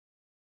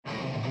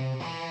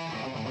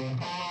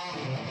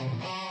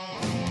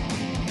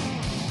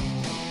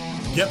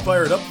Get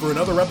fired up for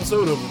another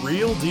episode of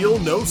Real Deal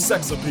No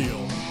Sex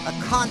Appeal. A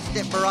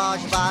constant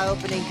barrage of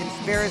eye-opening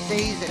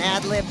conspiracies and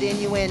ad-libbed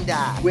innuendo.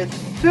 With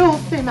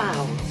filthy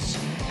mouths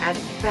and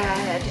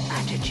bad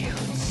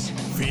attitudes.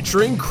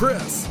 Featuring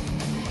Chris.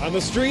 On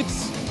the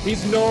streets,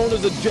 he's known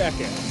as a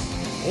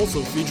jackass.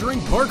 Also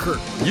featuring Parker.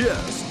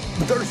 Yes,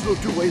 there's no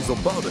two ways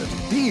about it.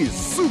 He's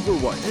super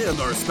white. And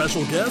our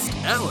special guest,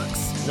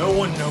 Alex. No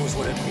one knows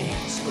what it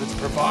means, but it's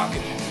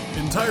provocative.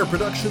 Entire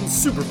production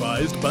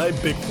supervised by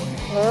Bigfoot.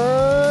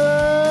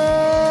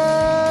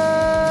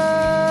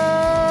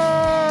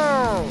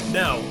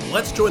 Now,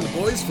 let's join the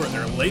boys for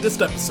their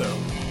latest episode.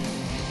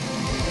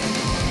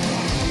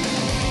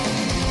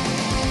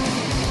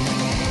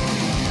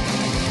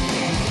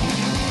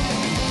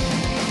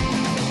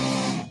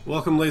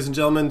 Welcome, ladies and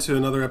gentlemen, to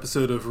another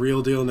episode of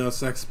Real Deal No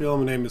Sex Appeal.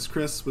 My name is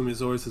Chris. With me,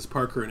 as always, is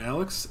Parker and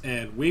Alex,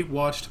 and we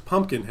watched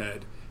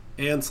Pumpkinhead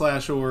and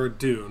or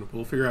Dune.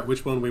 We'll figure out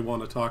which one we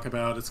want to talk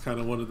about. It's kind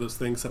of one of those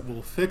things that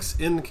we'll fix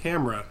in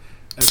camera,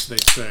 as they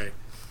say.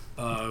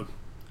 One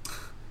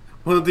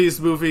of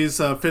these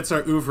movies fits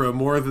our oeuvre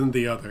more than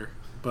the other,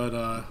 but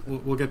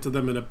we'll get to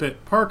them in a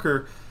bit.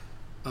 Parker,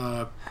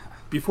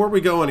 before we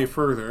go any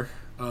further,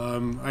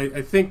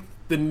 I think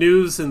the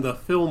news in the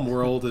film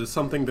world is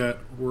something that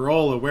we're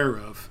all aware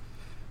of.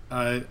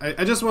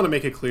 I just want to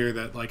make it clear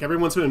that like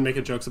everyone's been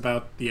making jokes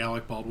about the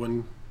Alec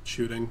Baldwin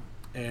shooting,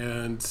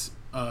 and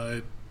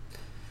I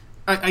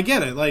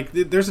get it. Like,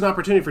 there's an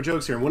opportunity for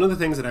jokes here. And one of the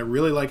things that I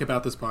really like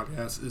about this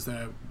podcast is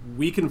that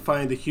we can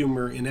find the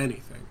humor in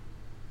anything.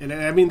 And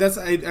I mean,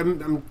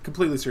 I'm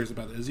completely serious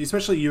about this.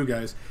 Especially you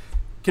guys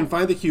can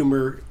find the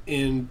humor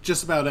in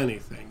just about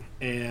anything.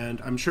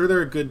 And I'm sure there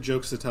are good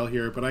jokes to tell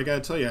here, but I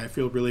gotta tell you, I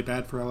feel really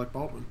bad for Alec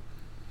Baldwin.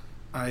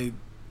 I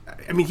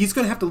mean, he's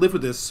gonna have to live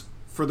with this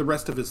for the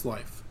rest of his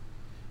life.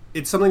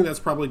 It's something that's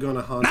probably going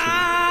to haunt him.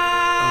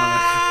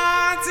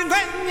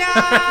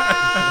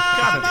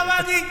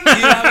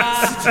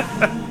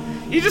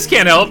 You just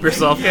can't help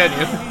yourself, can you?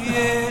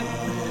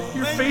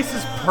 Your face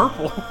is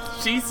purple.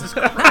 Jesus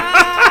Christ.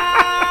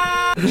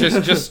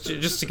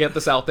 just to get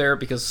this out there,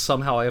 because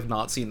somehow I have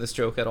not seen this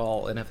joke at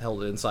all and have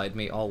held it inside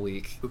me all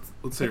week.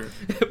 Let's hear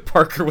it.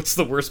 Parker, what's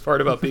the worst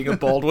part about being a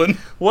Baldwin?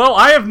 Well,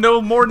 I have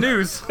no more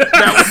news.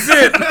 That was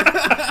it.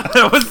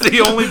 That was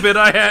the only bit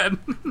I had.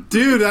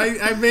 Dude,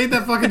 I made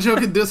that fucking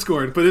joke in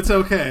Discord, but it's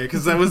okay,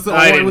 because that was all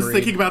I was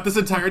thinking about this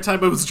entire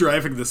time I was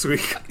driving this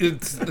week.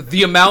 It's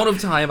the amount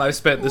of time I've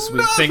spent this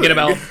week thinking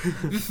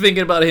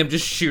about him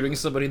just shooting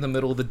somebody in the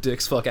middle of the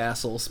dicks fuck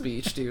asshole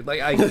speech, dude.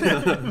 Like,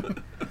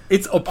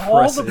 it's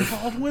oppressive. All the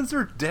Baldwins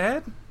are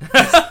dead?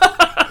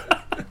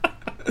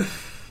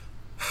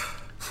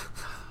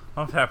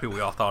 I'm happy we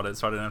all thought it,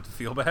 so I didn't have to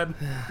feel bad.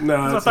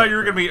 No, I thought you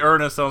were gonna be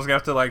earnest. I was gonna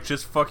have to like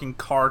just fucking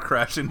car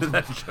crash into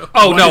that joke.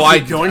 Oh no,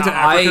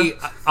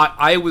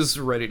 I was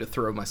ready to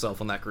throw myself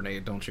on that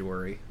grenade. Don't you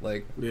worry.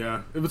 Like,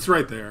 yeah, it was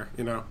right there.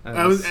 You know,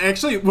 I was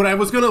actually what I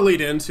was gonna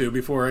lead into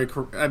before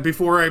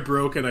I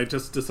broke, and I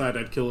just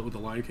decided I'd kill it with the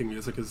Lion King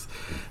music. Is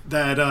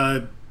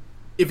that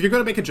if you're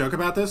gonna make a joke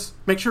about this,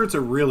 make sure it's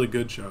a really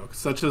good joke,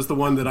 such as the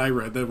one that I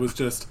read that was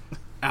just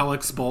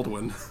Alex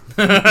Baldwin.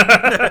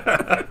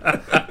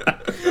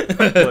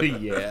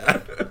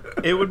 Yeah.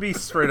 It would be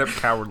straight up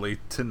cowardly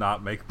to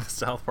not make the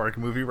South Park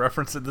movie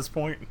reference at this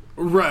point.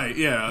 Right,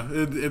 yeah.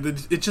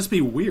 It'd just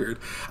be weird.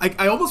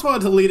 I almost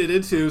wanted to lead it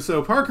into,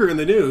 so Parker, in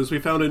the news, we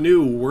found a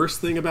new worst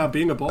thing about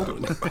being a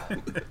Baldwin.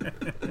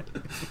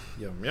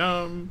 Yum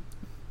yum.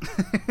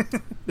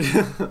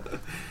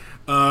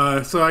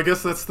 So I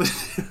guess that's the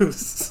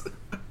news.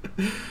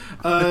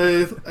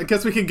 I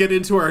guess we can get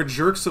into our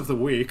jerks of the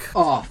week.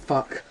 Oh,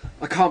 fuck.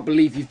 I can't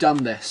believe you've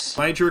done this.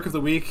 My jerk of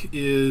the week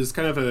is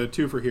kind of a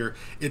twofer here.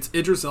 It's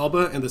Idris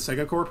Elba and the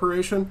Sega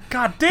Corporation.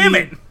 God damn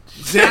it!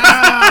 Yeah,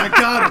 I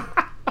got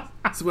him.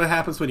 That's what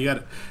happens when you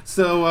edit.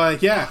 So,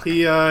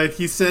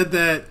 he said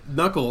that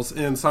Knuckles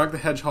in Sonic the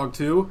Hedgehog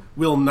 2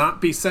 will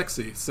not be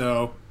sexy.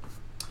 So,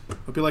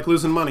 hope you like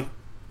losing money.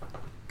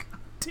 God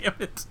damn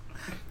it.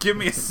 Give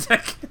me a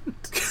second.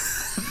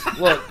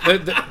 Look,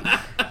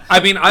 I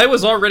mean, I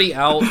was already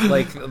out.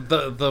 Like,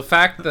 the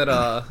fact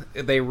that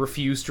they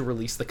refused to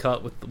release the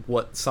cut with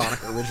what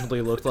Sonic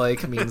originally looked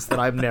like means that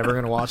I'm never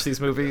going to watch these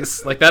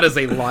movies. Like, that is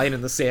a line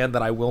in the sand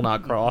that I will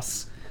not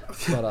cross.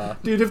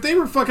 But, dude, if they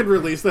were fucking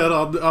released that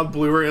on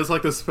Blu-ray as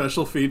like the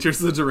special features,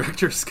 the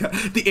director's cut,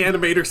 the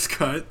animator's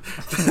cut,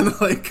 then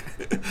like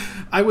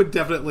I would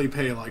definitely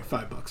pay like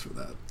 $5 for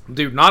that.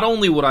 Dude, not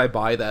only would I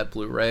buy that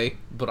Blu-ray,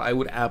 but I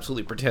would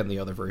absolutely pretend the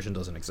other version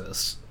doesn't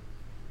exist.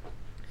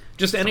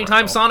 Just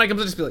anytime Sonic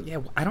comes in, just be like, yeah,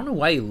 I don't know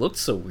why he looked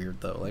so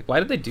weird though. Like, why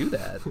did they do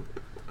that?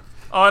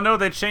 Oh no,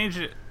 they changed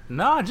it.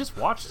 No, I just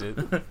watched it.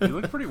 He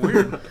looked pretty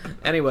weird.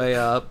 Anyway,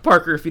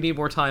 Parker, if you need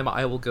more time,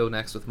 I will go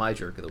next with my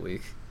jerk of the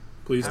week.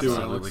 Please do,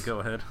 Absolutely, Alex. go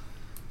ahead.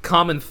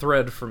 Common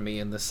thread for me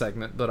in this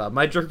segment, but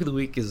my jerk of the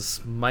week is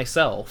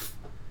myself.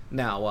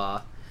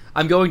 Now,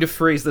 I'm going to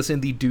phrase this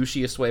in the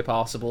douchiest way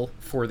possible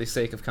for the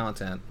sake of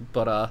content,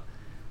 but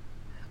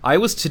I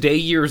was today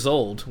years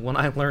old when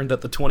I learned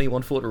that the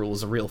 21-foot rule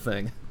is a real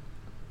thing.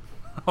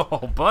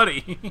 Oh,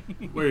 buddy.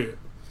 Wait,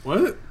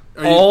 what?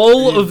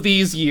 All of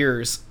these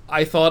years,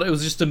 I thought it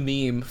was just a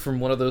meme from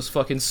one of those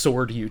fucking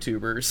sword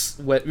YouTubers.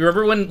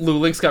 Remember when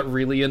Lulinx got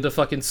really into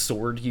fucking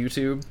sword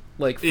YouTube?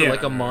 Like, for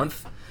like a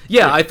month?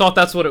 Yeah, I thought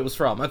that's what it was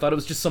from. I thought it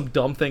was just some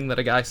dumb thing that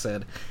a guy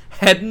said.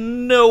 Had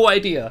no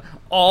idea.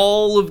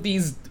 All of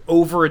these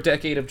over a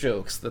decade of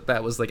jokes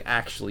that was, like,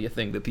 actually a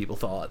thing that people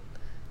thought.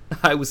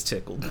 I was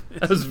tickled.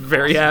 I was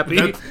very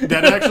happy.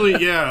 That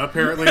actually, yeah,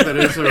 apparently that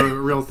is a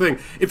real thing.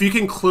 If you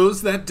can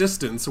close that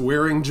distance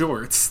wearing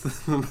jorts.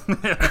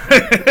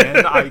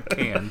 And I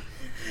can.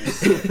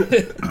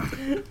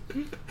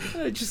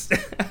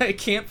 I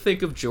can't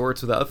think of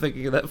jorts without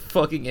thinking of that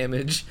fucking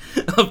image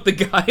of the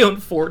guy on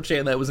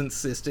 4chan that was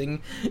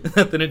insisting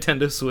that the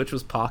Nintendo Switch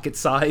was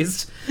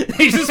pocket-sized.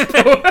 He just...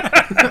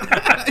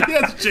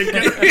 Yes,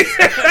 chicken.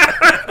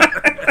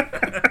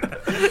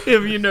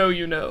 If you know,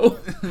 you know.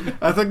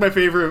 I think my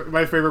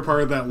favorite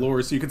part of that lore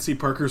is you can see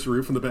Parker's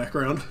roof in the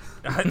background.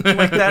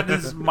 Like, that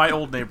is my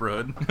old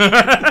neighborhood.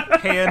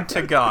 Hand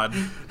to God.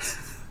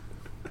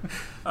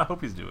 I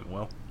hope he's doing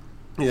well.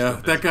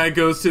 Yeah, that guy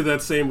goes to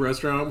that same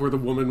restaurant where the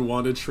woman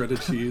wanted shredded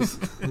cheese.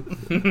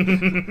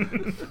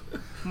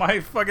 My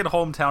fucking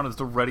hometown is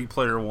the Ready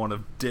Player One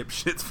of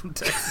dipshits from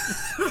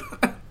Texas.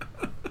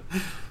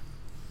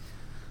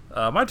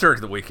 My jerk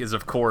of the week is,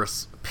 of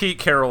course, Pete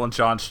Carroll and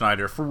John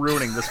Schneider for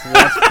ruining this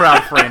once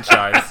proud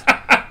franchise.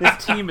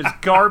 This team is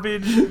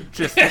garbage.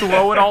 Just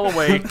throw it all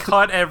away.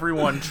 Cut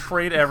everyone.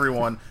 Trade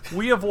everyone.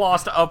 We have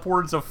lost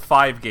upwards of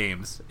 5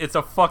 games. It's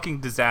a fucking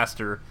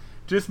disaster.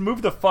 Just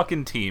move the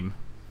fucking team.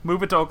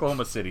 Move it to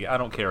Oklahoma City. I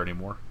don't care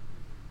anymore.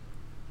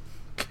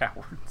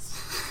 Cowards.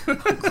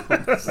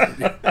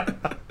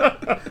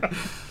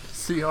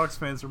 Seahawks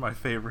fans are my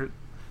favorite.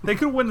 They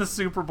could win the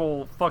Super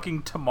Bowl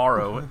fucking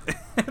tomorrow.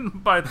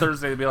 And by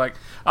Thursday, they'd be like,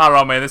 I don't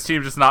know, man, this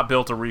team's just not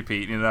built to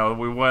repeat. You know,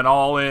 we went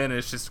all in.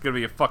 It's just going to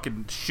be a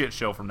fucking shit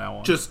show from now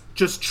on.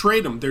 Just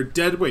trade them. They're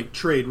dead weight.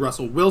 Trade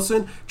Russell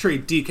Wilson.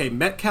 Trade DK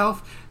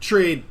Metcalf.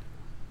 Trade...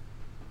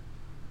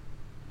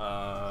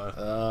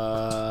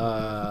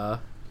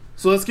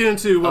 So let's get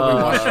into what we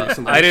watched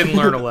recently. I didn't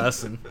learn a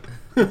lesson.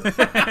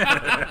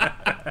 I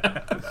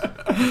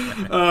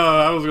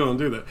was going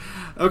to do that.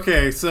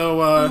 Okay,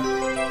 so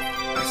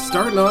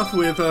starting off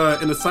with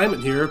an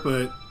assignment here,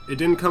 but it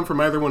didn't come from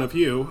either one of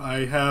you.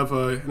 I have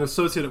an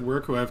associate at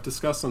work who I've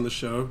discussed on the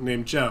show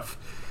named Jeff.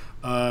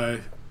 Is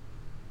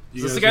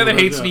this the guy that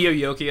hates Neo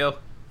Yokio?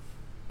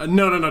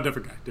 No,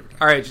 different guy.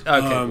 All right,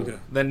 okay. Cool.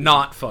 Then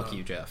not fuck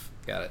you, Jeff.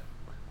 Got it.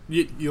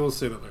 You'll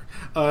say that later.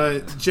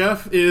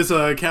 Jeff is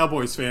a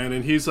Cowboys fan,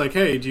 and he's like,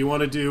 hey, do you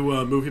want to do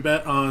a movie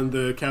bet on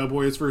the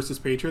Cowboys versus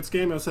Patriots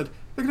game? I said,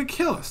 they're going to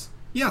kill us.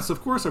 Yes,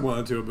 of course I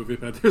want to do a movie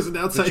bet. There's an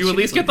outside. Did you at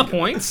least get the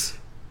points?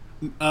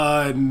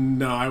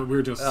 No, we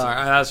were just...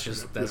 that's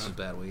just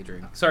bad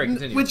wagering. Sorry,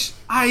 continue. Which,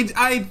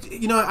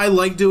 I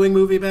like doing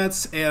movie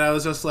bets, and I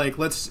was just like,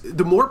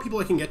 the more people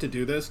I can get to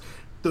do this,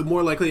 the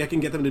more likely I can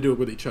get them to do it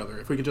with each other.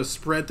 If we could just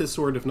spread this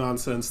sort of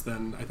nonsense,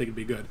 then I think it'd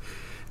be good.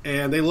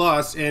 And they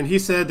lost, and he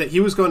said that he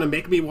was going to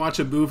make me watch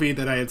a movie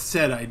that I had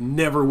said I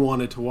never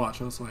wanted to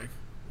watch. I was like,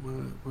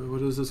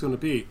 what is this going to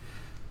be?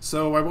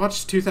 So I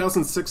watched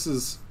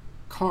 2006's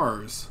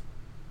Cars,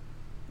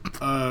 which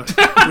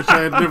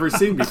I had never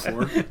seen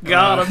before.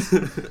 Got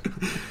him.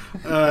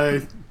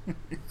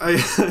 I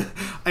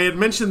had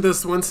mentioned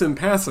this once in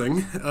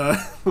passing,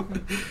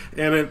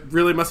 and it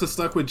really must have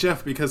stuck with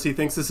Jeff because he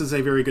thinks this is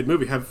a very good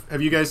movie.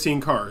 Have you guys seen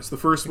Cars? The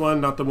first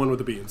one, not the one with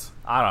the beans.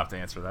 I don't have to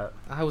answer that.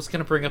 I was going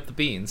to bring up the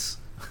beans.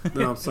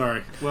 No, I'm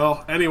sorry.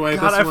 Well, anyway,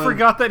 God, I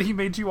forgot that he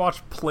made you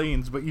watch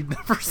Planes, but you'd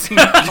never seen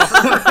Cars.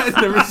 I'd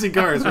never seen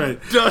Cars, right?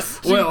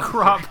 Dusty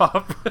crop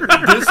hopper.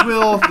 This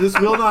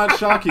will not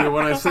shock you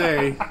when I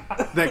say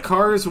that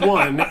Cars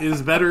 1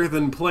 is better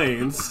than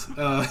Planes.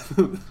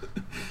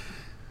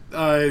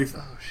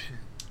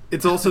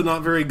 It's also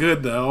not very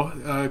good,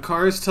 though.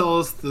 Cars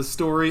tells the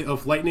story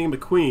of Lightning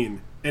McQueen,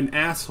 an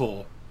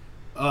asshole.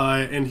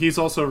 And he's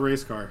also a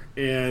race car.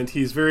 And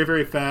he's very,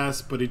 very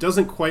fast, but he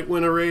doesn't quite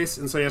win a race,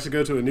 and so he has to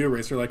go to a new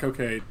race. They're like,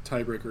 okay,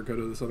 tiebreaker, go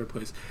to this other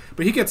place.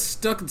 But he gets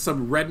stuck in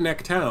some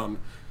redneck town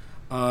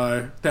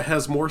that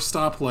has more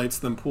stoplights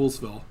than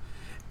Poolsville.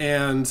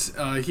 And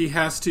he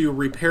has to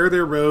repair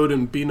their road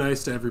and be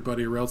nice to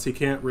everybody, or else he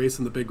can't race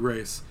in the big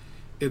race.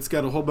 It's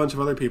got a whole bunch of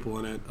other people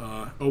in it.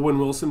 Owen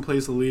Wilson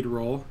plays the lead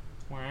role.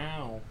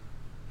 Wow.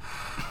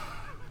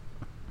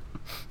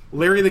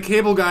 Larry the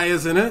Cable Guy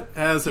is in it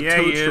as a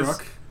tow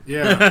truck.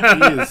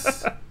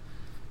 Yeah,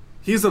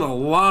 he's in a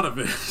lot of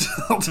it.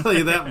 I'll tell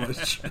you that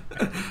much.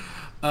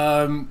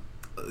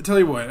 Tell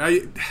you what,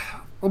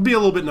 I'll be a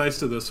little bit nice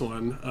to this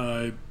one.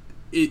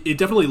 It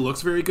definitely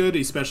looks very good,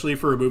 especially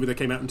for a movie that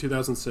came out in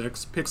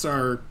 2006.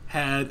 Pixar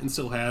had and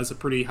still has a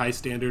pretty high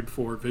standard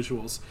for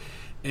visuals.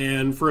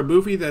 And for a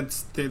movie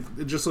that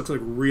it just looks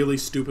like really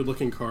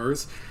stupid-looking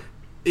cars,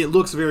 it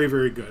looks very,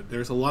 very good.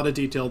 There's a lot of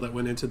detail that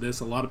went into this.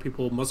 A lot of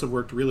people must have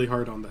worked really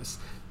hard on this.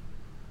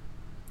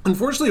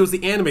 Unfortunately, it was the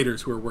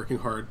animators who were working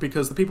hard,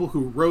 because the people who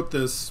wrote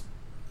this,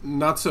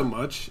 not so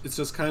much. It's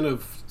just kind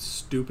of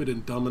stupid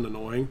and dumb and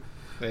annoying.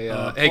 Hey,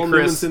 Paul Chris.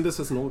 Newman's in this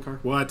as an old car.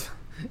 What?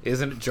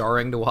 Isn't it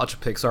jarring to watch a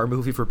Pixar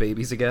movie for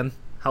babies again?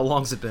 How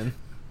long's it been?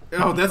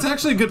 Oh, that's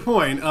actually a good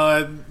point.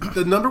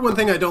 The number one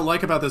thing I don't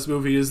like about this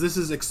movie is this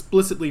is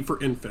explicitly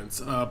for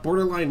infants,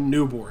 borderline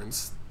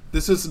newborns.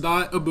 This is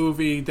not a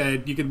movie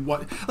that you can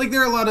watch. Like,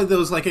 there are a lot of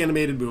those, like,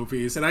 animated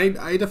movies, and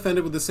I defend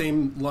it with the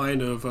same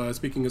line of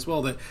speaking as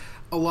well, that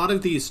a lot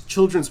of these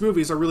children's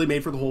movies are really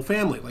made for the whole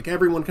family. Like,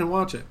 everyone can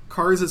watch it.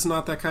 Cars is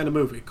not that kind of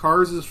movie.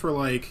 Cars is for,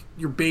 like,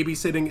 you're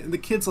babysitting, and the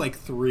kid's, like,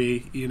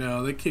 3, you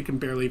know, the kid can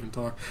barely even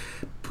talk.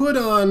 Put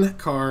on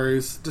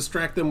Cars,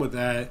 distract them with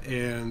that,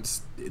 and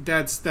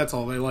that's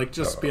all. They, like,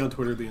 just be on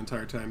Twitter the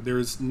entire time.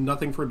 There's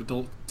nothing for an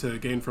adult to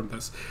gain from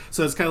this.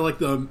 So it's kind of like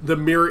the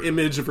mirror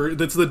image,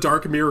 that's the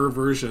dark mirror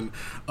version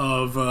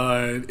of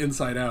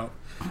Inside Out.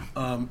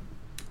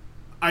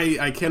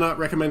 I cannot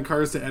recommend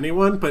Cars to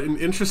anyone, but an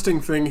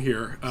interesting thing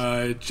here.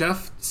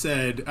 Jeff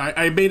said,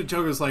 I made a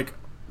joke, I was like,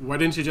 why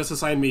didn't you just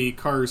assign me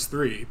Cars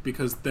 3?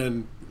 Because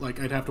then, like,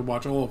 I'd have to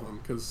watch all of them,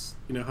 because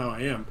you know how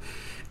I am.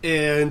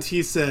 And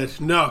he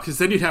said, no, because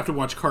then you'd have to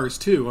watch Cars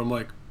 2. I'm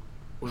like,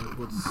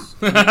 what's...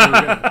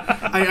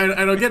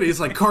 I don't get it.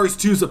 He's like, Cars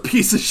 2's a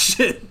piece of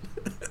shit.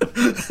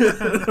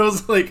 I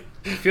was like...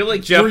 I feel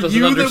like Jeff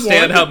doesn't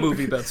understand how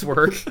movie bets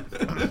work.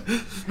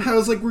 I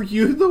was like, were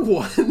you the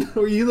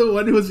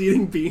one who was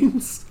eating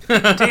beans?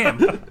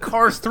 Damn,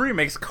 Cars 3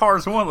 makes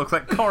Cars 1 look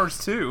like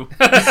Cars 2.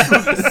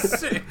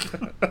 Sick.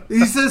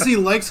 He says he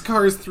likes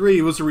Cars 3.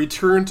 It was a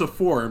return to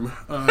form.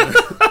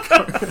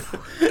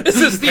 Is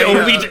this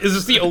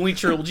the only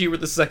trilogy where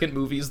the second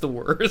movie is the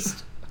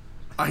worst?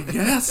 I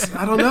guess.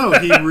 I don't know.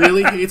 He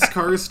really hates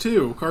Cars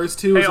 2. Cars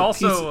 2 is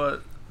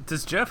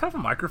does Jeff have a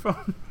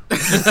microphone?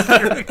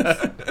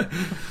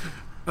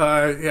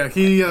 Yeah,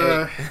 he.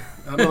 I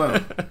don't know.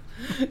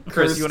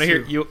 Chris, you want to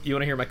hear you want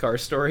to hear my car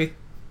story?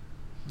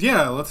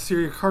 Yeah, let's hear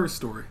your car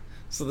story.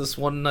 So this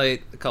one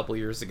night a couple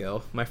years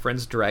ago, my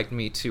friends dragged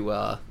me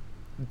to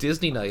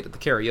Disney night at the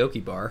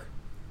karaoke bar,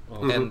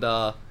 and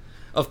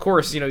of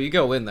course, you know, you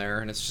go in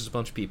there and it's just a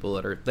bunch of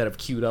people that have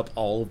queued up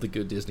all of the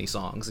good Disney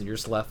songs, and you're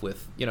just left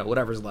with, you know,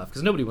 whatever's left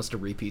because nobody wants to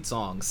repeat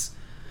songs.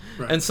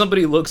 Right. And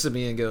somebody looks at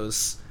me and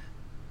goes,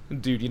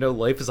 dude, you know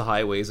life is a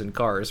highways and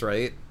cars,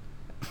 right?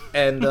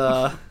 And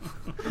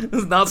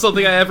it's not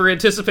something I ever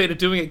anticipated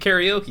doing at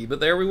karaoke,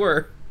 but there we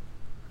were.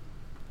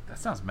 That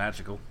sounds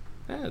magical.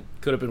 It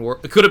could have been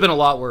it could have been a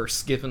lot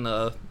worse, given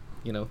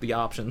you know, the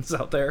options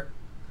out there.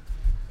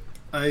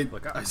 I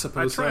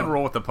suppose I try and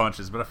roll with the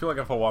punches, but I feel like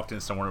if I walked in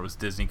somewhere it was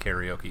Disney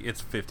karaoke,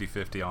 it's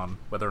 50-50 on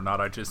whether or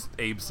not I just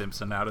Abe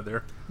Simpson out of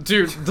there.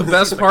 Dude, the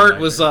best part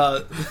was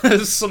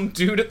some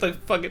dude at the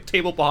fucking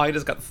table behind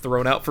us got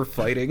thrown out for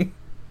fighting.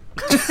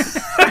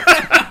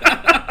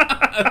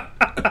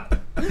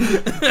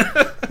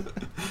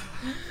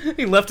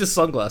 He left his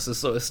sunglasses,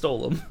 so I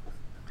stole them.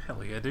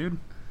 Hell yeah, dude.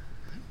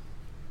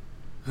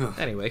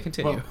 Anyway,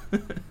 continue.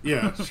 Well,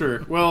 yeah,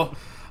 sure. Well,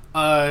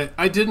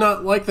 I did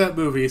not like that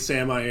movie,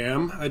 Sam I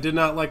Am. I did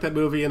not like that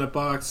movie In a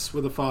Box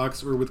with a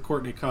Fox or with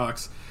Courtney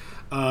Cox.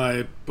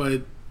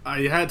 But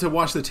I had to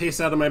wash the taste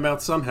out of my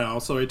mouth somehow,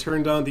 so I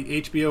turned on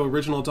the HBO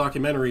original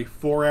documentary,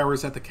 4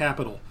 Hours at the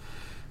Capitol.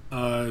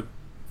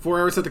 4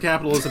 Hours at the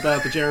Capitol is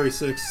about the January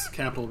 6th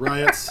Capitol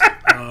riots.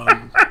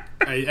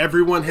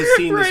 Everyone has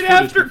seen this footage.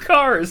 Right after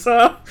Cars,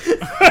 huh?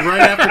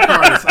 Right after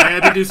Cars. I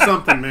had to do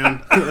something,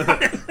 man.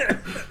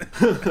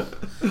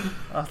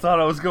 I thought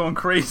I was going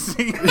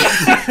crazy.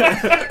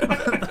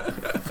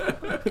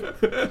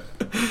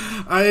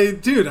 I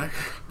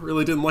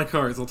really didn't like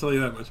Cars, I'll tell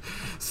you that much.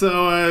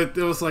 So it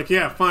was like,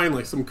 yeah,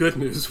 finally, some good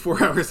news.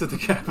 4 Hours at the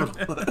Capitol.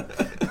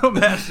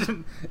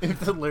 Imagine if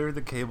the Larry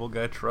the Cable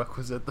Guy truck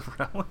was at the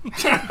rally.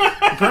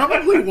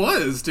 Probably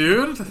was,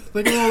 dude.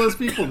 Think of all those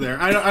people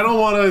there. I don't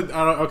want to.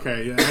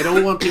 I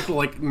don't want people to,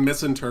 like,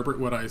 misinterpret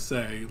what I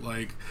say.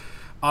 Like,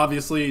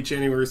 obviously,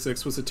 January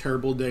 6th was a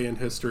terrible day in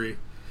history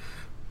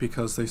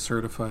because they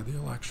certified the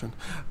election.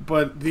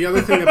 But the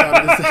other thing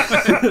about it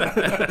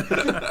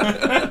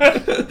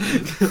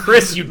is,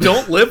 Chris, you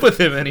don't live with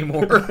him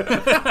anymore.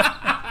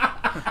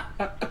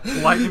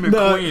 Lightning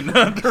McQueen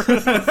under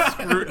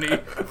scrutiny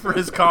for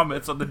his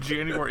comments on the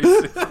January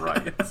 6th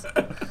riots.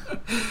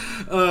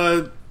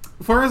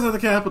 4 Hours at the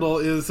Capitol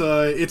is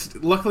it's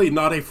luckily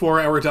not a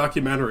 4-hour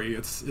documentary.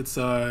 It's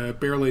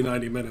barely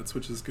 90 minutes,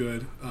 which is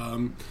good.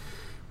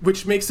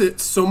 Which makes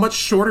it so much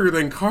shorter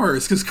than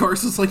Cars, because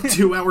Cars is like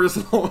 2 hours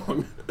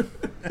long.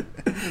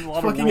 A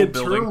lot fucking of world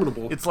interminable.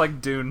 Building. It's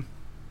like Dune.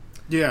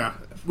 Yeah,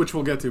 which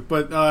we'll get to.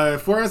 But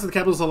 4 Hours at the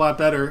Capitol is a lot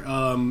better.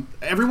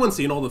 Everyone's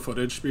seen all the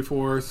footage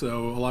before,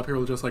 so a lot of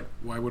people are just like,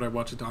 why would I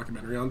watch a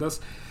documentary on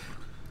this?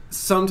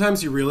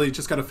 Sometimes you really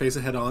just got to face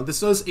it head on. This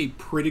does a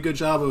pretty good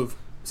job of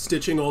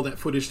stitching all that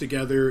footage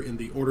together in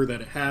the order that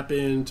it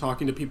happened,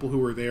 talking to people who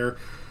were there.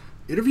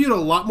 interviewed a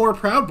lot more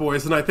Proud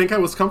Boys than I think I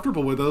was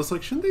comfortable with. I was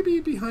like, shouldn't they be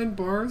behind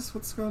bars?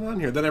 What's going on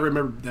here? Then I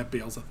remembered that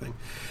Bielsa thing.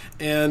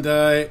 And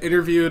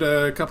interviewed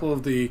a couple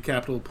of the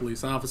Capitol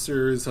Police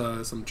officers,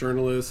 some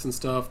journalists and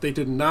stuff. They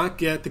did not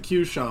get the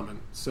Q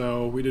shaman,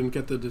 so we didn't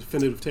get the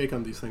definitive take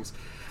on these things.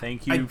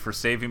 Thank you for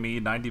saving me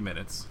 90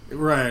 minutes.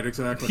 Right,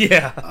 exactly.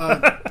 Yeah.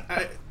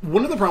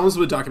 One of the problems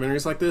with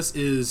documentaries like this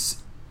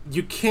is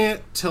you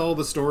can't tell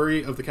the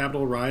story of the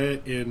Capitol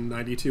riot in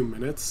 92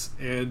 minutes,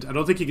 and I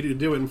don't think you could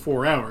do it in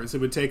 4 hours.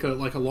 It would take a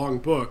long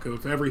book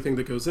of everything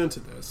that goes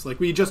into this. Like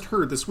we just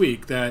heard this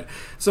week that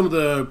some of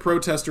the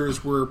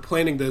protesters were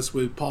planning this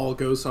with Paul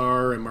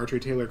Gosar and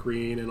Marjorie Taylor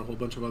Greene and a whole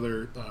bunch of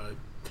other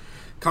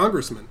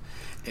congressmen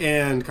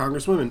and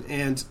congresswomen.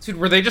 And dude,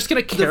 were they just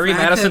gonna carry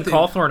Madison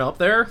Cawthorn up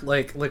there?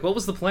 Like what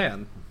was the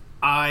plan?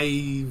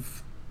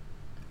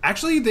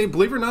 Actually, they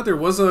believe it or not, there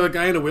was a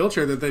guy in a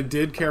wheelchair that they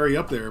did carry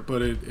up there,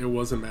 but it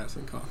wasn't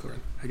Madison Cawthorn.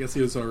 I guess he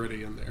was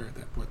already in there at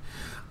that point.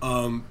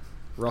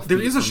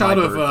 There is a shot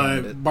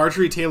of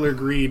Marjorie Taylor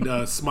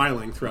Greene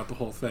smiling throughout the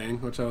whole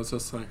thing, which I was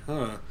just like,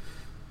 huh,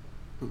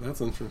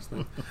 that's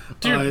interesting.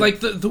 Dude,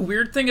 like the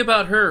weird thing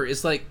about her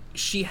is like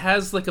she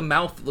has like a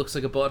mouth that looks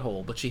like a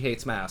butthole, but she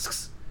hates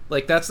masks.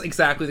 Like that's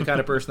exactly the kind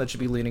of person that should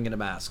be leaning into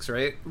masks,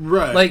 right?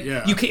 Right. Like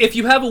yeah. if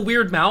you have a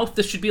weird mouth,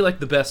 this should be like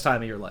the best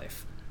time of your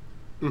life.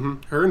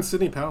 Mm-hmm. Her and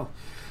Sidney Powell.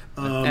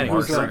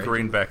 Mark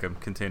Green Beckham.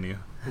 Continue.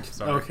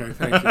 Sorry. Okay,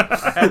 thank you.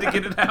 I had to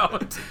get it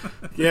out.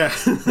 Yeah,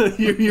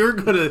 you're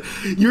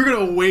gonna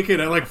awaken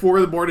at like 4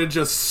 a.m. and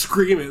just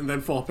scream it and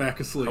then fall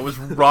back asleep. I was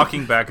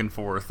rocking back and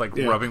forth, like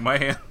rubbing my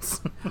hands.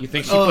 You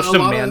think she pushed a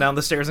man down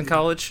the stairs in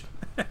college?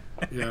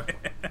 Yeah.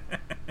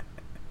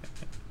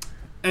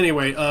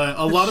 Anyway,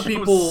 a lot of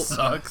people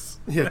sucks.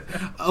 Yeah,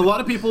 a lot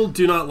of people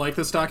do not like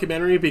this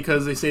documentary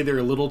because they say they're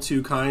a little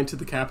too kind to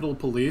the Capitol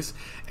Police,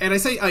 and I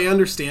say I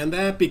understand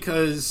that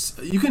because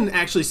you can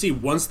actually see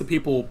once the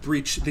people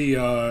breach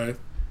the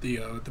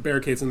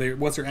barricades and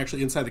once they're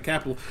actually inside the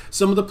Capitol,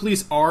 some of the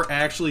police are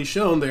actually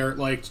shown. They're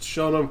like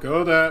showing them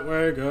go that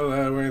way.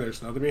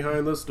 There's nothing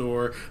behind this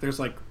door. There's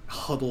like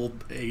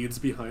huddled aides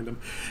behind them,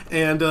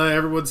 and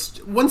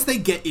everyone's once they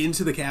get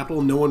into the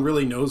Capitol, no one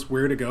really knows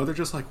where to go. They're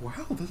just like,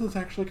 wow, this is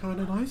actually kind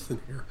of nice in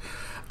here.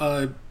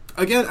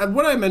 Again,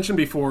 what I mentioned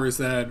before is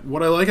that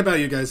what I like about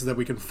you guys is that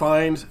we can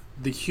find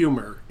the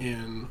humor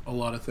in a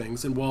lot of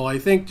things. And while I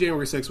think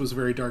January 6th was a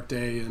very dark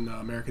day in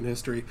American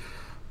history,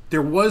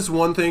 there was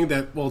one thing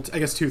that, well, I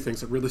guess 2 things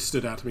that really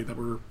stood out to me that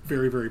were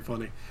very, very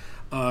funny.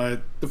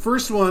 The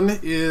first one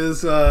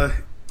is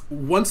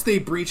once they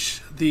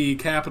breach the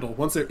Capitol,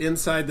 once they're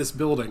inside this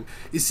building,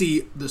 you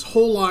see this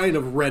whole line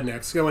of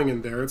rednecks going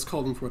in there. It's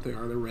called them for what they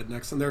are. They're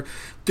rednecks, and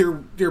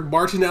they're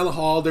marching down the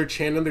hall. They're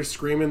chanting. They're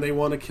screaming. They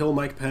want to kill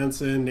Mike Pence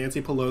and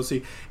Nancy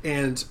Pelosi.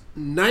 And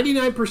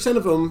 99%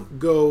 of them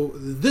go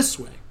this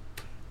way,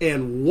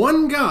 and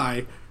one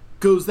guy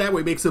goes that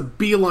way, makes a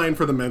beeline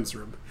for the men's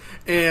room.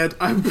 And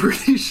I'm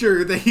pretty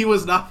sure that he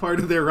was not part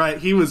of their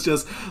riot. He was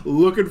just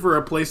looking for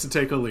a place to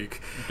take a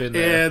leak.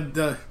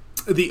 And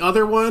the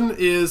other one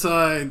is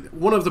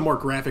one of the more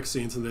graphic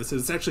scenes in this.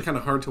 It's actually kind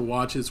of hard to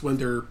watch. Is when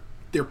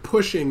they're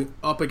pushing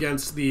up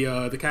against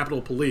the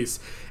Capitol Police,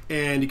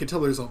 and you can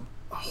tell there's a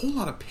whole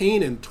lot of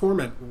pain and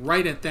torment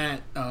right at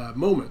that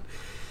moment.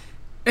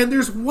 And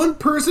there's one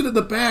person in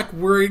the back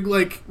wearing,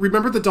 like,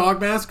 remember the dog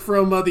mask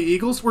from the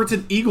Eagles, where it's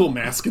an eagle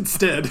mask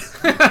instead.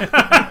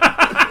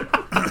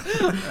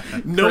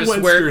 No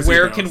Chris,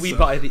 where can we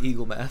buy the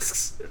eagle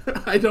masks?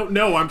 I don't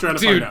know. I'm trying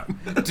to find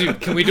out. Dude,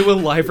 can we do a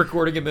live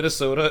recording in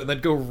Minnesota and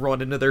then go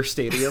run into their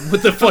stadium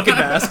with the fucking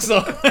masks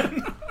on?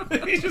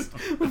 They just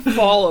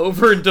fall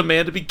over and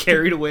demand to be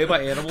carried away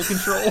by animal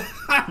control.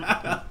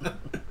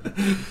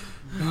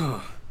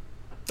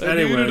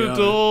 Anyway,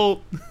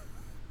 adult.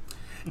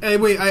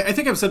 Anyway, I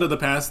think I've said in the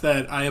past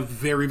that I have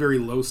very, very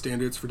low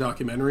standards for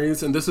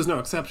documentaries, and this is no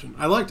exception.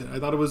 I liked it. I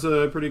thought it was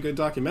a pretty good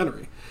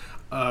documentary.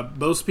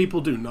 Most people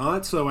do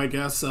not, so I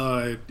guess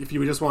if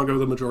you just want to go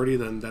with the majority,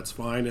 then that's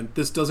fine. And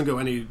this doesn't go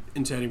into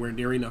anywhere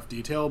near enough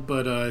detail,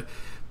 but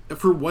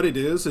for what it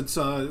is,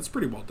 it's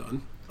pretty well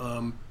done.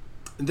 And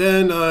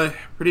then,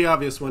 pretty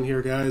obvious one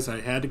here, guys.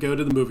 I had to go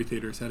to the movie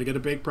theaters, had to get a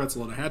baked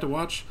pretzel, and I had to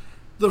watch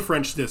The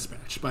French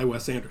Dispatch by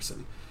Wes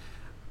Anderson,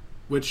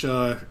 which,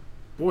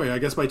 boy, I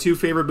guess my 2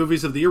 favorite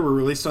movies of the year were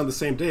released on the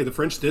same day. The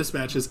French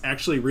Dispatch is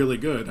actually really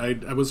good.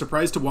 I was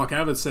surprised to walk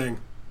out of it saying,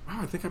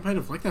 wow, I think I might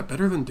have liked that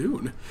better than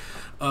Dune.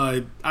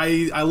 I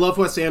love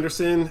Wes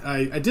Anderson.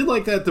 I did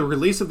like that the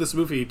release of this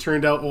movie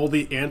turned out all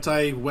the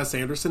anti-Wes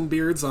Anderson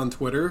beards on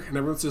Twitter, and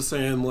everyone's just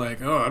saying,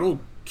 like, oh, I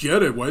don't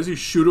get it. Why does he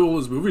shoot all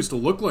his movies to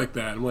look like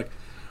that? I'm like,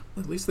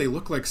 well, at least they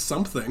look like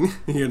something,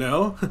 you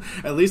know?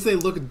 At least they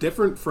look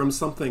different from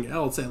something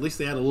else. At least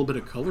they add a little bit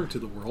of color to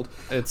the world.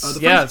 It's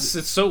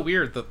so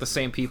weird that the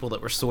same people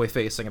that were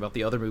soy-facing about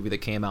the other movie that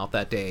came out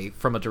that day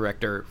from a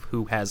director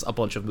who has a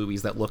bunch of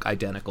movies that look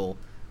identical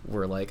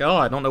were like, oh,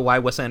 I don't know why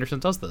Wes Anderson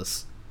does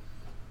this.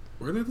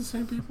 Were they the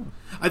same people?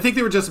 I think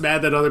they were just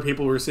mad that other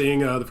people were seeing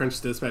The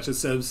French Dispatch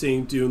instead of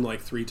seeing Dune like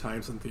 3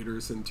 times in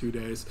theaters in 2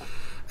 days.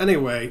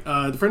 Anyway,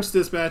 The French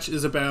Dispatch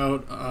is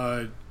about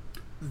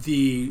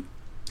the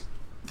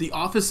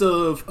office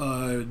of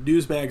a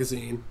news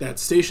magazine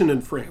that's stationed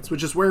in France,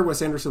 which is where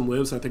Wes Anderson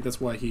lives. I think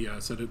that's why he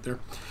said it there.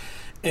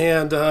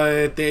 And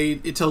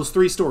it tells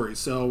 3 stories,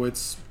 so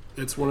it's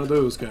one of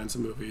those kinds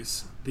of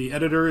movies. The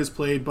editor is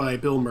played by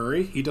Bill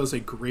Murray. He does a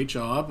great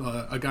job.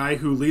 A guy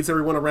who leads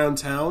everyone around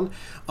town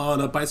on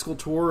a bicycle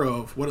tour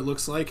of what it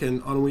looks like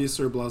in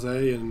Ennui-sur-Blaise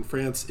in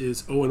France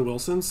is Owen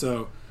Wilson.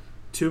 So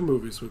 2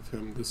 movies with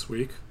him this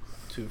week.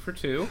 2 for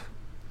 2.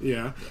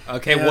 Yeah.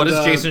 Okay, and what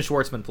does Jason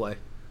Schwartzman play?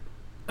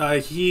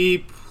 He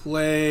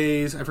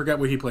plays... I forgot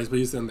what he plays, but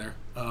he's in there.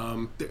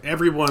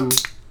 Everyone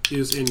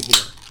is in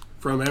here.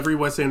 From every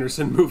Wes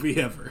Anderson movie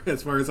ever,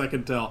 as far as I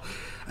can tell.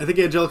 I think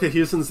Angelica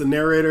Houston's the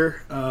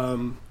narrator.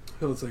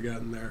 Who else I got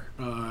in there?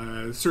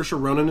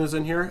 Saoirse Ronan is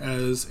in here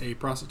as a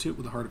prostitute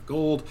with a heart of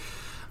gold.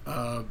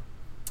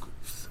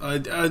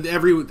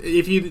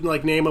 If you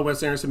like name a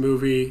Wes Anderson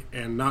movie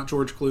and not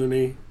George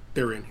Clooney,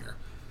 they're in here.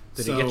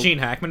 Did he get Gene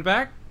Hackman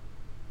back?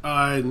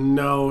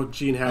 No,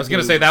 Gene Hackman. I was going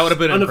to say that would have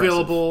been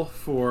unavailable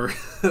for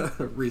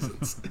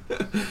reasons.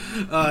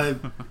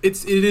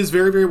 It is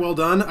very, very well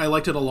done. I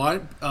liked it a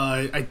lot.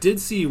 I did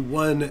see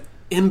one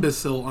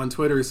imbecile on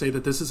Twitter say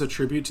that this is a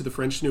tribute to the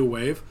French New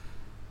Wave.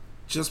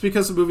 Just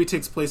because the movie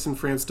takes place in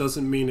France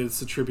doesn't mean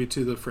it's a tribute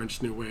to the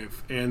French New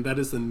Wave. And that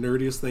is the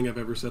nerdiest thing I've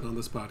ever said on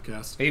this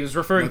podcast. He was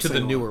referring to the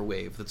newer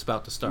wave that's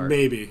about to start.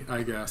 Maybe,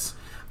 I guess.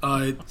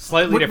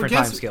 Slightly different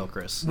time scale,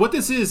 Chris. What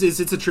this is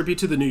it's a tribute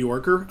to The New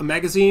Yorker, a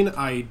magazine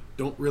I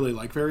don't really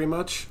like very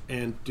much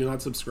and do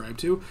not subscribe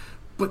to.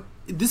 But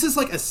this is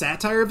like a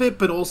satire of it,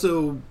 but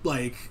also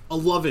like a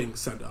loving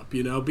send-up,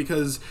 you know?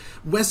 Because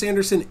Wes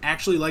Anderson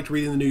actually liked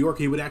reading The New Yorker.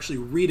 He would actually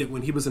read it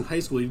when he was in high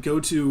school. He'd go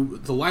to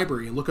the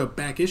library and look up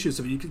back issues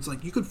of it.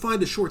 You could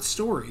find the short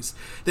stories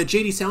that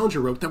J.D.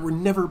 Salinger wrote that were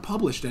never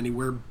published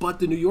anywhere but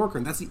The New Yorker,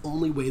 and that's the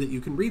only way that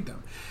you can read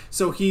them.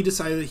 So he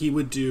decided that he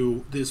would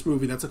do this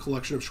movie that's a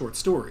collection of short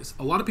stories.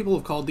 A lot of people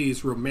have called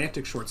these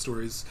romantic short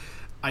stories.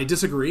 I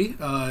disagree.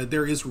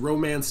 There is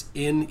romance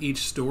in each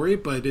story,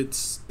 but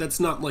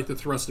that's not like the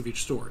thrust of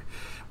each story.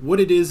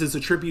 What it is a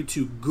tribute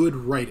to good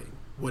writing.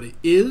 What it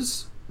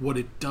is, what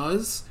it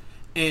does,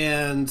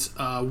 and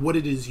what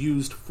it is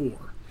used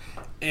for.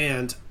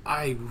 And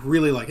I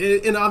really like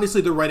it. And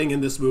obviously the writing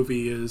in this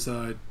movie is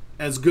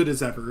as good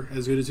as ever,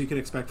 as good as you can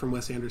expect from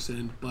Wes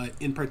Anderson. But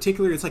in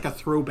particular, it's like a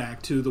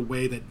throwback to the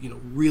way that,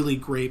 really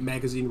great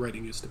magazine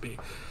writing used to be.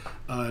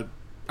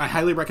 I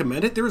highly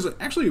recommend it. There was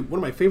actually one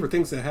of my favorite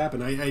things that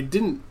happened. I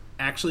didn't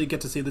actually get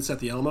to see this at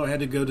the Alamo. I had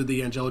to go to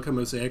the Angelica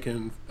Mosaic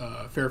in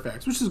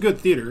Fairfax, which is good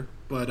theater,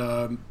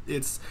 but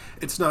it's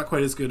not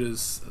quite as good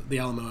as the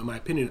Alamo, in my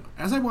opinion.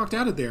 As I walked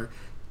out of there,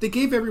 they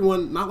gave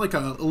everyone not like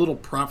a little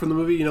prop from the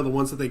movie, the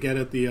ones that they get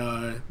at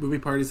the movie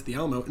parties at the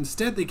Alamo.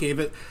 Instead, they gave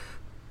it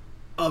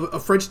a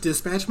French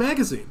Dispatch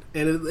magazine,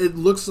 and it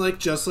looks like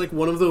just like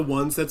one of the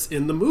ones that's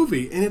in the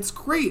movie, and it's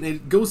great, and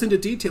it goes into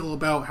detail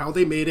about how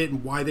they made it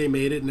and why they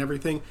made it and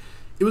everything.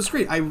 It was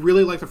great. I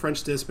really like the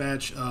French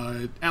Dispatch.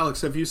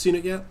 Alex, have you seen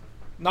it yet?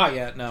 Not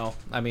yet, no.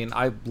 I mean,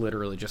 I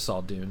literally just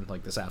saw Dune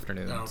this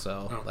afternoon,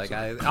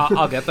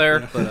 I'll get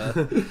there.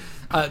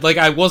 But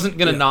I wasn't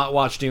gonna not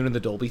watch Dune in the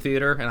Dolby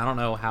Theater, and I don't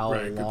know how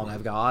long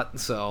I've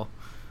got. So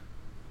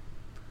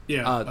but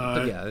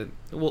yeah,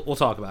 we'll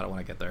talk about it when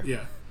I get there.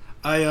 Yeah.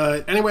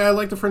 Anyway, I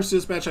like the French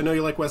Dispatch. I know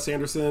you like Wes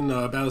Anderson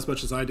about as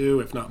much as I do,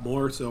 if not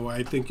more, so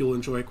I think you'll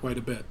enjoy it quite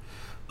a bit.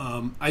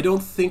 I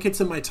don't think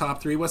it's in my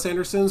top 3 Wes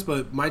Andersons,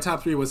 but my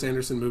top 3 Wes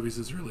Anderson movies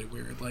is really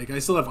weird. I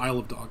still have Isle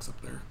of Dogs up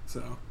there,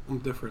 so I'm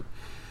different.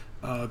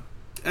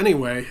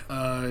 Anyway,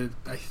 I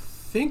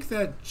think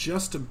that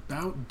just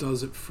about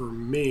does it for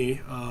me.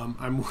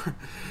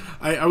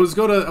 I was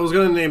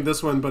gonna name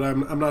this one, but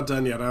I'm not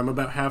done yet. I'm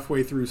about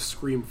halfway through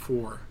Scream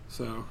 4.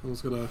 So I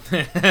was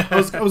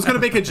gonna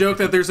make a joke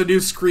that there's a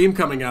new Scream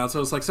coming out.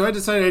 So I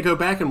decided I'd go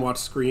back and watch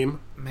Scream.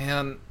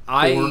 Man,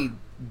 I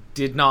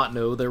did not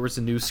know there was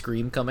a new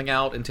Scream coming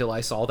out until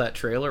I saw that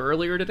trailer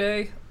earlier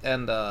today,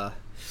 and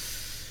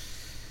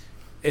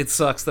it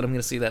sucks that I'm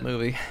gonna see that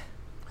movie.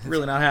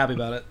 Really not happy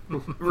about it.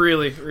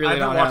 Really, really I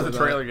not haven't happy watched the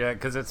about trailer it. yet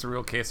because it's a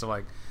real case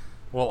of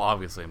well,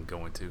 obviously I'm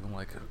going to. I'm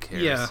like, who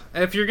cares? Yeah,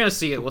 if you're gonna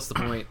see it, what's the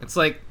point? It's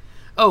like,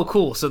 oh,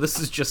 cool. So this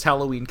is just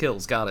Halloween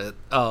Kills. Got it.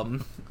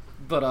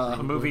 But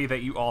a movie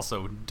that you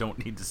also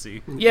don't need to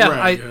see. Yeah,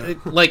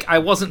 I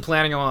wasn't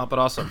planning on it, but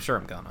also I'm sure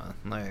I'm gonna.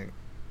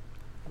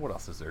 What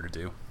else is there to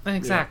do?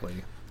 Exactly.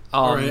 Yeah.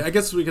 All right, I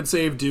guess we could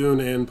save Dune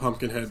and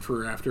Pumpkinhead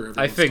for after everyone's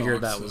I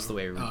figured talk, that was the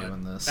way we were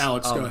doing this.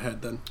 Alex, go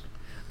ahead then.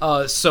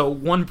 So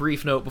one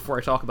brief note before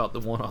I talk about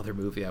the one other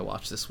movie I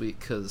watched this week,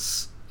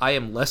 because I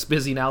am less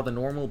busy now than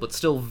normal, but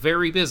still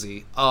very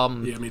busy. Yeah,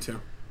 me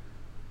too.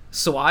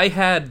 So I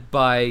had,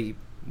 by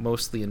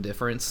mostly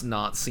indifference,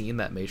 not seen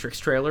that Matrix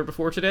trailer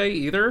before today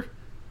either.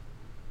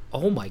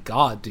 Oh my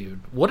god,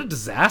 dude. What a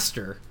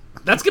disaster.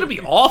 That's gonna be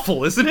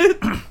awful, isn't it?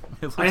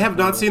 I have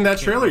not seen that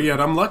trailer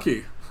yet. I'm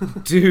lucky.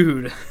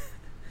 Dude.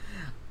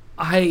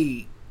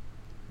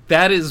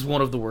 That is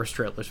one of the worst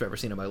trailers I've ever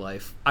seen in my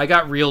life. I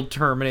got real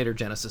Terminator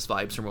Genesis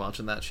vibes from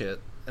watching that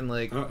shit. And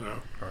like, All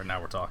right, now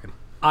we're talking.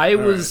 I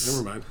All was.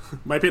 right, never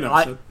mind. Might be an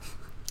episode.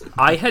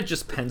 I had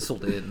just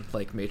penciled in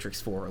like Matrix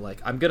 4.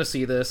 Like, I'm gonna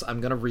see this.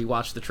 I'm gonna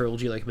rewatch the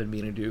trilogy like I've been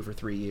meaning to do for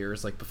 3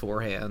 years, like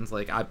beforehand.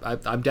 Like,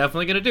 I'm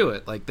definitely gonna do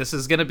it. Like, this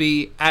is gonna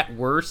be at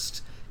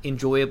worst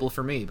enjoyable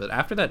for me. But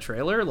after that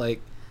trailer,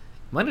 like,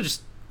 might have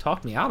just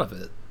talked me out of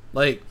it.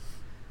 Like,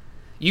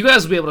 you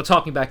guys will be able to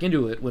talk me back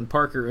into it when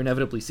Parker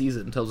inevitably sees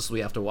it and tells us we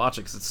have to watch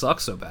it because it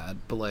sucks so bad.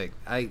 But like,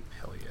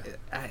 Hell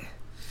yeah.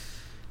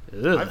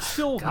 Ugh, I've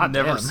still God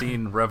never damn.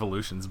 seen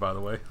Revolutions, by the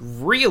way.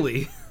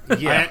 Really?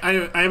 Yeah.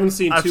 I haven't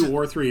seen I've 2 just-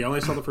 or 3. I only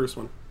saw the first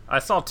one. I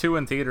saw 2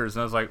 in theaters,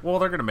 and I was like, well,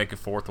 they're going to make a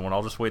 4th one.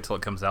 I'll just wait till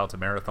it comes out to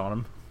marathon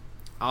them.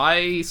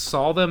 I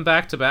saw them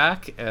back to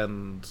back,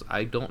 and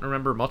I don't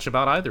remember much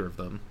about either of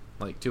them.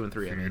 Like 2 and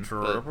 3, I mean.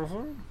 But,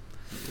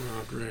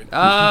 Oh, great.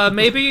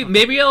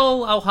 maybe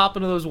I'll hop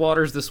into those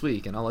waters this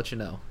week, and I'll let you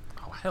know.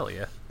 Oh, hell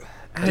yeah.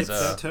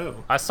 It's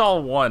toe. I saw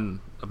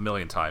 1 a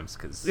million times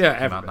because Yeah, it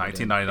came out in everybody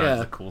did. 1999. It's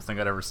Yeah. the coolest thing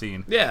I'd ever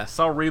seen. Yeah.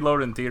 Saw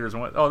Reload in theaters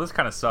and went, oh, this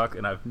kind of sucked,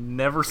 and I've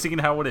never seen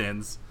how it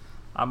ends.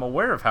 I'm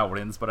aware of how it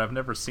ends, but I've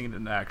never seen it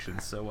in action,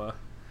 so,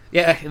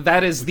 Yeah,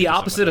 that is the do something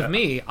opposite like of that.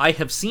 me. I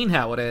have seen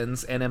how it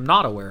ends, and am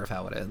not aware of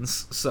how it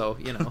ends. So,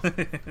 you know.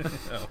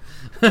 oh.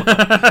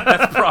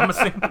 That's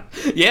promising.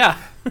 Yeah.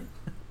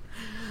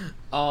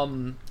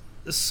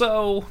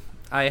 So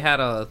I had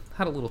a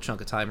little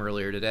chunk of time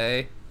earlier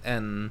today,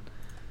 and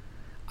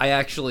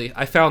I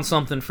found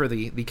something for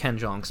the Ken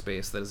Jeong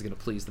space that is going to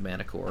please the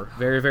Manicore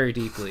very, very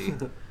deeply.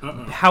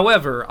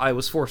 However, I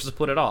was forced to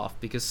put it off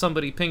because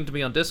somebody pinged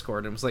me on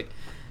Discord and was like,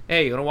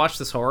 "Hey, you want to watch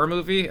this horror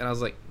movie?" And I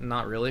was like,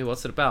 "Not really.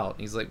 What's it about?"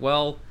 And he's like,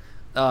 "Well,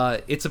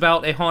 it's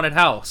about a haunted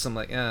house." I'm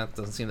like, it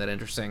doesn't seem that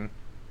interesting.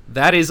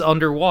 That is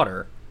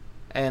underwater,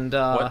 and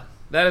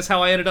that is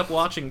how I ended up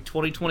watching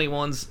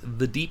 2021's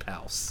The Deep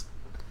House.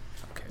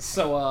 Okay.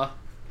 So,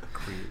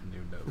 Create a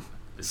new note.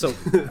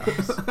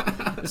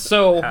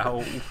 so How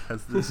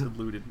has this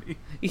eluded me?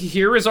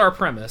 here is our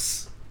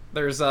premise.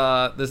 There's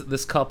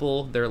this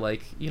couple. They're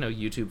like,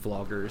 YouTube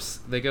vloggers.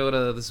 They go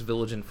to this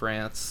village in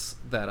France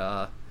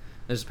that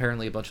there's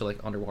apparently a bunch of like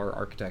underwater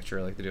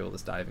architecture. Like they do all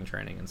this diving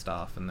training and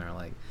stuff. And they're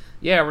like,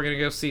 yeah, we're gonna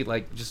go see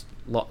like just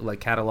like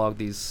catalog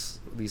these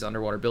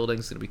underwater buildings.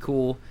 It's gonna be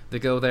cool. They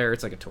go there.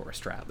 It's like a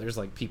tourist trap. There's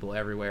like people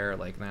everywhere.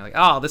 Like and they're like,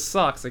 oh, this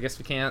sucks. I guess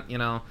we can't.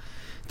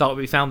 Thought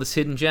we found this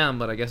hidden gem,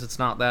 but I guess it's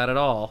not that at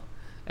all.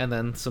 And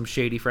then some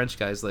shady French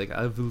guy's like,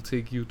 I will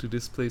take you to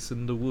this place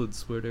in the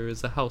woods where there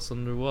is a house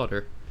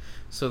underwater.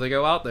 So they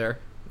go out there,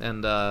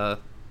 and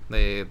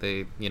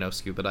they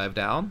scuba dive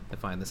down. They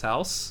find this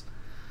house.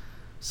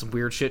 Some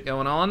weird shit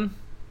going on.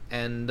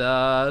 And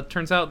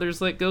turns out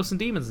there's, like, ghosts and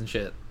demons and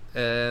shit.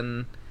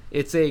 And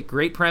it's a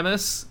great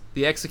premise.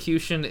 The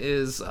execution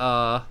is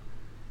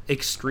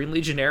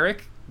extremely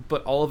generic,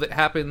 but all of it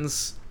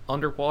happens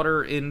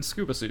underwater in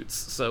scuba suits.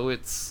 So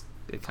it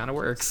kind of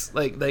works.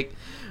 Like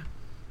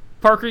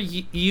Parker,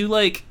 you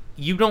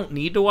don't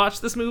need to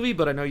watch this movie,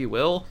 but I know you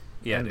will.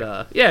 Yeah, and,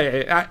 dude.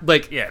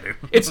 yeah, dude.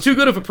 It's too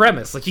good of a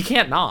premise. Like, you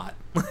can't not.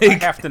 I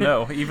have to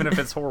know, even if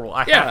it's horrible.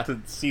 I Yeah. have to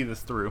see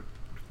this through.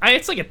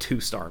 It's like a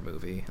 2-star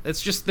movie.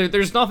 It's just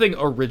there's nothing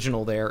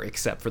original there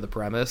except for the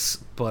premise.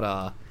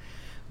 But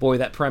boy,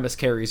 that premise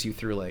carries you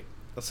through like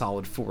a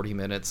solid 40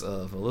 minutes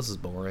of, well, this is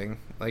boring.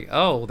 Like,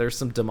 oh, there's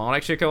some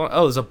demonic shit going on.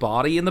 Oh, there's a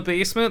body in the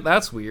basement?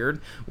 That's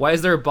weird. Why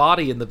is there a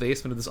body in the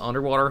basement of this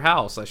underwater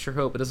house? I sure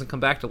hope it doesn't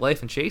come back to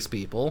life and chase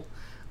people.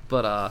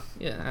 But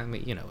yeah, I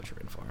mean, you know what you're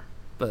in for.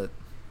 But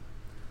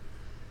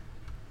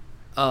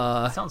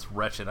That sounds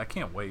wretched. I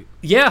can't wait.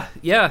 yeah,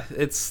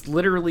 it's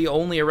literally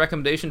only a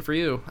recommendation for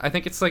you. I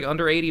think it's like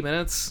under 80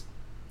 minutes.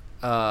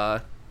 Yeah,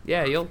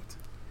 you'll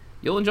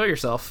enjoy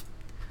yourself.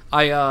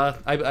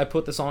 I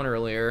put this on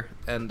earlier,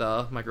 and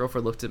my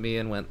girlfriend looked at me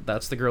and went,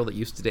 "That's the girl that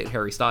used to date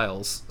Harry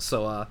Styles."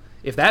 So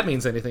if that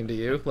means anything to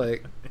you,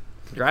 like,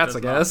 congrats,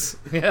 I guess.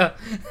 Yeah.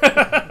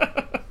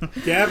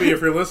 Gabby, if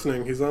you're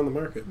listening, he's on the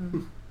market.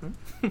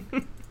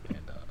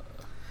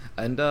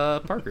 And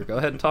Parker, go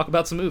ahead and talk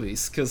about some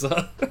movies, because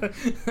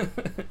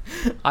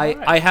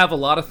I have a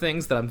lot of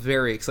things that I'm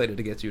very excited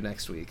to get to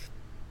next week,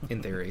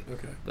 in theory.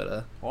 Okay.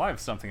 But Well, I have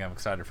something I'm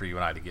excited for you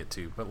and I to get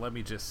to, but let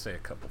me just say a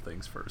couple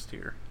things first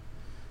here.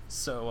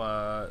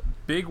 So,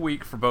 big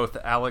week for both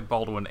Alec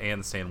Baldwin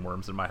and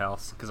Sandworms in my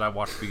house, because I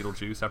watched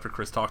Beetlejuice after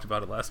Chris talked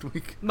about it last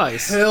week.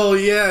 nice. Hell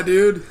yeah,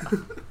 dude.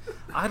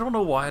 I don't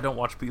know why I don't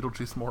watch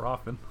Beetlejuice more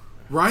often.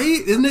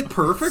 Right? Isn't it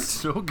perfect?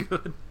 So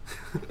good.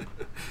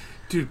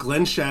 Dude,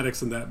 Glenn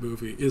Shadix in that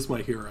movie is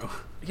my hero.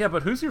 Yeah,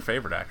 but who's your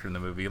favorite actor in the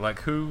movie?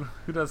 Like, who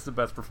does the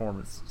best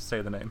performance?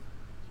 Say the name.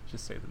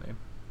 Just say the name.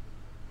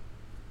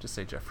 Just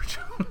say Jeffrey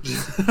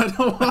Jones. I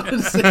don't want to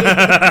say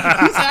it.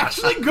 He's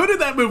actually good in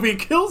that movie. It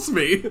kills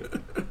me.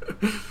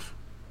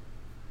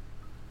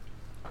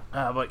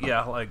 But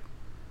yeah, like,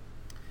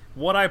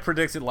 what I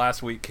predicted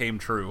last week came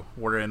true,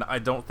 wherein I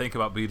don't think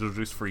about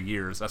Beetlejuice for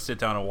years. I sit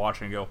down and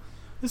watch it and go,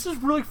 this is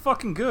really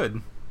fucking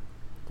good.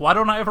 Why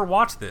don't I ever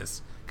watch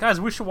this? guys,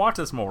 we should watch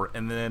this more,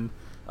 and then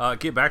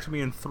get back to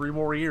me in 3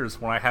 more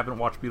years when I haven't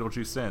watched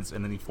Beetlejuice since,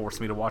 and then he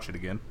forced me to watch it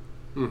again.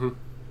 Mm-hmm.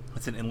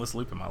 It's an endless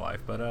loop in my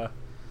life, but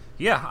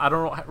yeah, I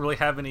don't really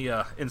have any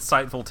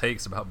insightful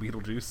takes about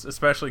Beetlejuice,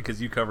 especially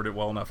because you covered it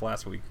well enough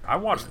last week. I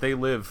watched They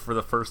Live for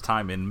the first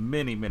time in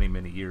many, many,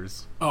 many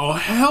years. Oh,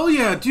 hell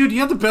yeah, dude, you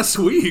had the best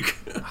week.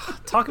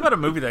 Talk about a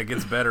movie that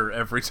gets better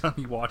every time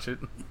you watch it.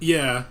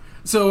 Yeah.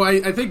 So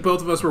I think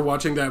both of us were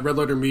watching that Red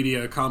Letter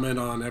Media comment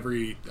on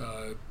every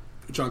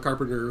John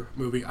Carpenter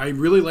movie. I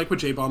really like what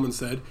Jay Bauman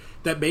said.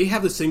 That may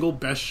have the single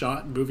best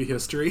shot in movie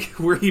history,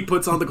 where he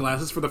puts on the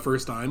glasses for the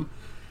first time.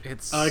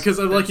 It's because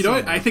I'm like, you know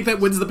what? I think that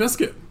wins the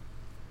biscuit.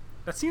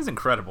 That scene's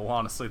incredible,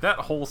 honestly. That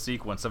whole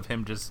sequence of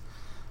him just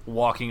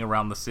walking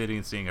around the city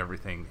and seeing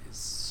everything is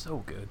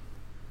so good.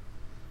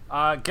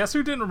 Guess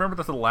who didn't remember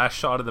that the last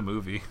shot of the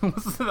movie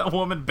was that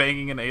woman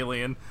banging an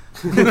alien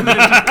and then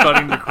just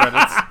cutting the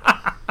credits?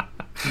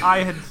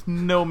 I had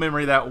no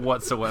memory of that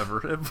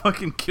whatsoever. It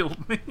fucking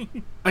killed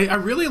me. I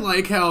really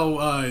like how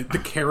the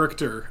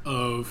character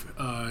of...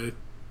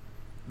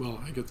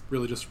 well, I guess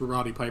really just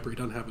Roddy Piper. He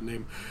doesn't have a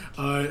name.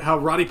 How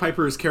Roddy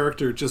Piper's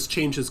character just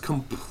changes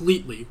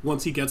completely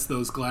once he gets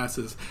those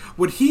glasses.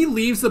 When he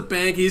leaves the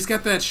bank, he's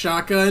got that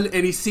shotgun,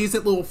 and he sees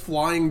that little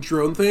flying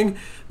drone thing.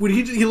 When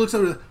he looks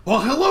up and,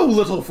 well, hello,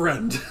 little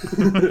friend.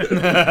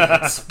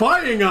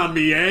 Spying on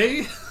me,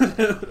 eh?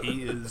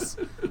 He is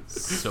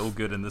so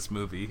good in this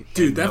movie.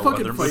 Dude, that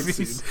fucking fight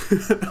scene.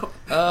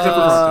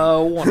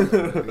 One of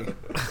the movie.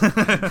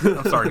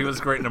 I'm sorry, he was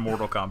great in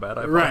Mortal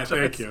Kombat. Right,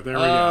 thank you. There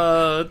we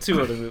go.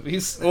 2 other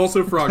movies.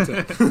 Also Frog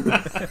Tank.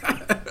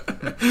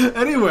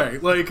 Anyway,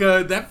 like,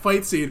 that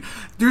fight scene,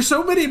 there's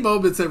so many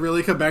moments that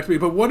really come back to me,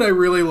 but what I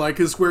really like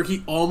is where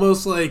he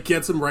almost, like,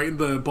 gets him right in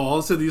the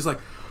balls, and he's like,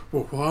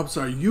 oh, I'm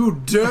sorry,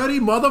 you dirty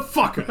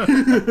motherfucker.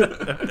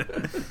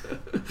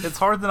 It's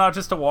hard not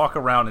just to walk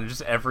around and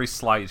just every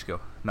slide you just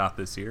go, not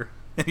this year.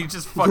 And you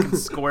just fucking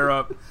square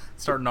up,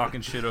 start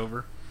knocking shit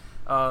over.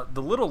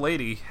 The little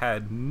lady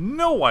had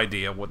no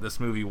idea what this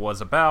movie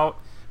was about,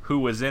 who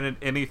was in it,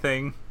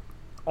 anything.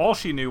 All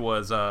she knew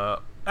was,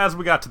 as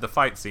we got to the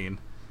fight scene,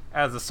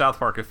 as a South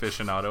Park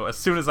aficionado, as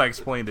soon as I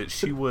explained it,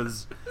 she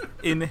was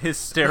in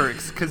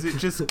hysterics because it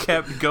just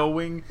kept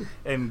going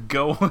and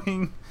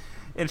going,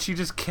 and she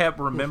just kept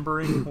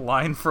remembering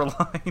line for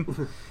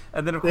line.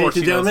 And then, of course,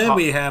 ladies and gentlemen,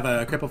 we have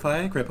a cripple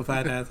fight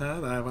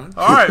that one.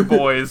 All right,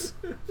 boys,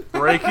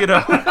 break it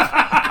up.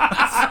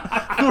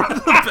 One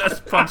of the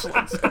best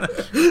punchlines in that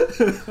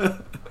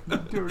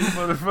shit. Dirty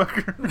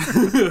motherfucker.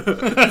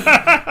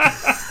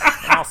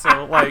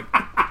 Also, like,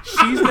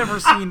 she's never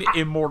seen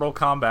Immortal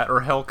Kombat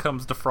or Hell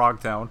Comes to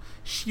Frogtown.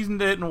 She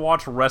didn't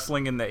watch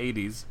wrestling in the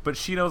 80s, but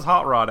she knows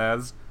Hot Rod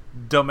as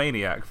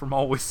Domaniac from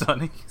Always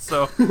Sunny.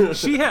 So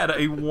she had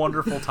a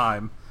wonderful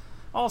time.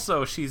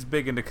 Also, she's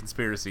big into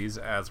conspiracies,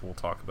 as we'll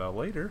talk about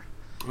later.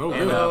 Oh,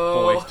 and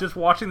boy, just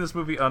watching this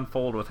movie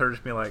unfold with her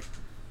just being like,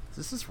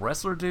 is this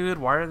wrestler dude?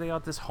 Why are they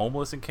at this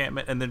homeless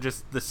encampment? And then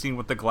just the scene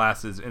with the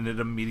glasses and it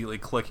immediately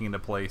clicking into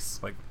place.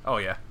 Like, oh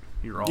yeah,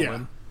 you're all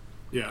in.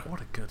 Yeah.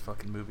 What a good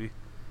fucking movie.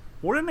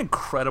 What an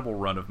incredible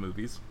run of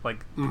movies.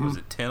 Like, was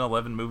it 10,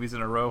 11 movies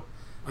in a row?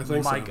 I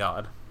think so. My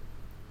God.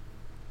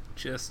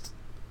 Just,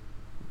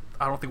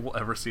 I don't think we'll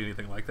ever see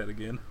anything like that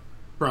again.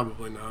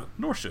 Probably not.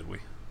 Nor should we.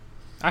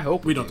 I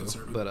hope we don't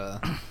deserve it.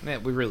 But,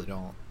 man, we really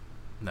don't.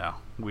 No,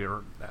 we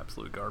are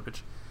absolute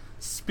garbage.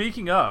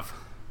 Speaking of,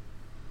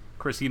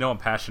 Chris, you know I'm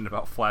passionate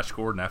about Flash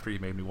Gordon after you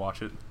made me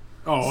watch it.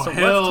 Oh, so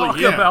hell let's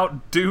talk yeah.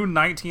 about Dune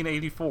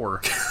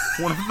 1984.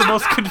 One of the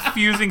most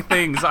confusing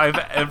things I've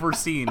ever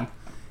seen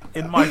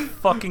in my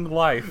fucking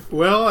life.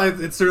 Well,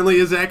 it certainly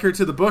is accurate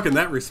to the book in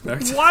that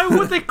respect. Why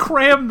would they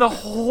cram the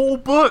whole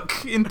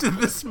book into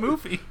this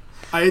movie?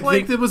 I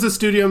think it was a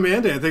studio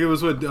mandate. I think it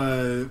was what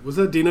was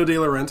that Dino De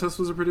Laurentiis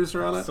was a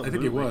producer on it? Absolutely.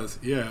 I think it was.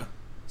 Yeah.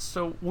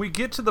 So we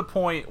get to the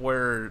point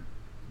where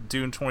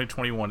Dune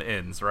 2021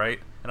 ends, right?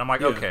 And I'm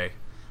like, okay,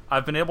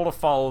 I've been able to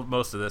follow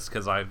most of this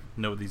because I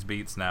know these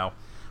beats now.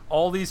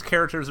 All these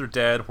characters are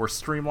dead. We're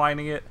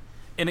streamlining it,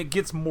 and it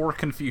gets more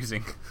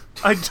confusing.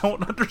 I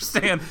don't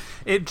understand.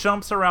 It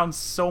jumps around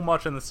so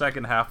much in the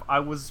second half.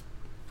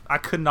 I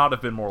could not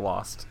have been more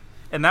lost.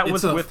 And that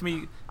was with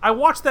me. I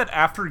watched that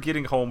after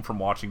getting home from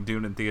watching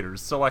Dune in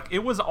theaters. So, like,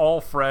 it was all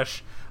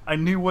fresh. I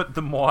knew what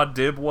the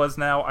Muad'Dib was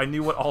now. I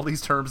knew what all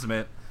these terms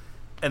meant.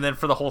 And then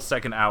for the whole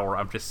second hour,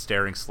 I'm just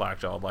staring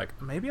slack-jawed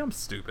like, maybe I'm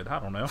stupid. I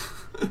don't know.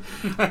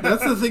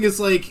 That's the thing. Is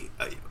like,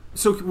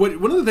 so one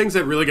of the things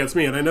that really gets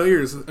me, and I know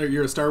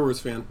you're a Star Wars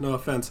fan. No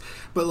offense,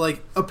 but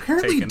like,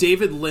 apparently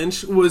David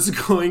Lynch was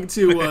going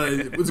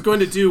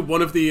to do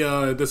one of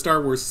the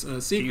Star Wars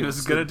sequels. He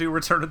was going to do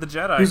Return of the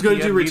Jedi. He was going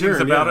to do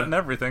Return about it and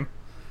everything.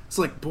 It's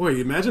like, boy,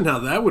 imagine how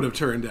that would have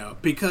turned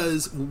out.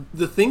 Because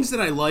the things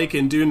that I like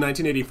in Dune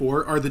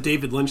 1984 are the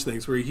David Lynch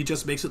things, where he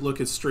just makes it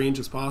look as strange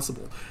as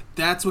possible.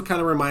 That's what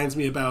kind of reminds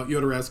me about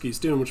Jodorowsky's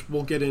Dune, which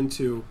we'll get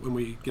into when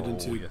we get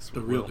into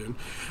the real Dune.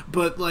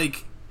 But,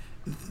 like,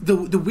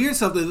 the weird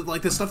stuff,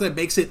 like the stuff that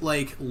makes it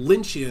like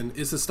Lynchian,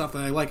 is the stuff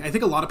that I like. I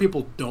think a lot of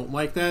people don't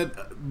like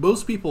that.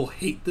 Most people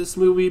hate this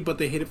movie, but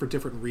they hate it for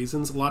different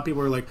reasons. A lot of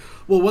people are like,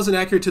 well, it wasn't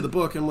accurate to the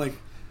book. I'm like,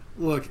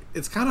 look,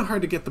 it's kind of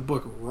hard to get the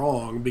book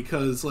wrong,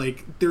 because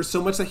like there's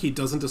so much that he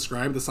doesn't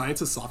describe. The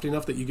science is soft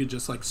enough that you could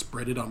just like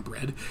spread it on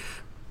bread.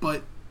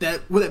 But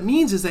what that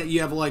means is that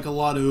you have like a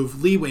lot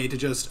of leeway to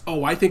just,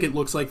 oh, I think it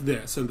looks like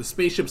this, and the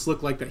spaceships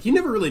look like that. He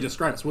never really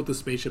describes what the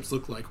spaceships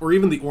look like, or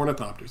even the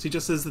ornithopters. He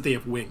just says that they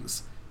have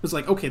wings. It's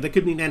like, okay, that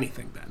could mean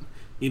anything then.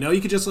 You know, you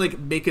could just like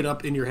make it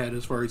up in your head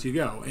as far as you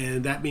go,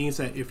 and that means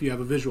that if you have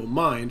a visual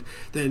mind,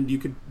 then you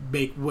could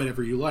make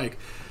whatever you like.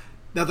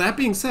 Now, that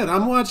being said,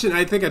 I'm watching,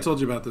 I think I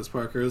told you about this,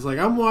 Parker. It's like,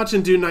 I'm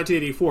watching Dune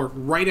 1984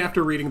 right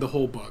after reading the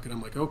whole book, and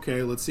I'm like,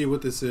 okay, let's see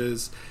what this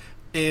is.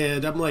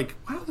 And I'm like,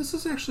 wow, this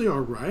is actually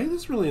all right.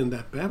 This really isn't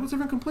that bad. What's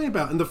everyone complaining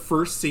about? And the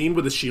first scene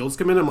where the shields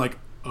come in, I'm like,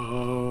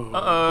 oh.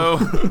 Uh-oh.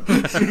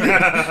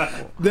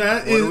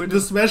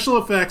 The special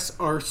effects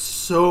are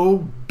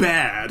so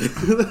bad.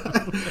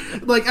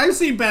 Like, I've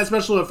seen bad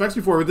special effects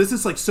before, but this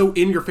is like so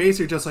in your face.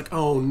 You're just like,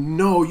 oh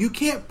no, you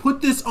can't put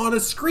this on a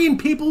screen.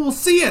 People will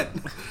see it.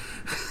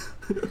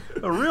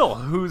 A real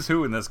who's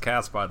who in this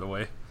cast, by the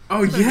way.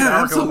 Oh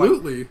yeah,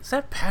 absolutely. Like, is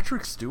that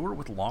Patrick Stewart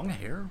with long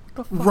hair?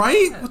 What the fuck?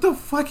 Right? What the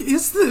fuck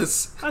is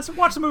this? I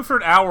watched the movie for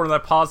an hour and I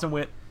paused and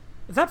went,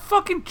 is that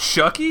fucking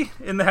Chucky?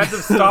 And I had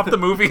to stop the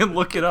movie and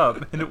look it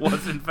up. And it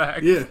was, in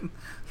fact,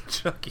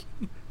 Chucky.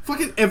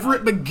 Fucking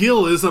Everett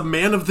McGill is a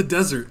man of the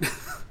desert.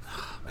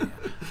 Man,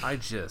 I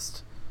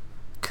just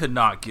could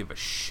not give a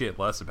shit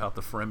less about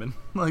the Fremen.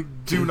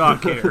 Like, do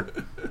not care.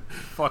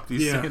 Fuck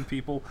these sand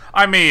people.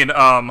 I mean,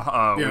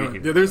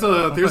 there's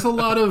a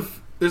lot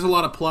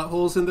of plot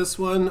holes in this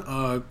one,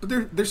 but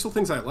there's still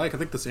things I like. I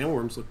think the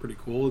sandworms look pretty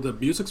cool. The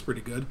music's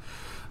pretty good.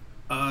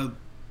 I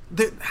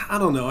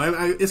don't know.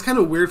 It's kind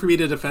of weird for me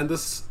to defend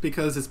this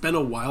because it's been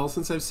a while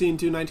since I've seen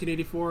Dune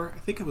 1984. I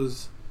think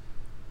this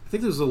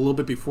was a little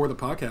bit before the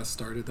podcast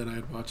started that I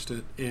had watched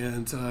it,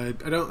 and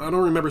I don't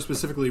remember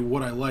specifically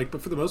what I liked,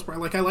 but for the most part,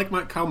 I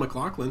like Kyle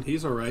MacLachlan.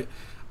 He's all right.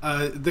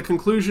 The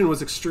conclusion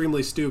was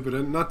extremely stupid,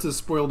 and not to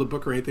spoil the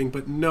book or anything,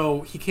 but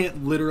no, he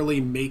can't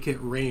literally make it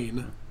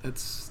rain.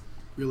 That's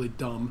really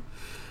dumb,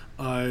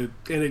 and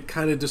it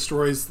kind of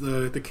destroys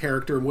the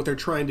character and what they're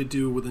trying to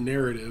do with the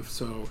narrative.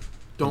 So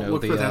don't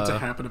look for that to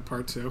happen in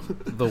part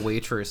 2. The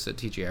waitress at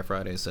TGI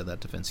Fridays said that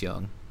to Vince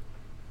Young.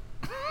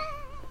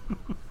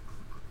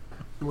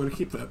 I'm going to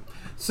keep that.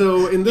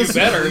 So in this,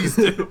 you better,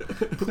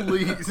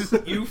 please,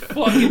 you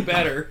fucking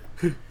better.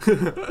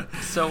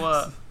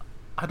 So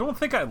I don't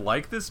think I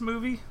like this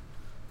movie,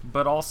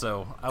 but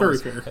also I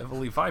was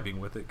heavily vibing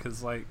with it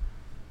because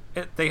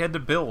they had to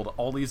build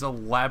all these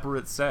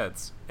elaborate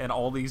sets and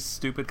all these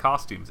stupid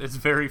costumes. It's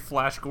very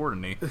Flash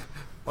Gordon-y.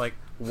 Like,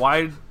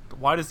 why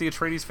does the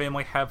Atreides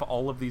family have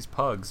all of these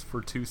pugs for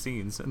 2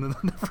 scenes and then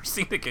they're never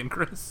seen again,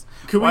 Chris?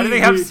 Why do they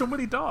have so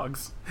many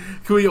dogs?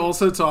 Can we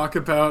also talk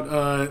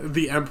about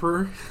the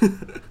Emperor?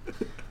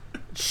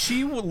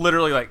 She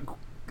literally,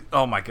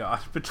 oh my god,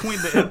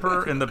 between the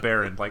Emperor and the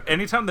Baron,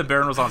 anytime the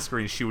Baron was on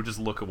screen, she would just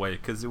look away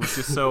because it was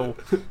just so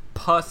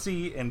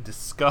pussy and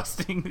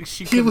disgusting.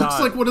 He looks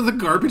like one of the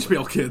Garbage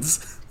Pail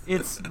Kids.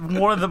 It's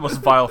one of the most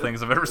vile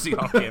things I've ever seen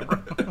on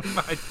camera.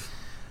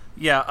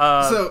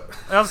 So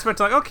I was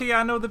expecting okay, yeah,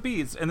 I know the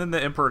beats, and then the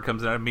Emperor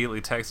comes in and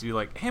immediately texts you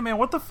hey man,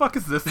 what the fuck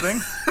is this thing?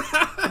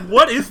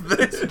 What is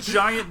this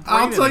giant brain?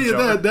 I'll tell you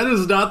that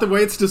is not the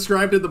way it's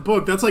described in the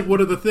book. That's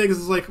one of the things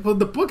is well, in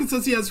the book it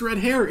says he has red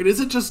hair. It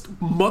isn't just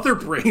mother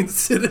brain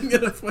sitting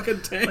in a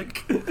fucking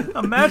tank.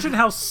 Imagine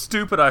how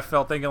stupid I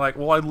felt thinking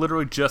well, I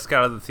literally just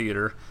got out of the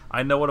theater.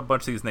 I know what a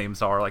bunch of these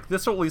names are.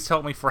 This will at least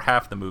help me for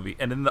half the movie.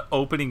 And in the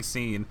opening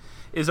scene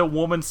is a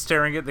woman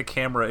staring at the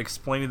camera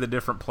explaining the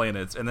different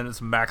planets, and then it's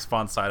Max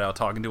von Sydow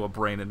talking to a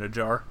brain in a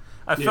jar.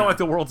 I felt like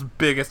the world's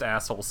biggest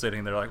asshole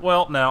sitting there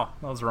well, no,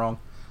 I was wrong.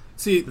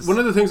 See, one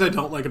of the things I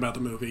don't like about the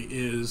movie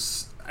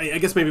is, I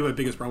guess maybe my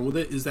biggest problem with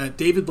it, is that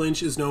David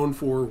Lynch is known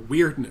for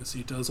weirdness.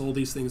 He does all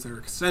these things that are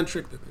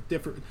eccentric, that are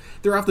different,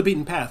 they're off the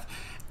beaten path.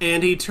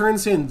 And he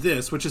turns in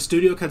this, which a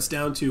studio cuts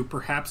down to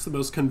perhaps the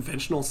most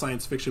conventional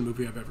science fiction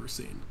movie I've ever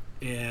seen.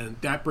 And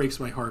that breaks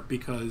my heart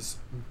because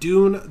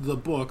Dune, the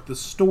book, the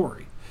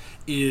story,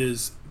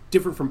 is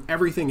different from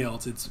everything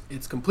else.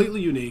 It's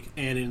completely unique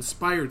and it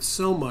inspired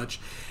so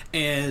much.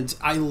 And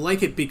I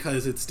like it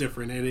because it's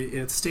different and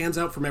it stands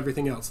out from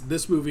everything else.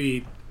 This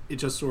movie, it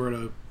just sort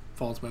of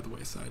falls by the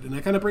wayside. And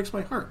that kind of breaks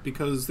my heart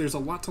because there's a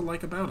lot to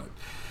like about it.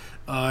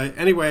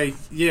 Anyway,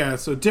 yeah,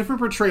 so different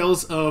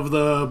portrayals of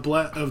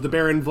the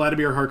Baron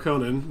Vladimir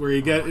Harkonnen, where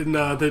you get in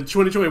the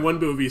 2021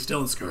 movie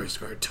Stellan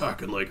Skarsgård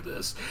talking like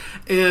this.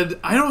 And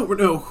I don't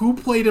know who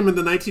played him in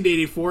the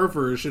 1984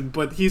 version,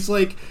 but he's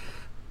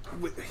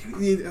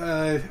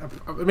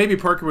maybe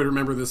Parker would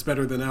remember this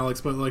better than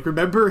Alex, but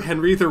remember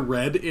Henry the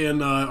Red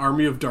in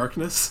Army of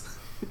Darkness?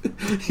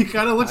 He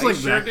kind of looks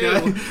that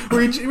guy.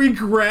 Where he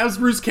grabs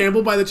Bruce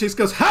Campbell by the cheeks,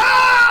 goes,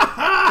 ha!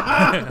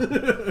 Ha!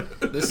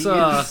 This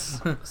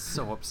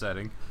so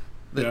upsetting.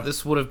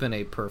 This would have been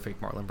a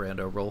perfect Marlon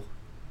Brando role.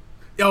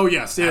 Oh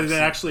yes, it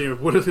actually it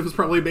was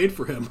probably made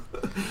for him.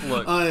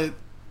 Look, sorry.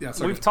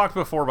 we've talked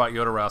before about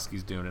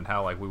Jodorowsky's Dune and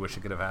how we wish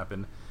it could have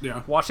happened.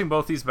 Yeah. Watching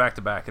both these back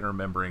to back and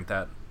remembering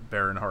that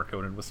Baron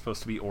Harkonnen was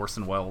supposed to be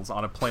Orson Welles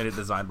on a planet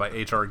designed by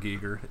H.R.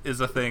 Giger is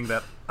a thing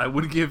that I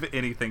would give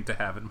anything to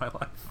have in my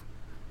life.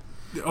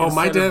 Oh,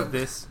 my Instead dad! of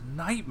this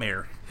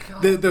nightmare.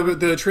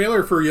 The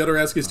trailer for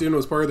Jodorowsky's Dune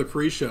was part of the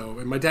pre-show,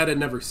 and my dad had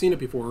never seen it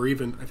before, or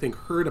even I think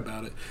heard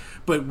about it.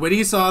 But when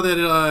he saw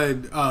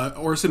that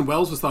Orson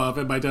Welles was thought of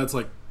it, my dad's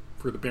like,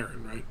 "For the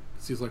Baron, right?"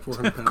 He's like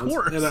 400 pounds. Of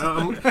course. And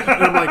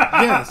I'm like,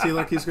 "Yeah." See,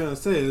 like he's gonna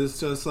say, it's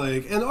just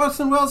like, and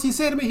Orson Welles, he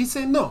said to me, he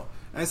said, "No."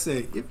 I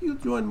say, "If you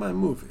join my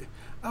movie,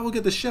 I will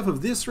get the chef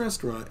of this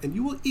restaurant, and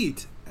you will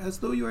eat as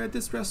though you are at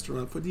this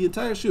restaurant for the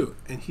entire shoot."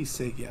 And he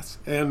said yes.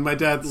 And my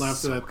dad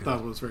laughed at it. I thought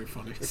it was very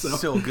funny. It's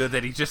so good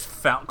that he just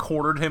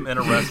cornered him in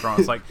a restaurant.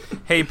 It's like,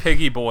 "Hey,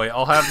 piggy boy,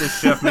 I'll have this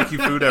chef make you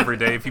food every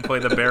day if you play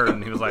the Baron."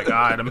 And he was like, "All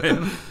right, I'm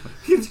in."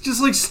 He's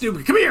just like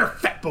stupid. "Come here,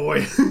 fat boy."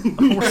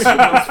 Orson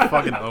Welles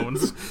fucking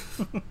owns.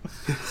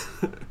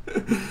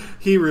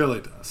 He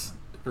really does.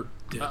 Or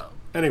did.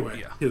 Anyway,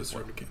 yeah. he was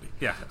serving candy.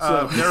 Yeah,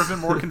 So- never been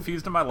more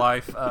confused in my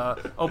life.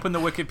 Opened the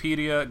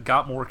Wikipedia,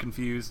 got more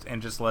confused,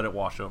 and just let it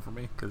wash over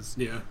me, because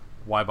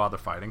why bother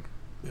fighting?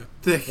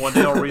 Yeah. One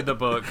day I'll read the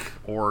book,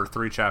 or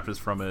 3 chapters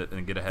from it,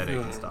 and get a headache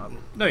and stop.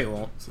 No, you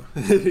won't.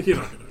 You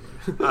don't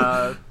get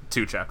it.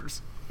 2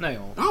 chapters. No, you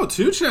won't. Oh,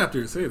 2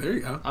 chapters. Hey, there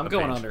you go. I'm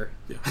going under.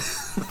 The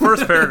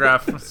first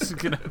paragraph is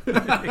gonna...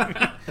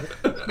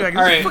 All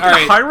right.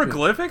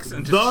 Hieroglyphics?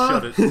 And just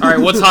shut it. All right,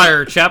 what's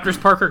higher? Chapters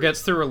Parker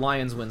gets through or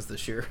Lions wins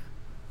this year?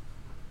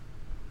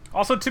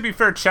 Also, to be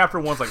fair, chapter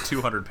 1's like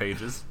 200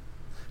 pages.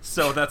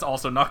 So that's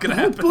also not going to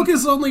The whole happen. book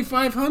is only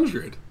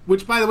 500.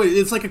 Which, by the way,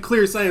 it's like a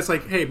clear sign. It's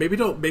like, hey, maybe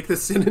don't make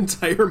this an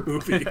entire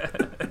movie.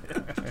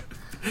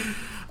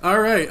 All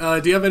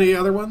right. Do you have any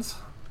other ones?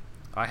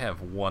 I have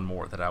one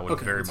more that I would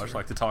very much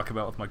like to talk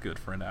about with my good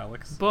friend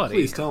Alex. Buddy.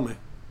 Please tell me.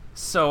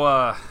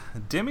 So,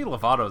 Demi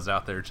Lovato's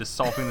out there just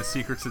solving the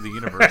secrets of the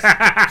universe.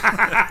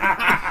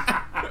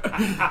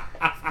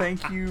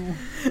 Thank you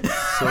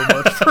so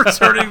much for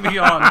turning me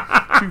on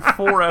to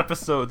 4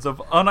 episodes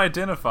of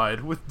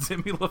Unidentified with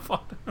Demi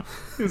Lovato.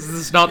 This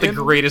is not the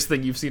greatest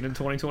thing you've seen in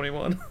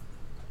 2021.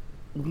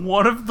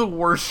 One of the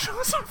worst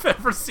shows I've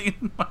ever seen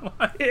in my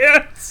life.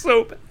 Yeah, it's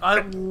so bad. I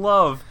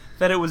love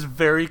that it was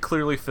very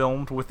clearly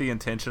filmed with the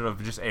intention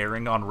of just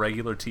airing on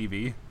regular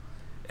TV.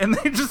 And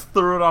they just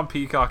threw it on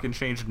Peacock and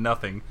changed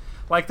nothing.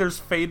 Like, there's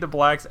fade to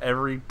blacks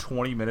every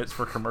 20 minutes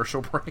for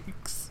commercial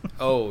breaks.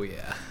 Oh,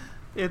 yeah.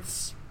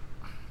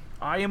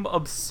 I am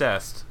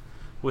obsessed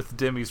with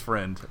Demi's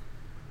friend,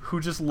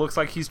 who just looks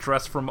like he's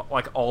dressed from,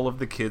 like, all of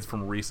the kids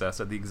from Recess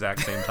at the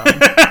exact same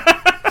time.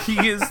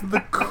 He is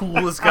the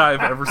coolest guy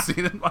I've ever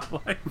seen in my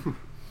life.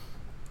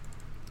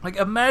 Like,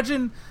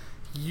 imagine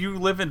you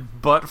live in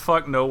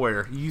butt-fuck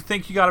nowhere. You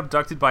think you got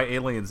abducted by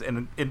aliens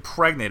and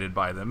impregnated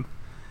by them.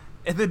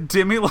 And then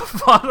Demi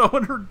Lovato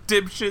and her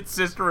dipshit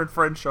sister and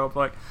friend show up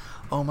like,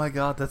 "Oh my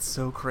god, that's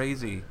so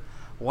crazy.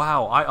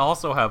 Wow, I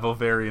also have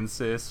ovarian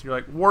cysts." You're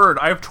like, "Word,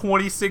 I have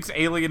 26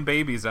 alien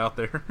babies out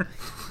there."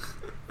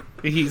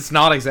 He's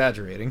not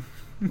exaggerating.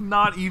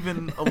 Not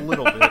even a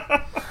little bit.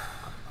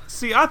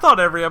 See, I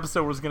thought every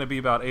episode was going to be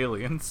about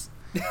aliens.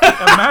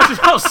 Imagine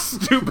how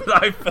stupid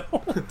I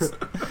felt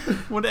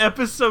when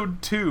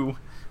episode 2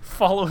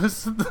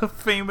 follows the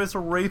famous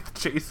Wraith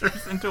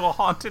Chasers into a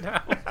haunted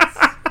house.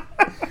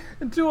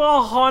 Into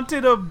a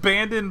haunted,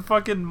 abandoned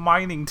fucking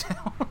mining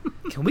town.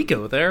 Can we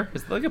go there?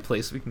 Is there like a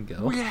place we can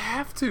go? We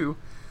have to.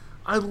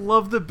 I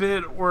love the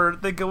bit where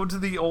they go into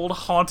the old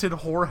haunted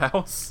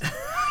whorehouse.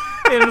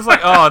 And it's like,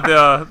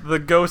 oh, the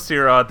ghosts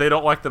here, they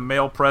don't like the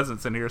male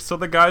presence in here. So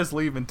the guys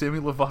leave and Demi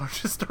Lovato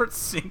just starts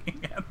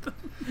singing at them.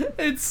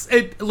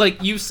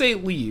 Like, you say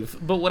leave,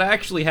 but what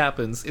actually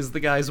happens is the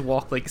guys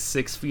walk like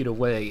 6 feet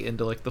away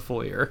into like the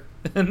foyer.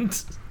 And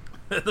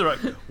they're like,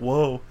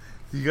 "Whoa,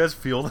 do you guys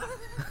feel that?"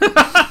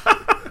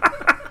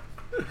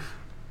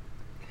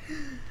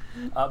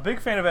 Big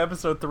fan of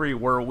episode 3,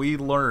 where we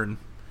learn,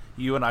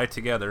 you and I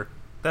together,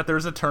 that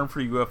there's a term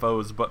for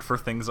UFOs, but for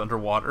things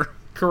underwater.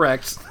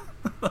 correct.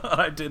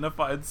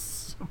 Unidentified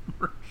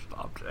submerged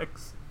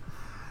objects.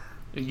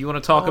 You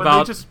want to talk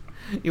about?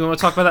 You want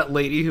to talk about that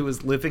lady who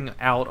was living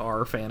out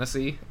our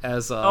fantasy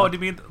as? Oh, do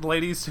you mean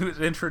ladies who's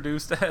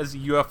introduced as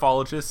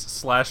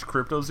ufologists /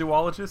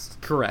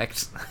 cryptozoologists?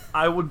 Correct.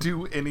 I would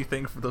do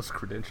anything for those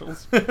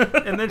credentials.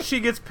 And then she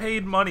gets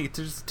paid money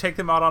to just take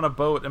them out on a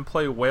boat and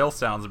play whale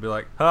sounds and be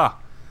like, "Huh,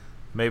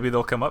 maybe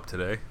they'll come up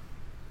today."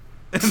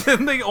 And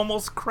then they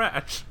almost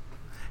crash.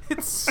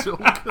 It's so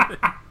good.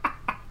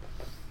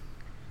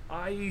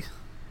 I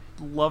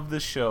love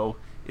this show.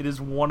 It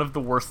is one of the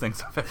worst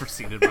things I've ever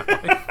seen in my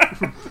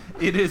life.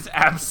 It is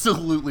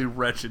absolutely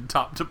wretched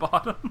top to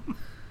bottom.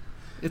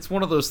 It's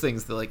one of those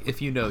things that, like,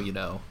 if you know, you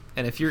know.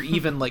 And if you're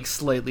even, like,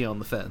 slightly on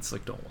the fence,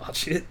 like, don't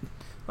watch it.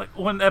 Like,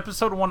 when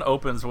episode 1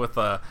 opens with,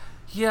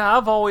 yeah,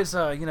 I've always,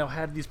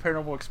 had these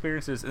paranormal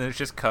experiences, and it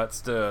just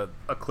cuts to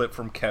a clip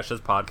from Kesha's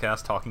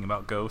podcast talking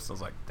about ghosts. I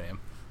was like, damn.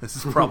 This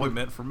is probably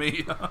meant for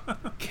me.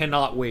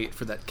 Cannot wait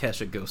for that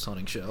Kesha ghost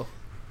hunting show,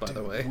 by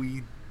the way.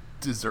 We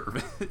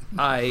deserve it.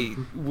 I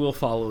will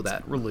follow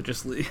that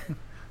religiously.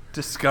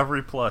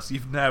 Discovery Plus,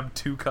 you've nabbed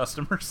 2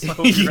 customers.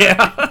 So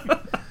Yeah.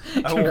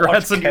 I will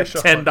Congrats watch on your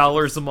Kesha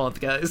 $10 a month,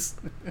 guys.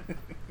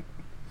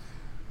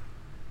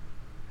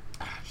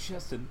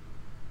 Just an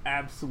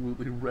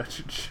absolutely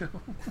wretched show.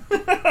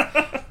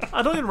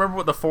 I don't even remember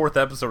what the 4th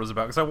episode was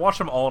about because I watched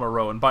them all in a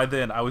row, and by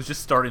then I was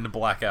just starting to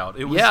black out.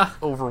 It was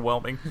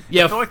overwhelming.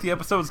 Yeah. I feel like the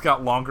episodes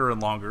got longer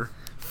and longer.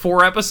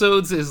 4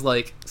 episodes is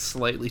like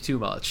slightly too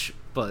much,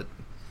 but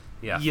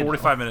yeah,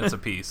 45 minutes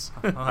apiece.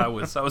 I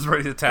was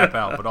ready to tap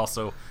out, but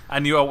also I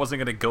knew I wasn't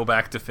going to go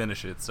back to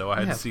finish it, so I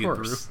had to see it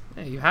through.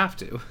 Yeah, you have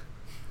to.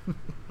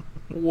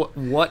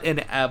 What an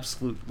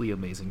absolutely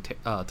amazing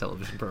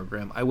television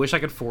program. I wish I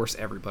could force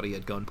everybody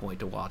at gunpoint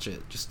to watch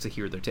it just to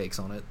hear their takes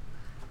on it.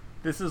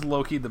 This is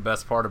low-key the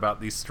best part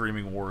about these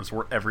streaming wars,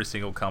 where every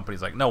single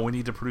company's like, no, we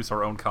need to produce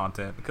our own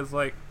content, because,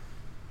 like,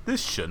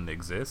 this shouldn't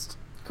exist.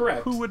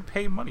 Correct. Who would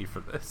pay money for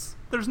this?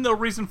 There's no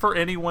reason for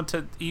anyone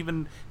to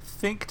even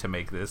think to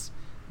make this,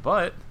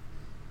 but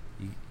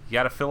you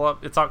gotta fill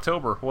up. It's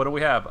October. What do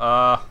we have?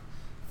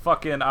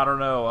 Fucking, I don't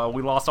know.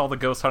 We lost all the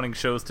ghost hunting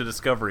shows to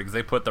Discovery because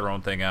they put their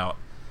own thing out.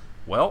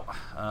 Well,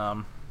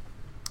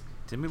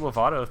 Demi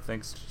Lovato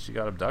thinks she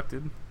got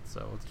abducted,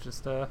 so it's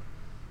just,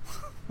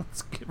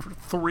 let's give her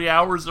 3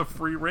 hours of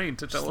free reign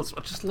to tell us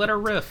what. Just let her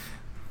riff.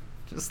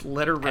 Just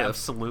let her riff.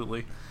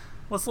 Absolutely.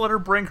 Let's let her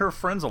bring her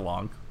friends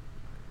along.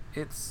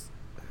 It's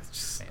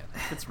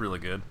really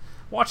good.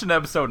 Watch an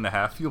episode and a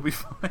half, you'll be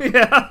fine.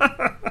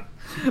 Yeah.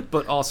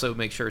 But also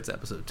make sure it's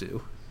episode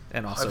 2.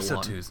 And also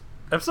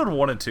Episode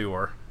 1 and 2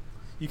 are...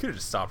 You could have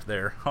just stopped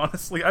there.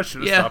 Honestly, I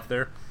should have stopped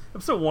there.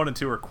 Episode 1 and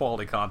 2 are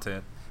quality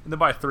content. And then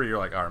by 3, you're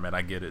like, alright, man,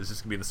 I get it. It's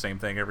just going to be the same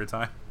thing every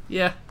time.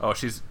 Yeah. Oh,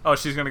 she's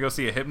going to go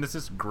see a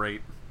hypnotist?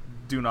 Great.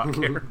 Do not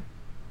care.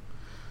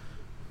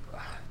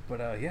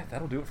 But, yeah,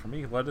 that'll do it for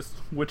me.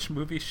 Which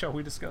movie shall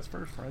we discuss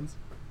first, friends?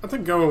 I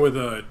think going with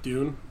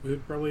Dune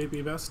would probably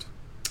be best.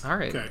 All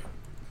right. Okay.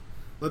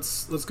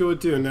 Let's go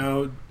with Dune.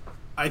 Now,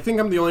 I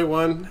think I'm the only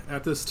one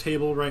at this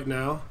table right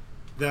now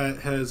that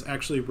has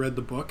actually read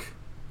the book.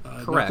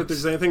 Correct. Not that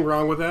there's anything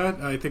wrong with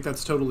that. I think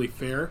that's totally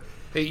fair.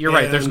 You're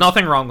right. There's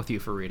nothing wrong with you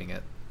for reading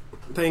it.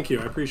 Thank you.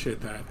 I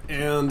appreciate that.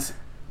 And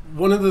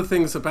one of the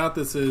things about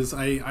this is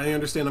I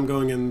understand I'm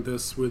going in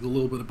this with a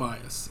little bit of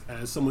bias.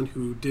 As someone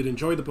who did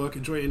enjoy the book,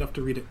 enjoy it enough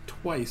to read it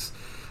twice,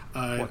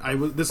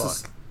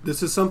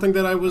 this is something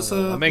that I was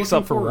that makes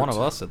up for one of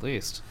us, at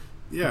least.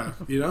 Yeah,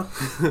 you know?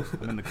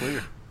 I'm in the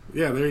clear.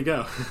 Yeah, there you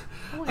go.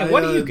 Hey,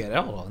 what do you get?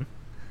 Hold on.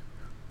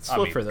 Let's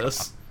flip for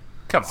this.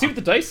 Come on. See what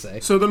the dice say.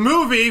 So the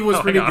movie was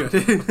pretty good.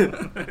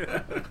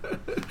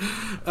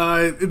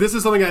 This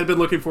is something I had been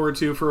looking forward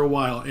to for a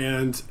while,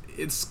 and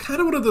it's kind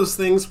of one of those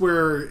things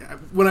where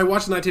when I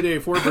watched the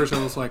 1984 version,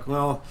 I was like,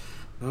 well,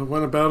 it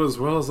went about as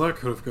well as that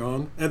could have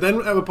gone. And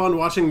then upon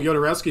watching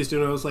Jodorowsky's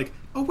Dune, I was like,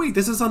 oh wait,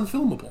 this is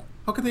unfilmable.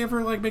 How could they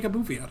ever make a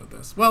movie out of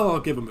this? Well, I'll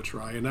give him a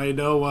try. And I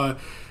know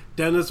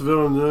Denis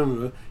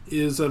Villeneuve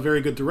is a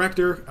very good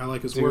director. I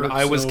like his work.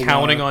 I was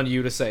counting on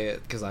you to say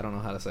it because I don't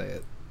know how to say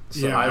it.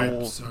 So yeah, I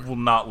will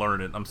not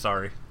learn it. I'm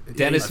sorry.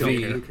 Dennis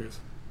V. Who cares?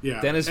 Yeah.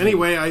 Dennis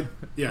anyway,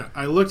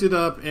 I looked it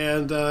up,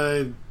 and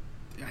I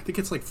think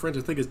it's like French.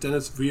 I think it's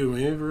Dennis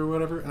Villeneuve or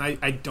whatever. And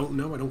I don't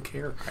know. I don't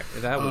care.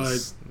 That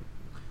was.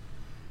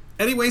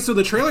 Anyway, so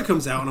the trailer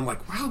comes out, and I'm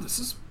like, wow,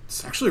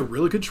 it's actually a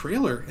really good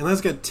trailer. And then it's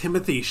got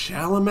Timothée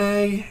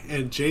Chalamet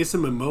and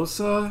Jason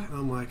Momoa. And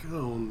I'm like,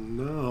 oh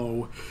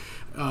no.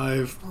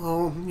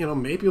 Well,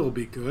 maybe it'll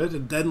be good.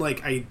 And then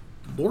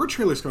more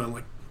trailers come out. I'm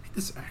like,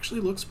 this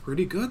actually looks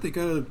pretty good. They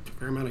got a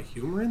fair amount of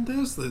humor in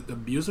this. The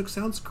music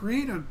sounds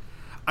great.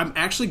 I'm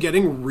actually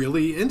getting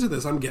really into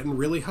this. I'm getting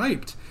really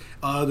hyped.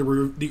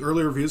 The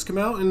early reviews come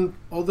out, and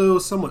although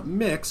somewhat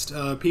mixed,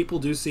 people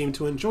do seem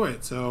to enjoy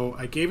it. So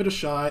I gave it a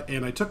shot,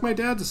 and I took my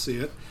dad to see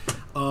it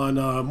on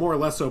more or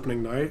less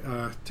opening night.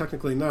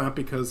 Technically not,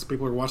 because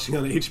people are watching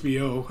on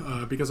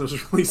HBO, because it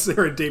was released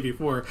there a day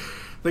before.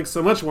 Thanks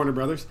so much, Warner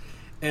Brothers.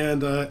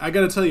 And I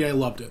got to tell you, I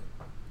loved it.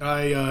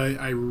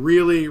 I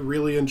really,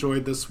 really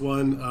enjoyed this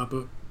one.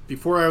 But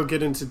before I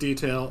get into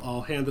detail,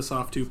 I'll hand this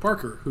off to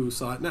Parker, who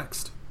saw it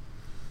next.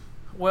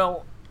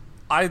 Well,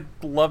 I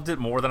loved it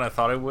more than I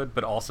thought I would,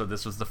 but also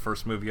this was the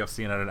first movie I've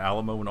seen at an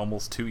Alamo in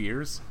almost 2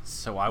 years,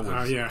 so I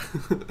was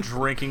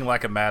drinking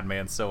like a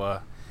madman. So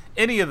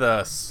any of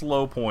the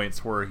slow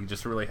points where he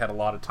just really had a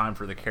lot of time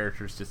for the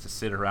characters just to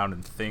sit around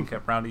and think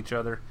around each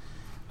other,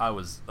 I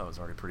was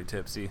already pretty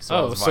tipsy.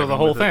 So so the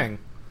whole thing.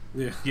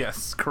 Yeah.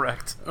 Yes,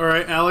 correct. All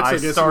right, Alex. I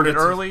guess started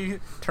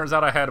early. Turns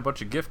out I had a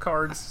bunch of gift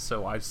cards,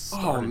 so I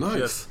started nice.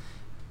 just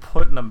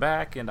putting them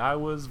back, and I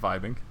was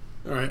vibing.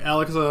 All right,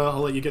 Alex. I'll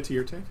let you get to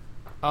your take.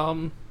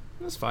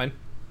 That's fine.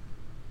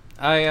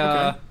 I'm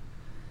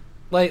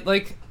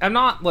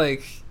not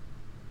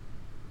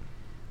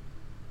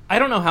I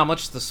don't know how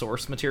much is the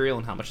source material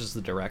and how much is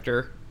the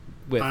director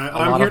with a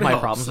lot of my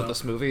problems with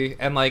this movie.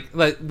 And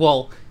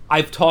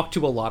I've talked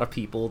to a lot of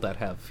people that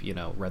have, you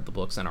know, read the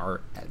books and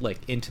are, like,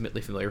 intimately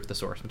familiar with the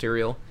source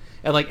material.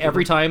 And, like,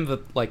 every time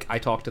that, like, I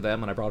talk to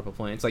them and I brought up a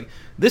point, it's like,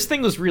 this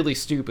thing was really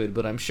stupid,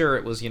 but I'm sure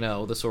it was, you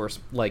know, the source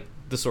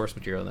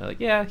material. And they're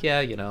like,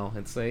 yeah, you know,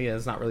 it's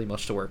not really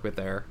much to work with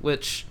there,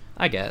 which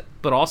I get.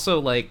 But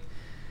also, like,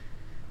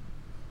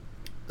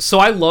 so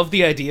I love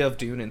the idea of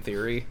Dune in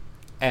theory,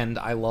 and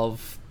I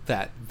love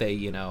that they,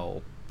 you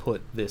know,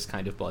 put this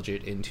kind of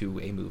budget into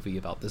a movie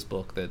about this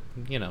book that,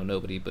 you know,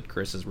 nobody but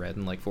Chris has read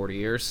in like 40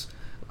 years.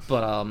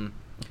 But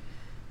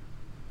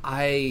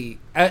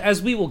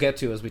as we will get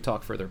to as we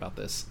talk further about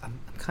this, I'm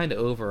kind of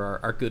over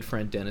our good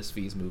friend Dennis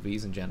V's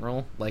movies in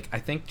general. Like, I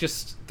think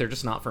they're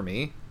just not for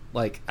me.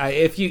 Like,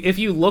 if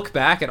you look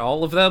back at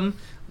all of them,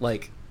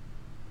 like,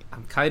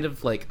 I'm kind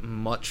of like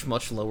much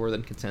lower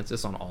than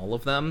consensus on all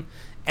of them,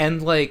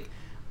 and like,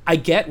 I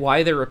get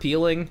why they're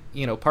appealing.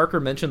 You know, Parker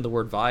mentioned the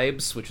word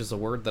vibes, which is a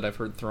word that I've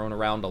heard thrown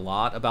around a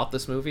lot about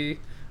this movie,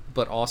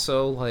 but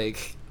also,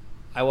 like,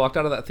 I walked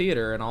out of that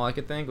theater and all I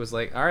could think was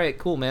like, all right,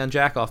 cool, man,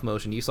 jack-off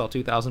motion. You saw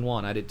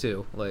 2001, I did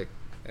too. Like,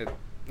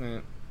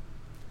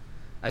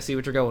 I see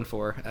what you're going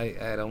for.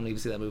 I don't need to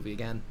see that movie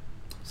again.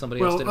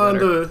 Somebody else did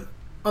better.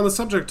 On the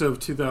subject of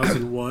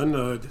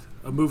 2001,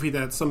 a movie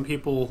that some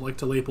people like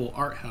to label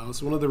art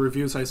house, one of the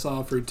reviews I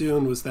saw for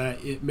Dune was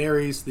that it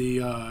marries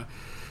the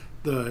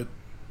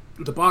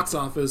box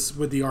office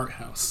with the art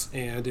house,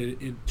 and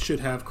it should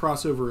have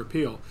crossover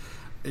appeal.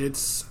 I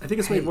think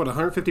it's made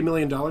 $150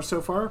 million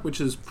so far, which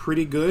is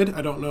pretty good.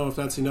 I don't know if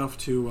that's enough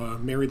to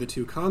marry the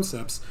two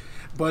concepts,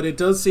 but it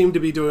does seem to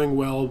be doing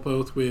well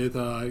both with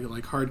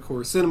like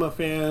hardcore cinema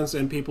fans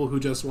and people who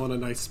just want a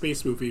nice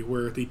space movie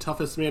where the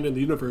toughest man in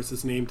the universe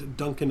is named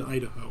Duncan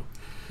Idaho.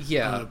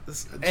 Yeah,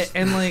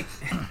 and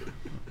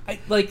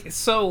like,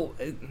 so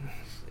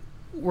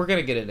we're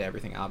gonna get into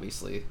everything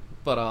obviously,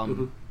 but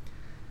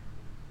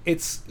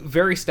it's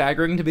very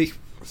staggering to me.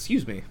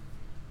 Excuse me.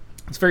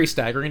 It's very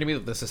staggering to me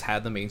that this has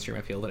had the mainstream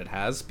appeal that it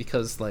has,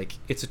 because, like,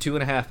 it's a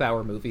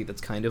 2.5-hour movie that's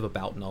kind of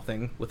about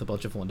nothing with a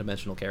bunch of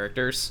one-dimensional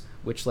characters,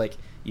 which, like,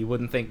 you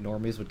wouldn't think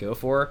normies would go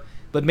for.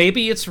 But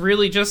maybe it's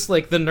really just,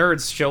 like, the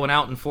nerds showing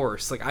out in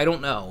force. Like, I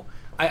don't know.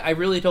 I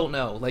really don't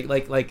know.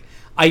 Like,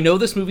 I know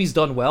this movie's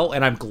done well,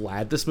 and I'm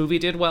glad this movie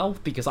did well,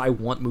 because I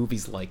want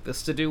movies like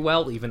this to do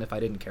well, even if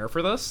I didn't care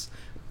for this.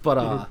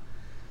 But,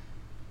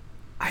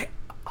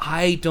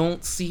 I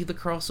don't see the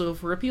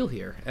crossover appeal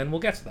here, and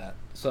we'll get to that.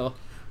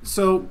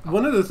 So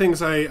one of the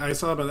things I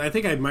saw about it, I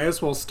think I might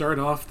as well start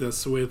off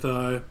this with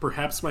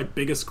perhaps my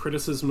biggest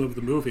criticism of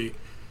the movie,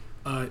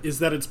 is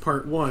that it's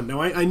part one.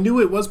 Now, I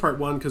knew it was part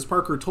one because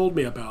Parker told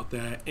me about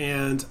that,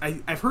 and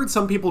I've heard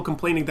some people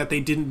complaining that they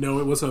didn't know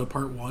it was a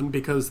part one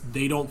because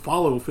they don't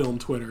follow film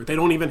Twitter. They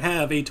don't even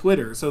have a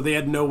Twitter, so they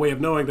had no way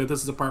of knowing that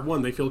this is a part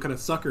one. They feel kind of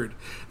suckered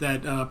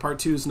that part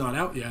two is not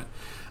out yet.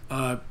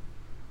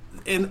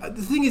 And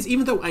the thing is,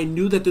 even though I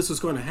knew that this was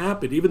going to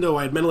happen, even though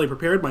I had mentally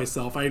prepared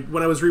myself,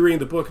 when I was rereading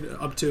the book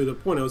up to the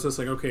point, I was just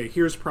like, okay,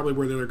 here's probably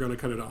where they're going to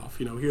cut it off.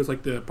 You know, here's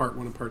like the part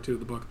one and part two of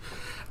the book.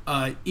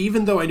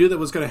 Even though I knew that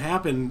was going to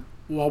happen,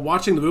 while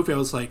watching the movie, I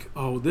was like,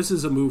 oh, this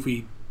is a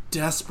movie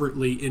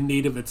desperately in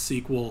need of its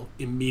sequel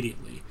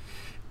immediately.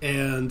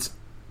 And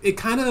it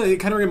kind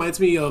of reminds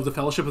me of The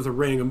Fellowship of the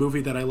Ring, a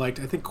movie that I liked,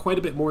 I think, quite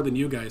a bit more than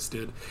you guys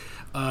did.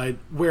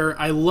 Where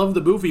I love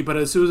the movie, but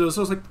as soon as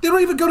I was like, they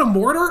don't even go to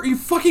Mordor? Are you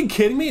fucking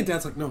kidding me? And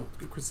Dad's like, no,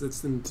 Chris,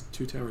 it's in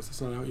Two Towers. It's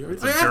not out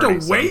yet. I have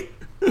to wait.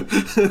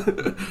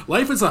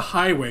 Life is a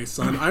highway,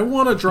 son. I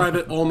want to drive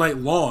it all night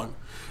long.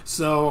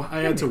 So I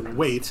had to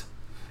wait.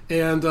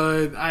 And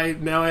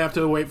now I have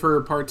to wait for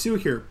part two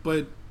here.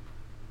 But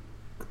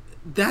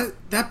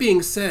that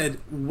being said,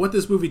 what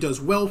this movie does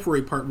well for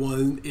a part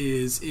one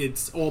is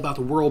it's all about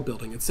the world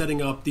building. It's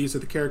setting up, these are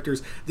the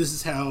characters, this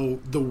is how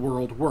the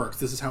world works,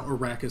 this is how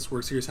Arrakis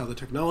works, here's how the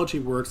technology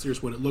works,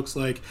 here's what it looks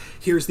like,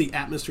 here's the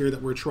atmosphere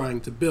that we're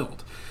trying to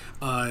build.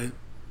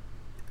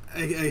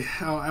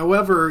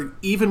 However,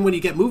 even when you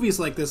get movies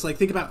like this, like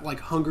think about like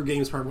Hunger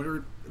Games part one,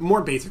 or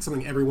more basic,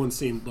 something everyone's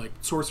seen, like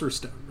Sorcerer's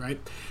Stone, right?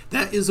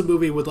 That is a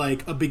movie with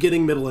like a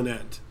beginning, middle, and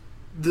end.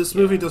 This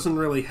movie doesn't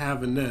really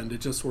have an end.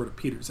 It just sort of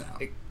peters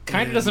out. It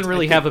kind of doesn't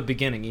really have a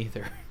beginning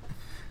either.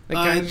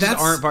 Like,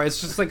 it's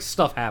just like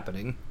stuff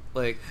happening.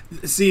 Like,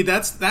 see,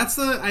 that's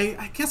the.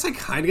 I guess I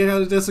kind of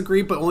gotta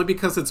disagree, but only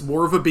because it's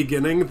more of a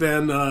beginning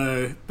than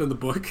the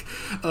book.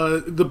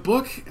 The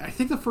book, I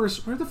think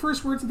what are the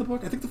first words of the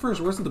book? I think the first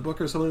words of the book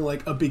are something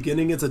like "a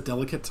beginning is a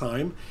delicate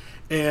time,"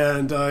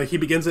 and he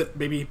begins it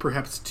maybe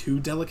perhaps too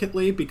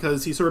delicately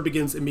because he sort of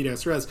begins in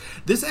medias res.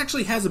 This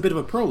actually has a bit of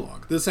a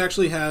prologue. This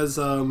actually has,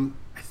 I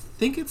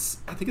think it's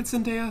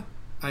Zendaya.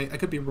 I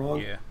could be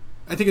wrong. Yeah.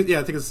 I think it's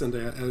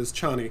Zendaya as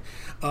Chani,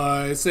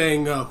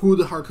 saying who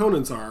the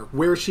Harkonnens are,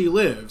 where she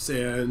lives,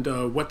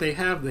 and what they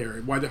have there,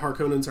 why the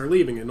Harkonnens are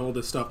leaving, and all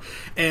this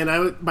stuff.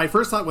 And my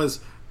first thought was,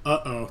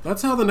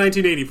 that's how the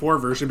 1984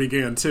 version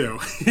began too.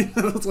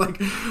 It's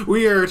like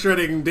we are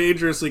treading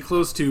dangerously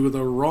close to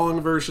the wrong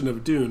version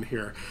of Dune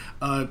here.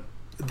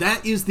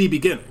 that is the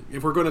beginning.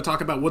 If we're going to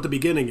talk about what the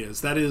beginning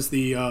is, that is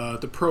the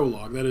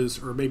prologue. That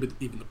is, or maybe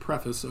even the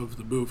preface of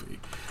the movie.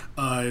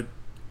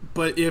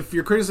 But if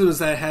your criticism is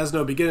that it has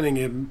no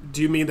beginning,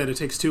 do you mean that it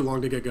takes too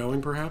long to get going,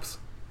 perhaps?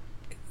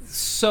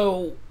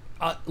 So,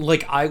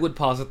 I would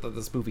posit that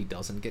this movie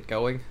doesn't get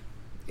going,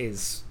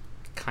 is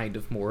kind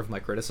of more of my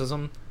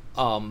criticism.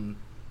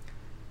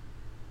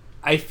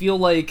 I feel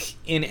like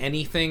in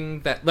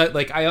anything that,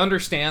 I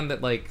understand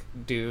that,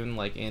 Dune,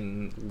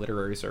 in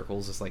literary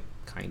circles is,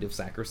 kind of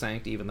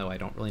sacrosanct, even though I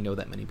don't really know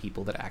that many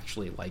people that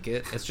actually like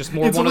it. It's just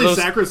more one of those... It's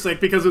only sacrosanct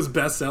because it's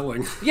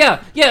best-selling.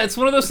 Yeah, it's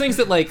one of those things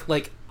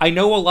that, I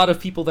know a lot of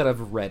people that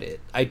have read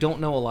it. I don't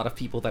know a lot of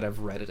people that have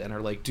read it and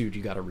are like, dude,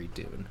 you gotta read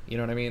Dune. You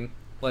know what I mean?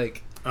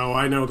 Oh,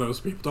 I know those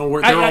people. Don't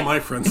worry, they're all my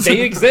friends.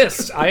 They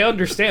exist. I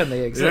understand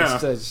they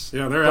exist.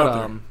 Yeah, they're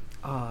out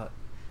there.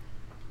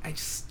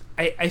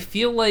 I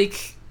feel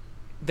like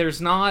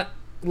there's not...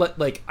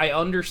 I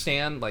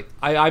understand,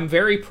 I'm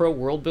very pro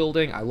world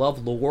building. I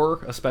love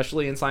lore,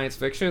 especially in science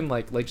fiction.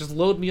 Just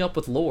load me up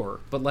with lore.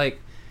 But,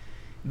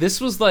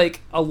 this was,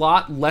 a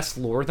lot less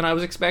lore than I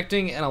was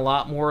expecting, and a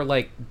lot more,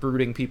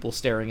 brooding people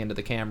staring into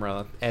the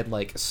camera,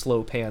 and,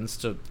 slow pans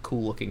to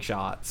cool-looking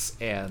shots,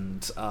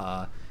 and,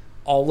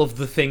 all of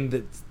the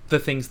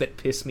things that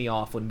piss me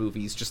off when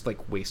movies just,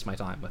 waste my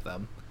time with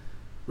them.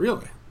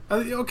 Really?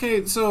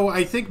 Okay, so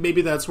I think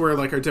maybe that's where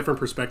our different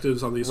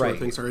perspectives on these sort of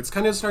things are. It's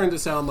kind of starting to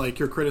sound like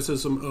your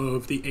criticism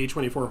of the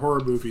A24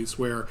 horror movies,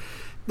 where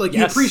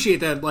you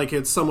appreciate that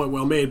it's somewhat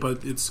well made,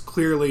 but it's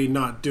clearly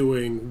not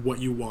doing what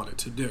you want it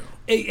to do.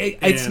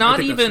 It's not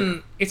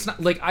even. It's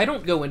not I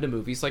don't go into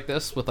movies like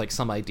this with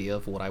some idea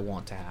of what I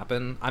want to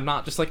happen. I'm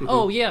not just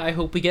oh yeah, I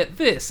hope we get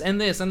this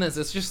and this and this.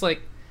 It's just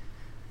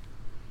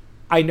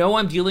I know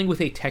I'm dealing with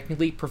a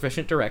technically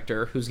proficient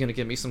director who's going to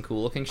give me some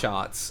cool-looking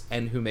shots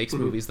and who makes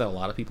movies that a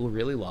lot of people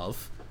really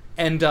love.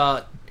 And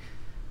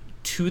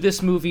to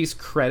this movie's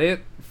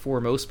credit,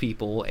 for most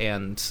people,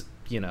 and,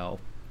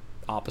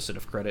 opposite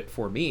of credit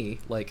for me,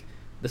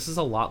 this is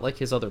a lot like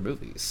his other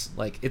movies.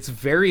 It's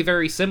very,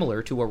 very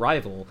similar to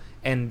Arrival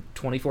and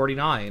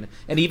 2049,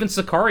 and even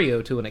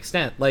Sicario to an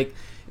extent.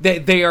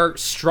 They are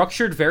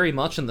structured very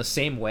much in the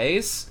same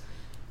ways.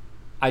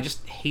 I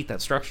just hate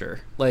that structure.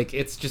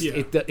 It's just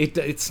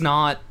it's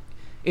not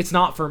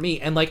for me.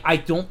 And I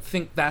don't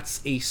think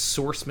that's a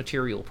source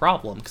material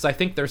problem, because I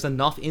think there's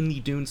enough in the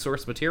Dune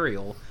source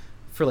material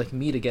for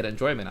me to get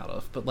enjoyment out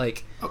of.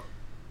 But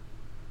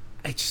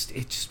it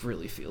just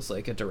really feels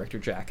like a director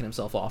jacking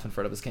himself off in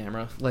front of his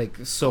camera. Much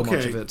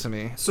of it to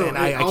me. So and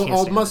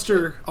I'll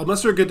muster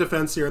a good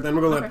defense here. Then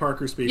we're going to let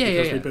Parker speak,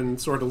 because we've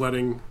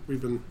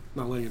been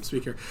not letting him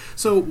speak here.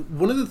 So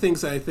one of the things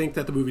that I think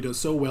that the movie does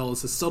so well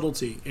is the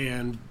subtlety,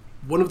 and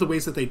one of the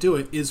ways that they do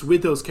it is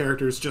with those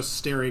characters just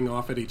staring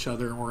off at each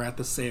other or at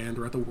the sand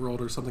or at the world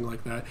or something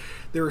like that.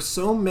 There are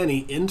so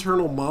many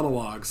internal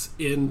monologues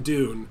in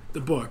Dune,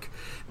 the book,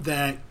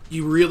 that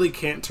you really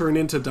can't turn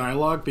into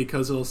dialogue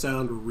because it'll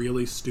sound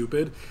really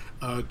stupid.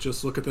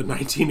 Just look at the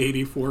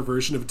 1984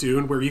 version of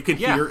Dune, where you can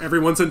hear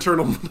everyone's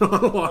internal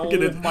monologue.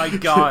 Oh my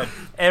god.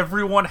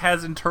 Everyone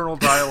has internal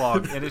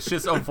dialogue, and it's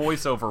just a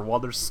voiceover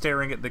while they're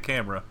staring at the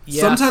camera.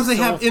 Yeah, sometimes they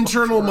have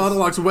internal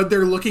monologues when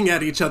they're looking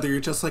at each other. You're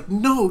just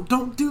no,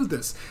 don't do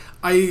this.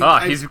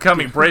 He's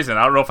becoming brazen.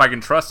 I don't know if I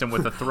can trust him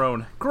with the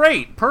throne.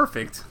 Great,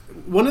 perfect.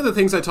 One of the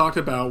things I talked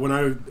about when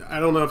I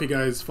don't know if you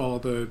guys follow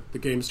the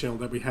games channel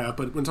that we have,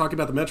 but when talking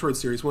about the Metroid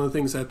series, one of the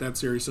things that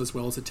series does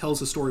well is it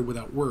tells a story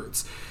without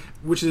words,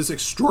 which is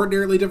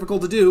extraordinarily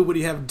difficult to do when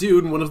you have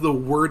Dune, one of the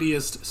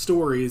wordiest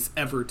stories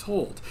ever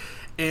told.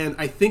 And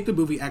I think the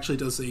movie actually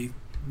does a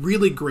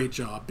really great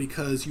job,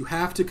 because you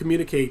have to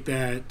communicate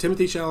that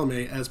Timothée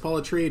Chalamet as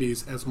Paul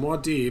Atreides, as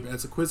Muad'Dib,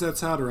 as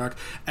Kwisatz Haderach,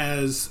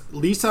 as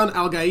Lisan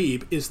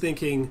Al-Gaib is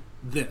thinking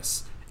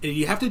this. And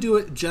you have to do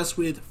it just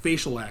with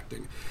facial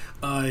acting.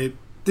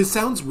 This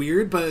sounds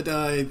weird, but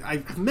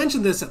I've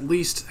mentioned this at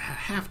least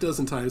half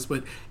dozen times,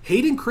 but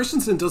Hayden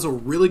Christensen does a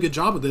really good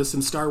job of this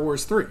in Star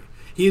Wars 3.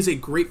 He is a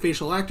great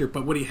facial actor,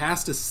 but when he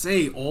has to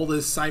say all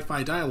this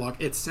sci-fi dialogue,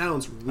 it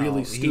sounds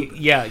really stupid.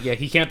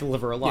 He can't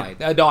deliver a line.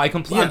 No, I'm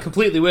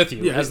completely with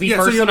you. As the so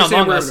person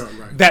among us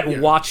that Yeah.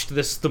 watched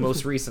this the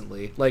most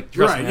recently,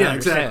 trust me, I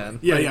understand.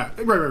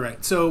 Exactly.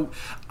 Right. So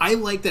I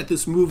like that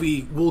this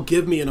movie will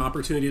give me an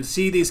opportunity to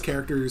see these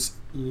characters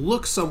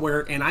look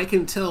somewhere, and I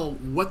can tell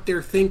what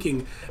they're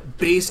thinking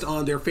based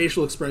on their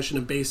facial expression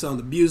and based on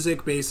the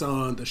music, based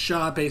on the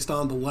shot, based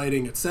on the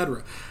lighting,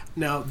 etc.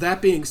 Now,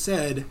 that being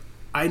said,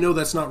 I know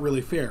that's not really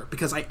fair,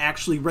 because I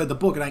actually read the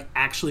book and I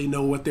actually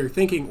know what they're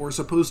thinking or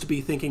supposed to be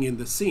thinking in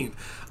this scene.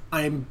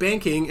 I'm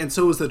banking, and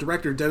so is the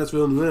director, Denis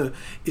Villeneuve,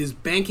 is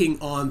banking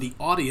on the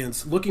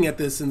audience looking at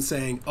this and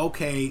saying,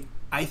 okay,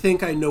 I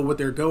think I know what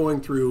they're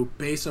going through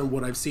based on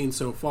what I've seen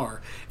so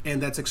far.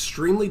 And that's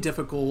extremely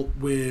difficult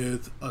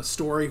with a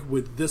story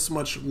with this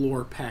much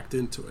lore packed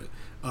into it.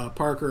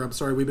 Parker, I'm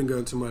sorry, we've been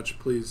going too much.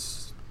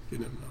 Please get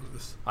in on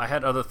this. I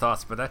had other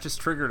thoughts, but that just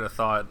triggered a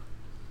thought.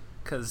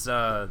 Because,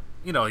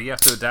 you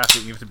have to adapt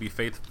it, you have to be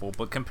faithful.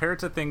 But compared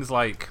to things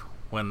like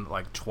when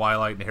like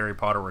Twilight and Harry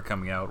Potter were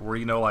coming out, where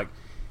like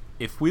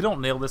if we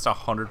don't nail this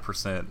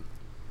 100%,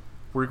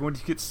 we're going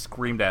to get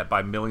screamed at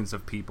by millions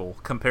of people.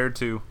 Compared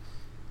to,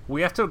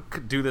 we have to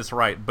do this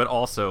right, but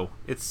also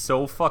it's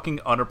so fucking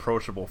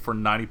unapproachable for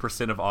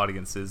 90% of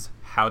audiences.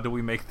 How do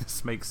we make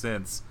this make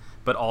sense,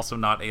 but also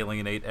not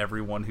alienate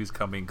everyone who's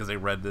coming because they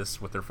read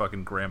this with their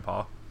fucking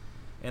grandpa?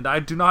 And I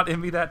do not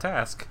envy that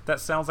task. That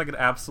sounds like an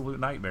absolute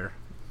nightmare.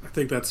 I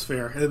think that's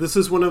fair. This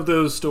is one of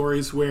those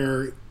stories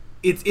where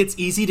it's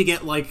easy to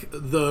get like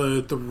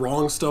the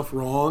wrong stuff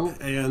wrong,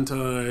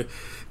 and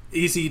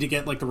easy to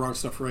get like the wrong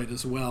stuff right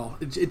as well.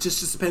 It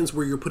just depends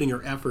where you're putting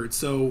your effort.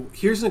 So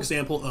here's an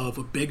example of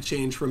a big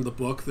change from the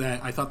book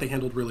that I thought they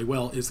handled really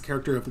well, is the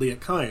character of Leah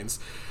Kynes.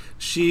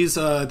 She's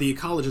the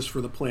ecologist for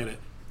the planet.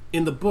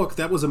 In the book,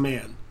 that was a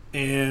man,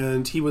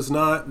 and he was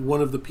not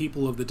one of the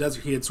people of the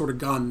desert. He had sort of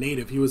gone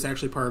native. He was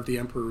actually part of the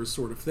Emperor's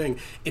sort of thing,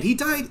 and he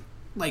died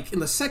like in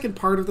the second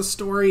part of the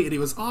story, and he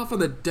was off in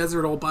the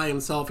desert all by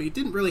himself. He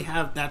didn't really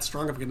have that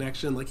strong of a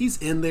connection. Like, he's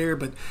in there,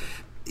 but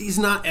he's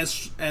not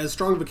as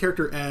strong of a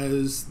character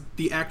as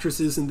the actress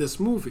is in this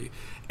movie.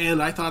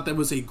 And I thought that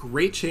was a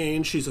great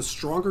change. She's a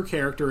stronger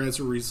character as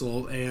a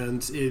result,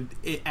 and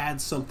it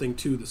adds something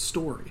to the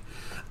story.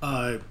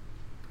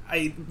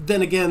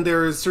 Then again,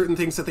 there are certain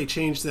things that they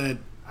changed that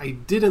I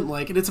didn't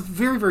like, and it's a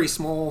very, very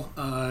small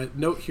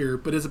note here,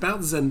 but it's about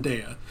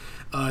Zendaya.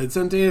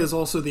 Zendaya is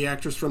also the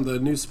actress from the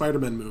new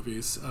Spider-Man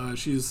movies.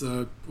 She's,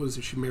 what is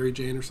it, she Mary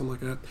Jane or something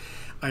like that?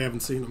 I haven't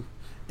seen them.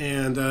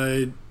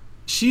 And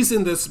she's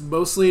in this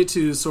mostly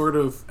to sort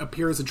of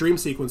appear as a dream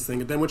sequence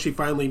thing, and then when she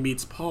finally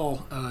meets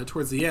Paul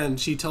towards the end,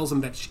 she tells him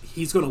that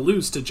he's going to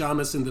lose to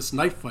Jamis in this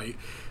knife fight,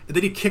 and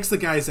then he kicks the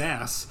guy's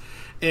ass.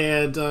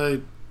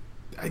 And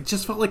I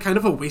just felt like kind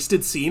of a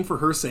wasted scene for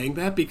her saying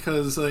that,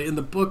 because in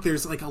the book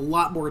there's like a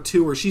lot more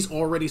to her. She's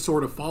already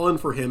sort of fallen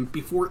for him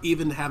before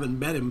even having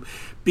met him,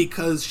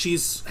 because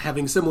she's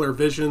having similar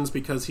visions,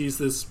 because he's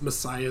this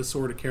messiah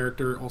sort of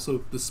character.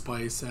 Also, the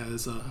spice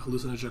has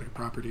hallucinogenic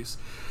properties.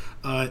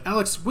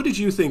 Alex, what did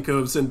you think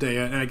of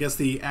Zendaya and I guess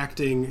the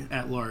acting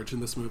at large in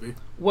this movie?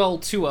 Well,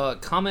 to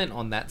comment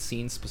on that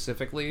scene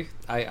specifically,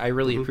 I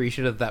really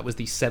appreciated that was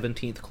the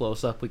 17th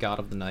close-up we got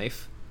of the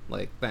knife.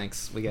 Like,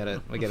 thanks, we get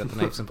it. The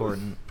knife's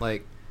important.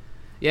 Like,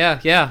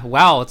 yeah,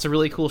 wow, it's a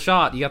really cool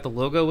shot. You got the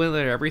logo with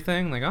it,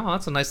 everything. Like, oh,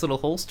 that's a nice little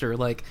holster.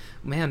 Like,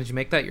 man, did you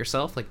make that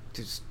yourself? Like,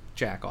 just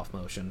jack off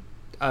motion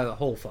the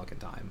whole fucking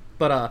time.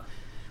 But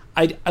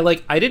I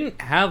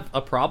didn't have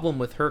a problem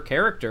with her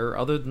character,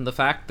 other than the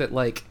fact that,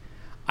 like,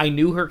 I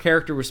knew her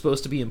character was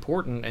supposed to be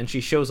important, and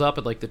she shows up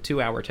at like the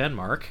 2:10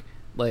 mark.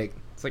 Like,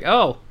 it's like,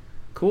 oh,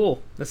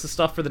 cool, this is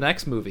stuff for the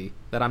next movie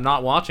that I'm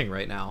not watching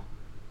right now.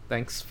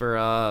 Thanks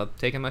for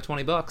taking my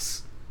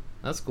 $20.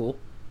 That's cool.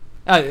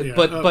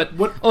 But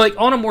like,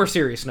 on a more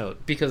serious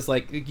note, because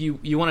like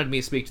you wanted me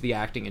to speak to the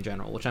acting in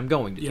general, which I'm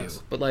going to do.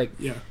 But like,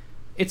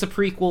 it's a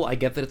prequel. I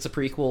get that it's a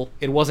prequel.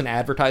 It wasn't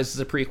advertised as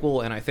a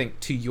prequel, and I think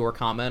to your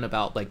comment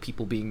about like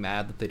people being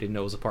mad that they didn't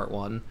know it was a part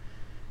one,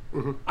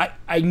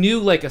 I knew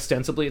like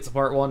ostensibly it's a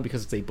part one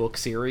because it's a book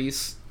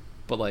series,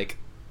 but like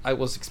I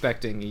was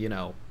expecting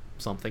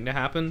something to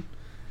happen.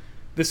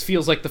 This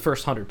feels like the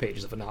first 100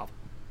 pages of a novel.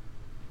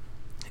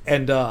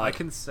 And I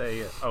can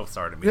say, oh,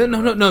 sorry to me.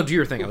 No, do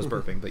your thing. I was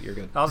burping, but you're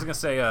good. I was gonna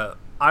say,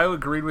 I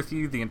agreed with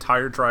you the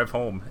entire drive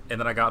home, and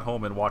then I got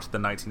home and watched the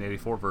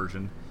 1984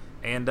 version,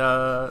 and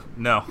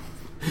no,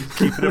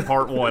 keep it in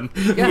part one.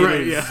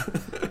 Yeah,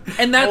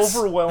 and that's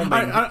overwhelming.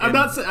 I'm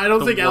not. I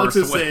don't think Alex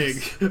is saying.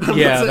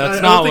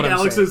 That's not what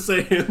Alex is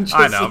saying.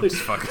 I know. I'm just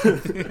fucking.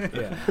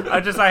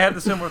 I had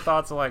the similar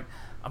thoughts of like,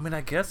 I mean, I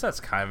guess that's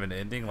kind of an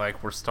ending.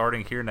 Like, we're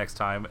starting here next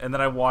time. And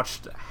then I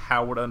watched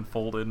how it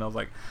unfolded, and I was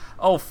like,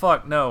 oh,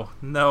 fuck, no,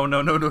 don't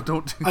do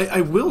that.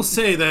 I will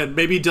say that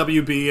maybe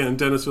WB and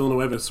Denis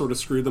Villeneuve have sort of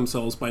screwed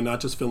themselves by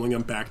not just filming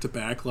them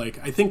back-to-back. Like,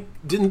 I think,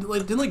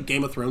 didn't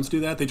Game of Thrones do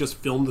that? They just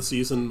filmed the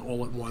season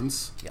all at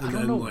once. Yeah, and I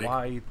don't know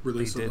why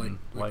released it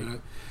like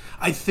that.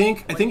 I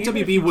think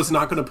WB was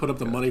not going to put up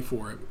the money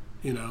for it.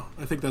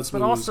 I think that's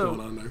what was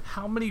going on there.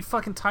 How many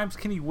fucking times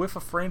can you whiff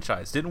a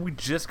franchise? Didn't we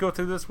just go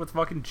through this with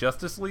fucking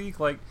Justice League?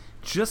 Like,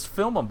 just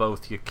film them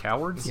both, you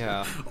cowards.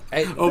 Yeah.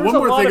 There's a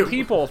lot of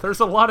people.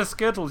 There's a lot of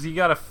schedules you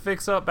got to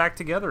fix up back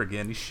together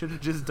again. You should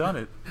have just done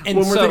it. And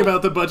one more thing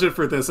about the budget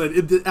for this.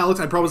 Alex,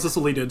 I promise this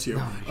will lead into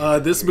you.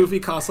 This movie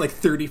costs like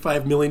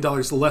 $35 million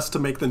less to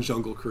make than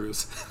Jungle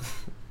Cruise.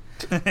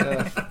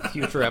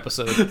 Future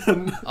episode.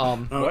 Okay,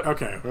 all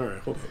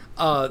right, hold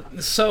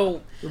on.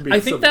 So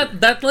I think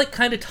that like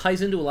kind of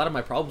ties into a lot of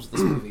my problems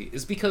with this movie,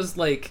 is because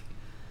like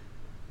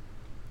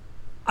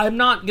I'm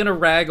not gonna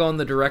rag on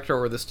the director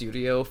or the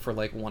studio for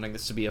like wanting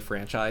this to be a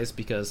franchise,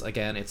 because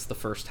again, it's the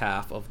first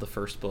half of the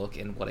first book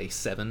in a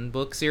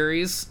 7-book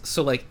series.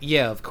 So like,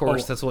 yeah, of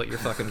course that's what your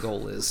fucking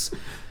goal is.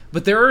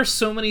 But there are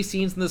so many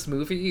scenes in this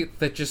movie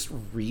that just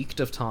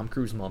reeked of Tom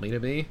Cruise Mummy to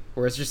me,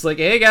 where it's just like,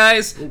 hey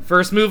guys,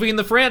 first movie in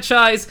the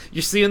franchise,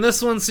 you're seeing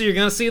this one, so you're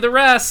gonna see the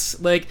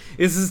rest. Like,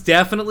 this is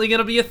definitely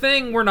gonna be a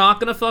thing, we're not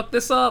gonna fuck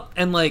this up.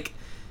 And like,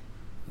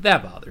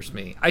 that bothers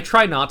me. I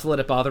try not to let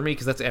it bother me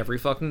because that's every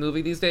fucking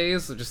movie these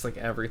days. Just like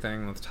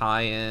everything with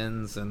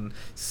tie-ins and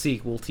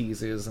sequel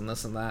teases and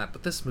this and that.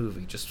 But this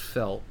movie just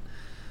felt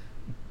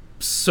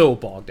so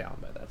bogged down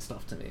by that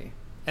stuff to me.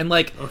 And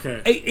like,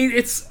 okay,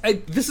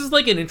 this is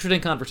like an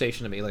interesting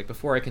conversation to me. Like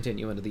before I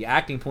continue into the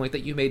acting point that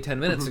you made 10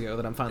 minutes ago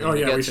that I'm finally going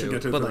to get to. Should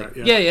get to but that,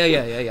 like,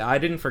 yeah. I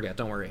didn't forget.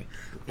 Don't worry.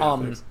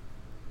 Yeah,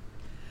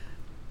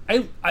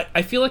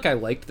 I feel like I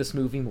liked this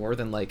movie more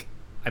than like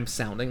I'm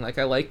sounding like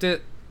I liked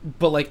it,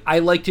 but like I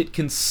liked it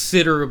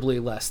considerably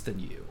less than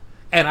you.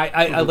 And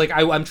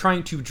I'm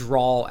trying to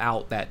draw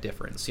out that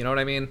difference. You know what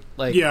I mean?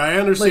 Like, yeah, I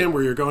understand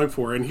where you're going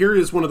for, and here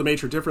is one of the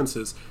major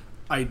differences.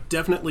 I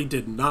definitely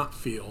did not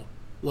feel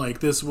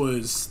like this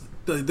was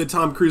the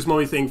Tom Cruise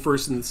Mummy thing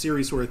first in the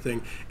series sort of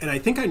thing, and I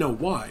think I know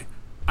why.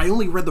 I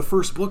only read the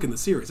first book in the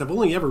series. I've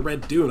only ever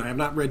read Dune. I have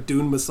not read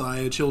Dune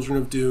Messiah, Children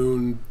of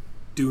Dune,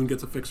 Dune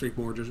Gets a Fixed Rate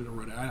Mortgage, or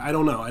whatever. I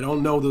don't know. I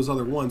don't know those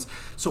other ones,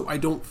 so I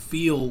don't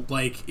feel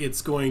like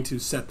it's going to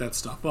set that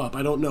stuff up.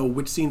 I don't know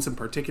which scenes in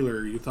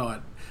particular you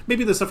thought.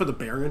 Maybe the stuff with the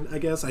Baron, I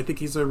guess. I think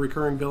he's a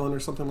recurring villain or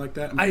something like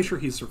that. I'm pretty sure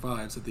he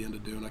survives at the end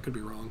of Dune. I could be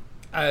wrong.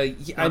 I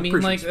mean,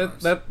 like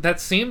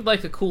that seemed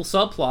like a cool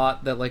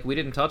subplot that like we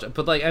didn't touch,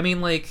 but like I mean,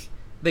 like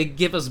they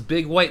give us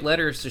big white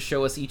letters to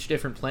show us each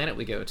different planet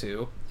we go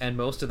to, and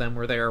most of them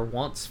were there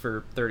once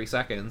for 30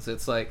 seconds.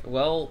 It's like,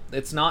 well,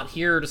 it's not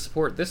here to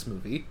support this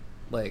movie.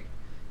 Like,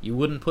 you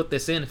wouldn't put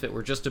this in if it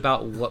were just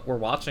about what we're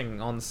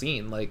watching on the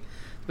scene. Like,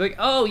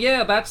 oh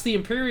yeah, that's the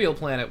Imperial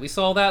planet. We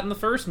saw that in the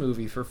first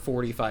movie for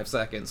 45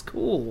 seconds.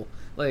 Cool.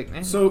 Like,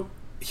 so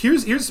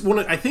here's one.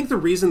 I think the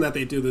reason that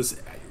they do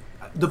this.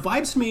 The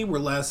vibes to me were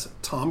less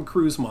Tom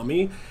Cruise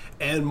Mummy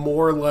and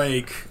more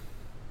like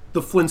the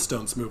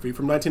Flintstones movie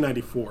from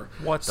 1994.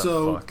 What the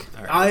fuck?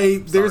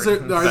 There's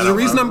a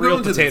reason I'm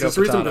going to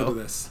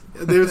this.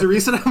 There's a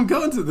reason I'm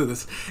going to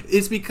this.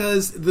 It's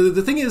because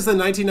the thing is, the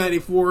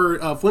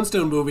 1994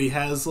 Flintstone movie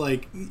has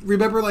like,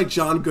 remember like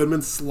John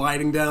Goodman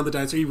sliding down the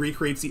dinosaur. He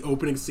recreates the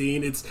opening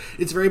scene. It's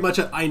very much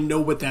a I know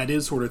what that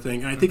is sort of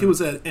thing. And I think it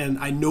was an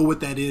I know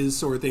what that is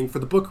sort of thing for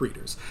the book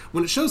readers.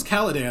 When it shows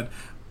Caladan,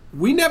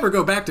 we never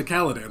go back to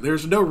Caladan.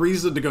 There's no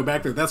reason to go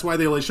back there. That's why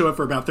they only show up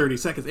for about 30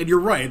 seconds. And you're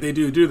right, they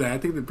do that. I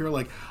think that people are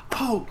like,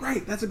 oh,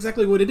 right, that's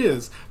exactly what it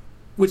is.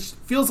 Which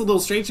feels a little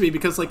strange to me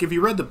because, like, if you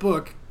read the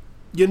book,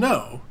 you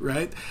know,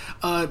 right?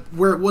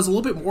 Where it was a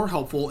little bit more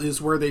helpful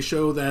is where they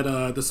show that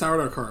the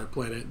Sardaukar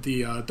planet,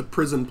 the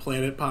prison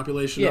planet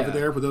population over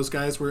there with those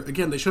guys, where,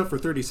 again, they show up for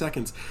 30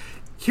 seconds.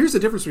 Here's the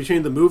difference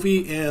between the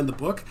movie and the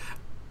book.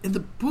 In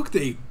the book,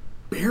 they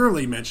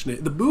barely mention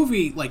it. The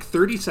movie, like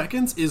 30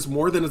 seconds, is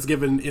more than is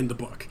given in the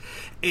book.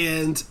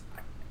 And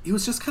it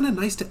was just kind of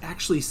nice to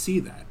actually see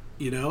that,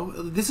 you know?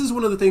 This is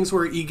one of the things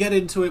where you get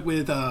into it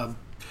with the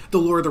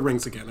Lord of the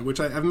Rings again, which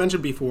I've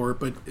mentioned before,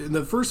 but in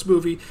the first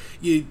movie,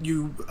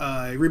 you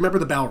remember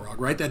the Balrog,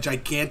 right? That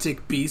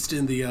gigantic beast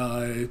in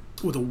the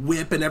with a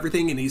whip and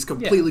everything, and he's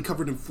completely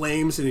covered in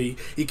flames, and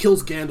he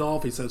kills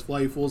Gandalf, he says,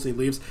 "Fly, you fools," and he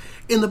leaves.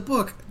 In the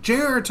book,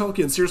 J.R.R.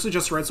 Tolkien seriously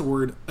just writes the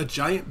word, "a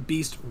giant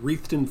beast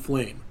wreathed in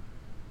flame."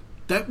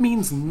 That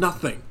means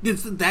nothing.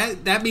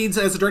 That means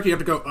as a director you have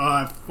to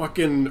go,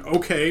 fucking,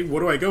 okay, what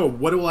do I go?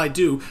 What will I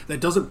do that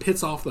doesn't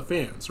piss off the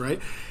fans,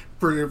 right?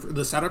 For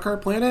the Sardaukar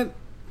planet,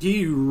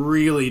 he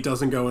really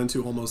doesn't go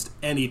into almost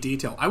any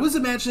detail. I was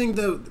imagining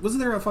wasn't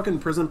there a fucking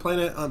prison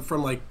planet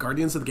from like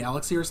Guardians of the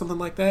Galaxy or something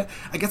like that?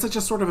 I guess I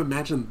just sort of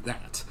imagined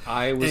that.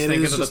 I was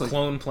thinking of the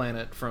clone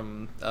planet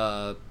from,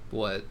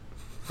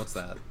 what's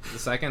that? The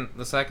second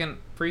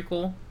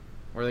prequel?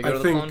 Where they go to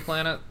the clone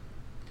planet?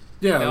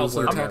 Yeah, I'm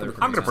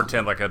going to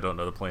pretend like I don't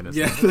know the planet.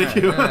 Yeah, thank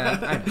you.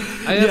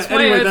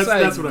 Anyway,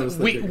 that's what I was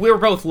thinking. We're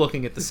both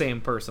looking at the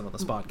same person on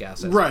this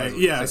podcast. Right,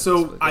 yeah.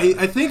 So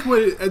I think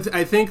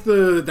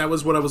that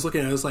was what I was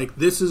looking at. Is like,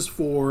 this is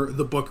for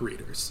the book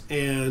readers.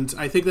 And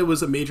I think that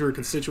was a major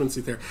constituency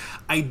there.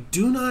 I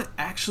do not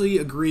actually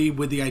agree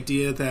with the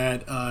idea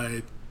that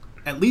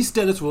at least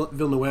Denis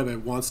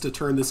Villeneuve wants to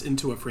turn this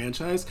into a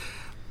franchise.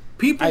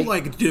 People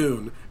like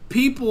Dune.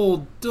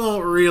 People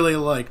don't really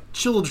like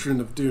Children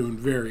of Dune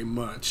very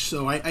much.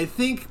 So I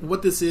think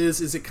what this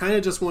is it kind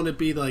of just want to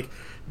be like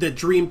the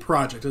dream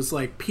project. It's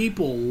like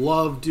people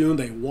love Dune.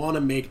 They want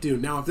to make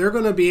Dune. Now, if they're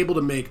going to be able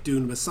to make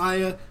Dune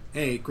Messiah,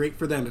 hey, great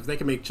for them. If they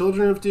can make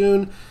Children of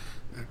Dune,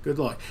 good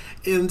luck.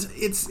 And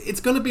it's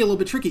going to be a little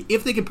bit tricky.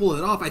 If they can pull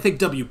it off, I think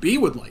WB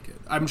would like it.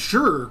 I'm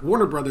sure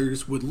Warner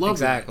Brothers would love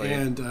exactly.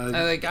 it.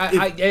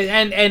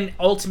 And and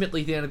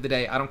ultimately, at the end of the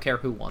day, I don't care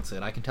who wants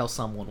it. I can tell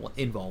someone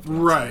involved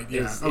wants right, it.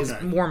 Yeah,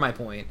 is more my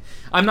point.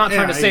 I'm not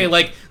trying to say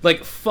like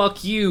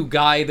fuck you,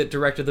 guy that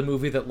directed the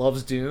movie that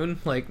loves Dune.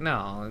 Like,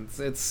 no,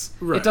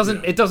 it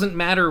doesn't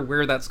matter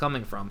where that's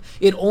coming from.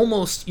 It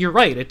almost, you're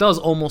right. It does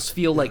almost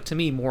feel like to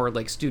me more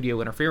like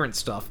studio interference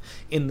stuff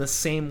in the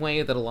same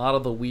way that a lot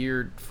of the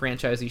weird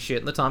franchisey shit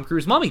in the Tom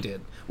Cruise Mummy did,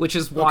 which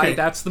is why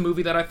that's the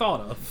movie that I thought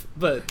of.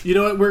 But you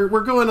know what,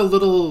 we're going a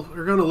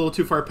little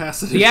too far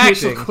past the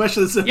acting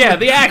questions. Yeah,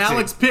 the acting.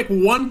 Alex, pick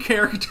one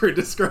character and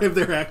describe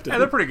their acting. Yeah,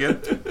 they're pretty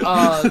good.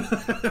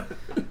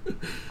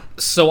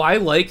 So I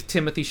like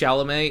Timothée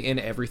Chalamet in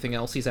everything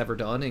else he's ever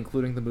done,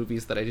 including the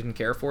movies that I didn't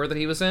care for that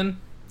he was in.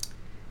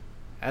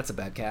 That's a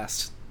bad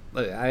cast.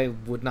 I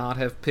would not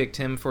have picked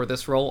him for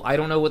this role. I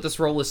don't know what this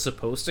role is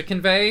supposed to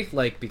convey,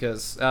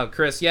 because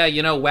Chris,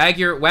 yeah, wag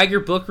your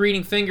book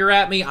reading finger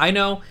at me. I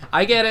know,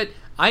 I get it,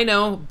 I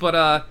know,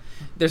 but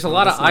there's a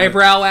lot of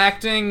eyebrow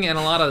acting and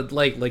a lot of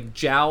like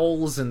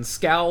jowls and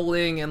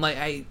scowling and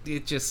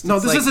this isn't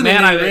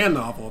an Ayn Rand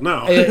novel.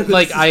 No,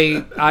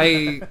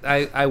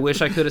 I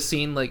wish I could have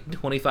seen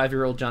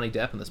 25-year-old Johnny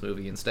Depp in this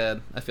movie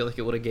instead. I feel like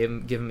it would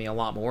have given me a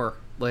lot more.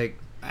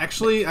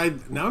 Actually,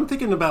 now I'm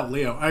thinking about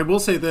Leo. I will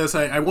say this.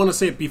 I want to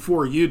say it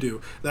before you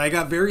do. That I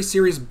got very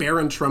serious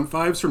Baron Trump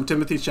vibes from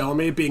Timothée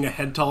Chalamet being a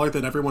head taller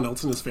than everyone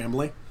else in his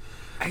family.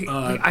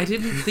 I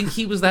didn't think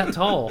he was that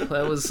tall.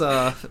 That was.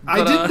 I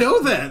didn't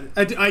know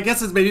that. I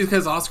guess it's maybe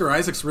because Oscar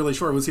Isaac's really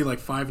short. Was he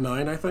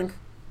 5'9", I think?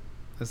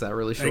 Is that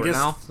really short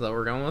now? Is that what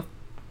we're going with?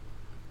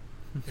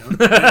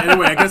 Yeah.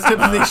 Anyway, I guess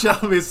Timothée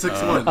Chalamet is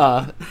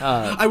 6'1".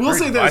 I will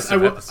say this.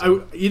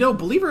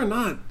 Believe it or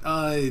not,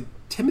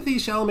 Timothée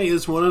Chalamet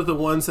is one of the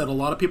ones that a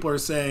lot of people are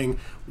saying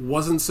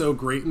wasn't so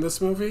great in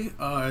this movie.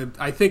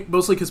 I think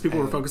mostly because people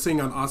were focusing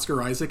on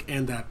Oscar Isaac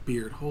and that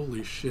beard.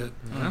 Holy shit.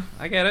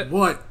 I get it.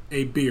 What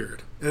a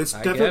beard. It's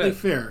definitely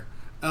fair.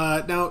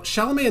 Now,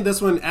 Chalamet in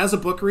this one, as a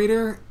book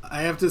reader,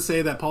 I have to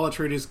say that Paul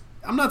Atreides,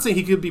 I'm not saying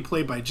he could be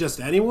played by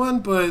just anyone,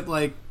 but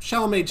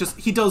Chalamet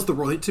he does the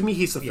role. To me,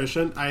 he's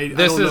sufficient. I don't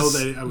know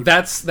that I would...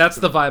 That's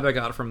the vibe I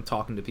got from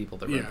talking to people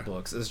that read the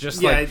books. It's just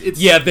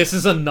this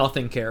is a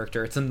nothing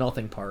character. It's a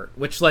nothing part,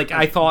 which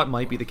I thought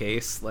might be the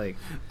case. I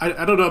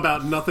don't know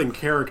about nothing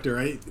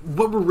character.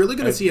 What we're really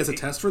going to see as a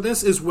test for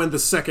this is when the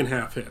second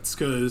half hits,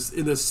 because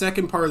in the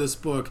second part of this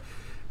book,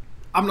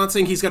 I'm not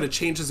saying he's got to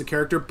change as a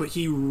character, but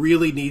he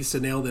really needs to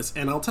nail this.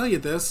 And I'll tell you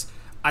this.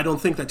 I don't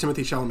think that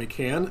Timothée Chalamet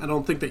can. I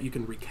don't think that you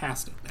can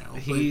recast it now.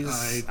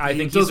 I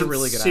think he's a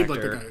really good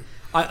actor.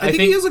 I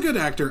think he is a good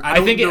actor.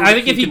 I think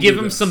if you give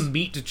him some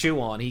meat to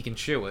chew on, he can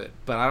chew it.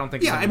 But I don't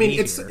think. Yeah,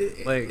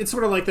 it's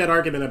sort of like that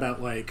argument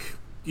about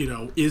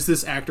is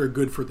this actor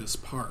good for this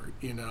part?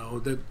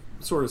 That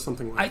sort of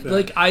something like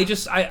that.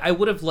 I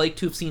would have liked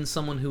to have seen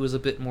someone who was a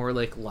bit more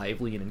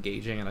lively and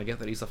engaging, and I get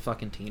that he's a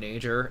fucking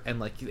teenager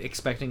and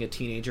expecting a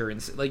teenager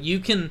and you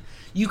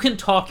can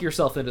talk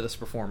yourself into this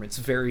performance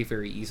very,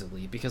 very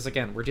easily, because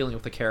again, we're dealing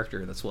with a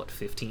character that's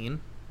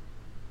 15,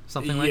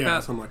 something like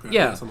that. Something like that.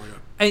 Yeah, something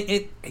like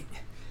that.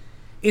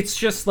 It's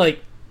just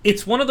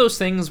it's one of those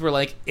things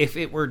where if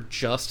it were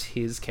just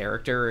his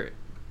character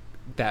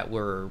that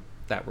were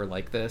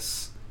like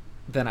this,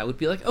 then I would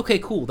be okay,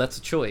 cool, that's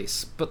a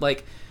choice. But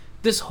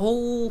this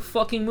whole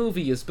fucking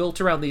movie is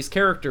built around these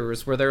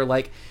characters where they're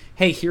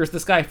hey, here's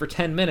this guy for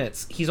 10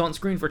 minutes. He's on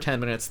screen for 10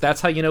 minutes.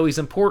 That's how you know he's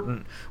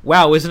important.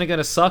 Wow, isn't it going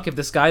to suck if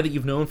this guy that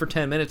you've known for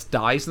 10 minutes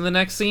dies in the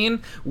next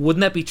scene? Wouldn't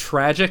that be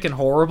tragic and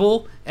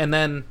horrible? And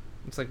then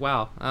it's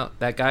wow,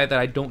 that guy that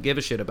I don't give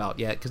a shit about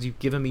yet because you've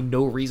given me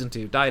no reason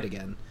to died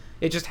again.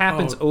 It just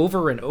happens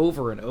over and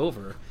over and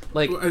over.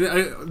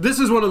 This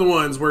is one of the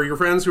ones where your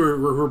friends who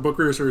are book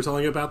readers who are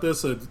telling you about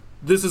this,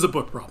 this is a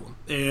book problem.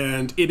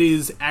 And it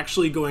is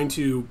actually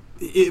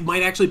it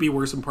might actually be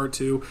worse in part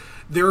 2.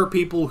 There are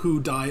people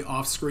who die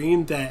off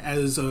screen that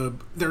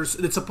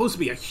it's supposed to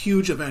be a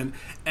huge event,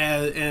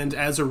 and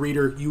as a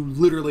reader, you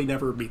literally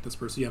never meet this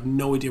person. You have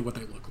no idea what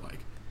they look like.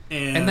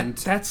 And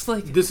that's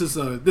this is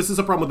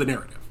a problem with the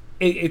narrative.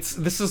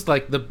 This is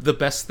the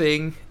best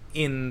thing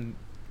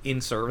in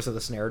service of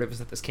this narrative is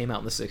that this came out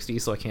in the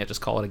 60s, so I can't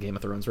just call it a Game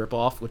of Thrones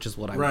ripoff, which is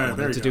what I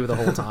wanted to do the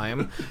whole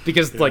time.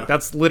 Because,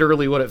 that's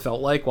literally what it felt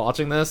like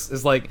watching this,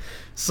 is,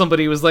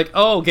 somebody was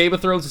oh, Game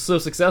of Thrones is so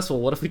successful,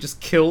 what if we just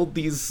killed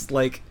these,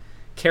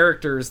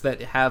 characters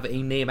that have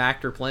a name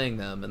actor playing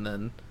them, and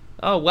then,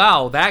 oh,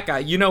 wow, that guy,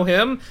 you know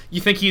him?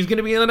 You think he's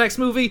gonna be in the next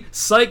movie?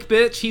 Psych,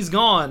 bitch, he's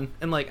gone.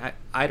 And,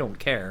 I don't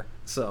care,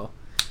 so...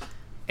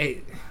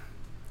 I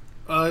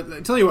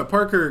tell you what,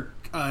 Parker...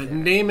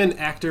 name an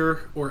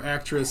actor or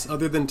actress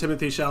other than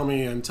Timothée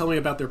Chalamet and tell me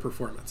about their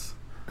performance.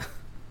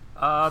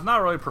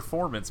 Not really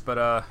performance,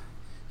 but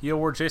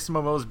where'd Jason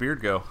Momoa's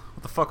beard go?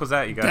 What the fuck was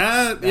that, you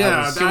guys? We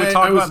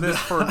talked about this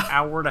for an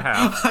hour and a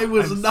half. I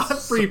was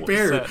not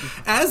prepared. So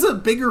as a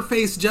bigger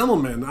faced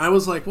gentleman, I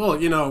was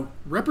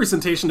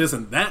representation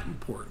isn't that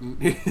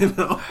important.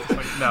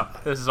 No,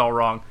 this is all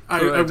wrong. I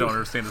don't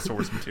understand the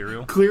source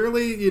material.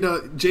 Clearly,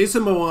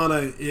 Jason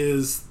Momoa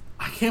is,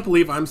 I can't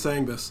believe I'm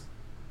saying this,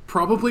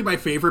 probably my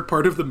favorite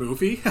part of the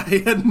movie.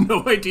 I had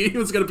no idea he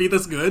was going to be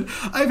this good.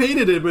 I've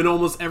hated him in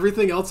almost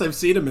everything else I've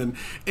seen him in.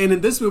 And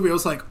in this movie, I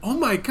was oh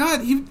my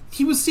god,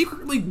 he was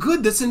secretly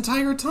good this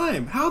entire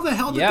time. How the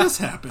hell did this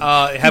happen?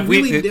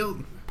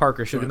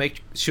 Parker, should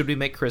we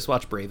make Chris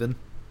watch Braven?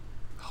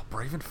 Oh,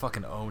 Braven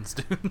fucking owns,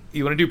 dude.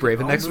 You want to do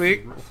Braven next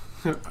week?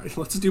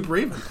 Let's do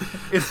Braven.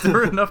 Is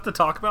there enough to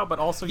talk about? But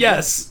also,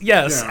 yes,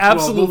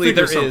 absolutely,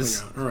 there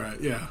is. All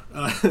right, yeah.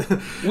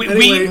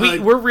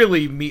 We're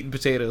really meat and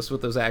potatoes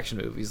with those action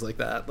movies like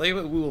that. We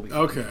will be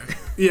okay.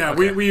 Yeah,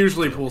 we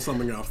usually pull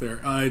something off there.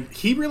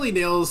 He really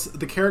nails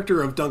the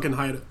character of Duncan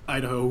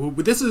Idaho.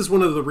 Who, this is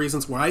one of the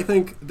reasons why I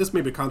think, this may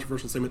be a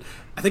controversial statement,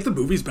 I think the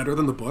movie's better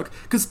than the book,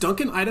 because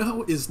Duncan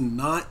Idaho is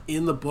not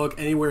in the book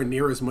anywhere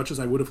near as much as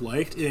I would have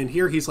liked, and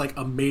here he's like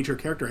a major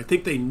character. I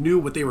think they knew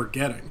what they were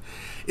getting.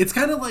 It's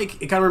kind of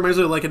like, it kind of reminds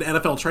me of like an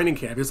NFL training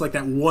camp. It's like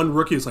that one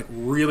rookie who's like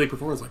really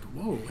performing, like,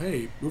 whoa,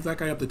 hey, move that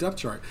guy up the depth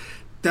chart.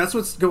 That's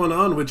what's going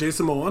on with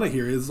Jason Momoa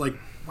here, is like,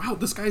 wow,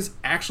 this guy's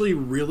actually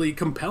really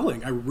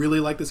compelling. I really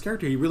like this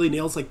character. He really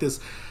nails like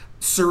this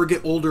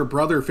surrogate older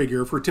brother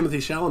figure for Timothée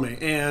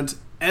Chalamet. And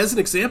as an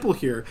example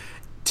here,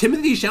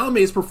 Timothée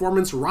Chalamet's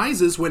performance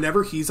rises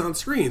whenever he's on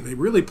screen. They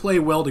really play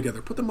well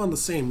together. Put them on the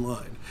same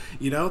line,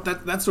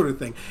 that sort of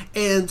thing.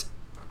 And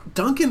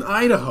Duncan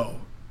Idaho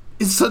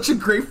is such a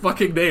great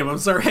fucking name. I'm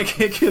sorry, I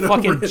can't get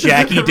over it. Fucking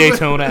Jackie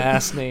Daytona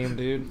ass name,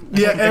 dude.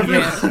 Yeah,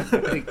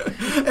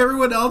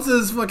 everyone else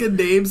has fucking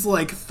names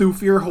like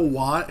Thufir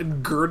Hawat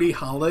and Gurney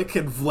Halleck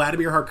and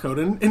Vladimir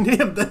Harkonnen, and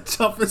him, the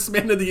toughest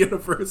man in the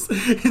universe,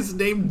 is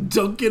named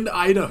Duncan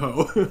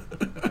Idaho.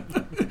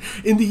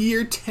 In the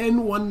year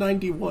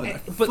 10191. I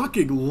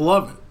fucking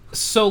love it.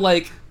 So,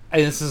 like,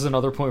 and this is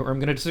another point where I'm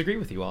going to disagree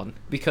with you on,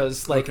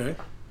 because, like, okay.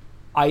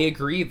 I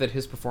agree that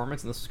his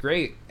performance in this was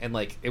great, and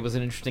like it was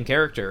an interesting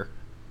character,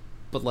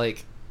 but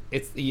like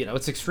it's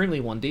it's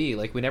extremely 1D.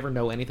 Like we never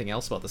know anything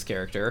else about this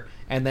character,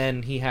 and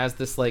then he has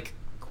this like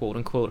quote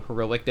unquote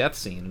heroic death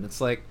scene, and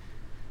it's like,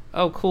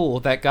 oh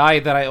cool, that guy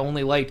that I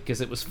only liked because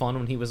it was fun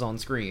when he was on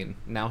screen.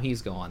 Now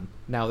he's gone.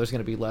 Now there's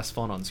going to be less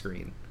fun on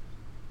screen.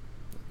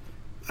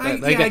 I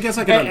guess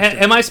I can understand.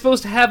 Am I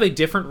supposed to have a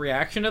different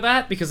reaction to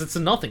that because it's a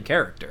nothing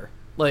character?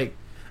 Like.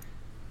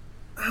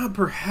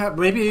 Perhaps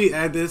maybe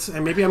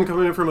I'm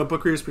coming in from a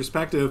book reader's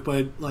perspective,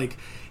 but like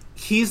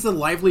he's the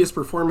liveliest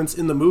performance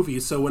in the movie.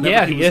 So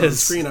whenever he was on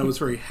screen, I was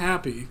very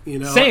happy.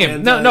 Same.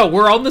 And, no,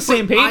 we're on the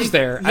same page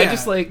there. Yeah, I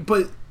just like,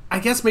 but I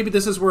guess maybe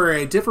this is where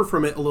I differ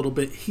from it a little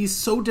bit. He's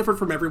so different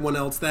from everyone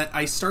else that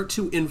I start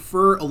to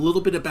infer a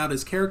little bit about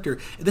his character.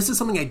 And this is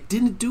something I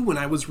didn't do when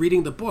I was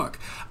reading the book.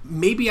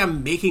 Maybe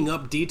I'm making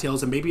up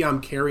details, and maybe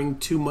I'm carrying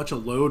too much a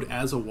load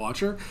as a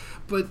watcher.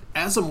 But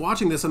as I'm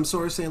watching this, I'm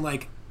sort of saying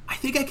like, I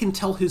think I can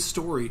tell his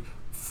story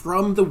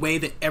from the way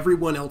that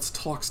everyone else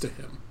talks to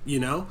him,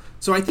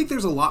 So I think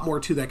there's a lot more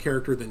to that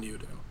character than you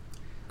do.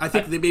 I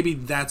think that maybe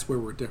that's where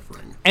we're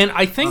differing. And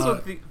I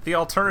think the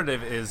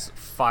alternative is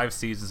 5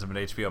 seasons of an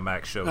HBO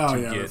Max show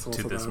to get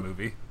to this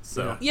movie.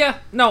 So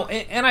no,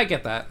 and I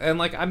get that. And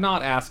like I'm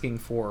not asking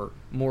for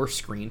more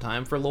screen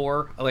time for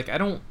lore. Like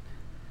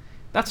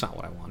that's not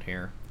what I want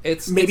here.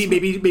 It's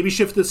maybe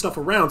shift this stuff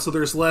around so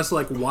there's less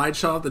like wide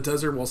shot of the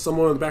desert while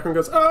someone in the background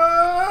goes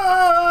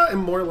ah, and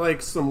more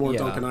like some more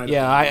Duncan Idaho.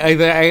 Yeah,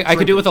 I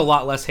could do with a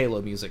lot lot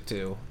Halo music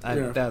too.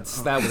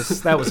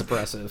 That was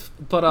impressive.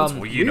 But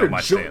my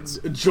stance.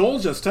 Joel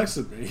just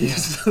texted me. He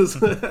says,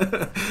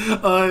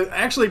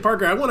 actually,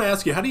 Parker, I want to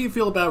ask you, how do you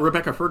feel about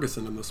Rebecca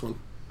Ferguson in this one?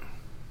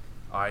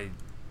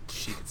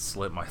 She could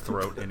slit my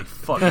throat any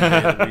fucking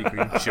day of the week.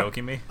 Are you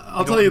joking me?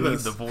 I'll tell you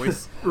this. The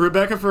voice.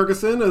 Rebecca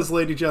Ferguson as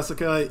Lady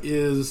Jessica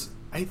is,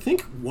 I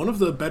think, one of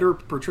the better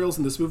portrayals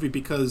in this movie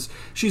because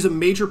she's a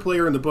major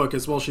player in the book,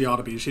 as well she ought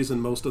to be. She's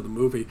in most of the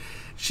movie.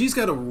 She's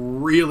got a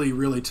really,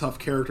 really tough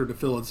character to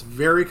fill. It's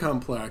very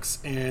complex,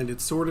 and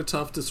it's sort of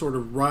tough to sort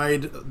of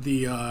ride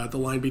the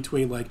line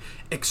between like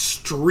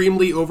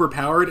extremely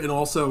overpowered and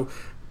also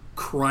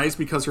cries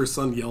because her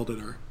son yelled at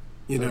her.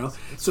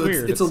 It's so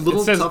weird. It's a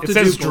little tough to do.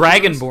 It says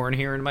Dragonborn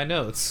here in my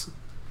notes.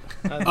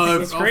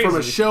 It's crazy. From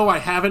a show I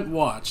haven't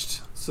watched.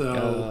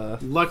 So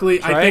luckily,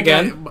 try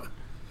again.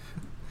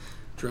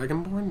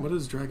 Dragonborn? What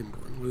is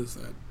Dragonborn? What is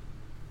that?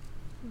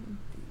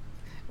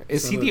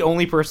 Is he the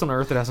only person on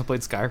Earth that hasn't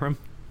played Skyrim?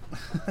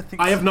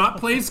 I have not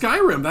played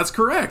Skyrim. That's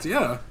correct.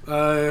 Yeah,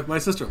 my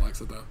sister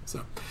likes it though.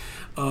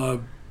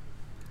 So.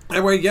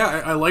 Anyway,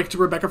 yeah, I liked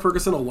Rebecca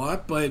Ferguson a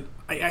lot, but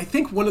I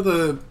think one of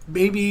the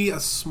maybe a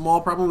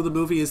small problem with the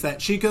movie is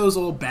that she goes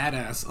all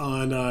badass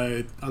on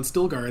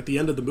Stilgar at the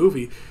end of the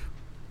movie.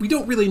 We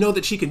don't really know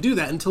that she can do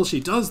that until she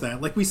does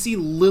that. Like we see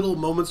little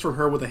moments from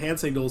her with the hand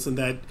signals, and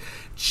that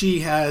she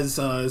has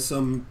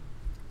some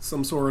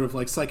sort of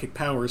like psychic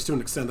powers to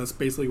an extent. That's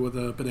basically what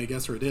the Bene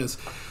Gesserit is.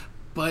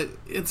 But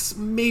it's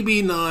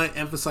maybe not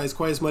emphasized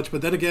quite as much.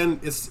 But then again,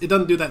 it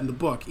doesn't do that in the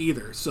book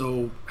either.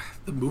 So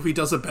the movie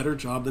does a better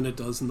job than it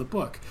does in the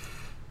book.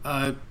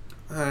 Might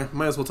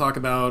as well talk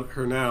about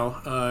her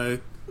now.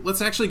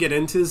 Let's actually get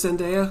into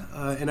Zendaya,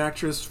 an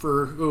actress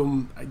for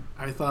whom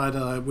I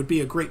thought would be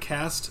a great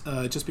cast,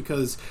 just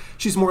because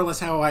she's more or less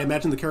how I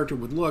imagine the character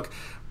would look.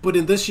 But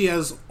in this, she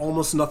has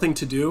almost nothing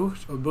to do.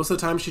 Most of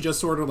the time, she just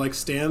sort of like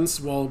stands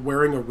while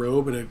wearing a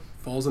robe and it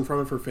falls in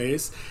front of her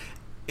face.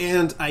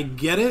 And I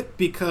get it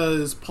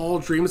because Paul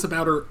dreams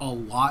about her a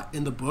lot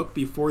in the book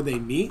before they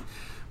meet,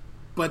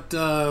 but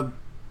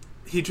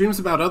he dreams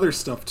about other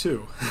stuff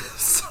too.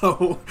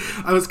 So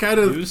I was kind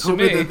of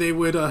hoping that they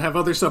would have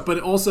other stuff. But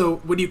also,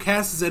 when you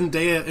cast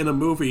Zendaya in a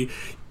movie,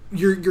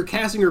 you're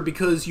casting her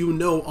because you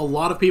know a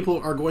lot of people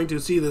are going to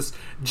see this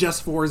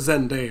just for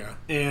Zendaya,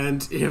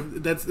 and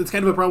if that's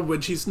kind of a problem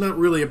when she's not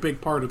really a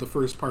big part of the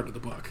first part of the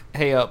book.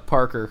 Hey,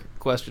 Parker,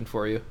 question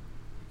for you.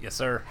 Yes,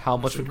 sir. How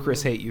much would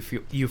Chris hate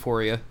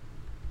Euphoria?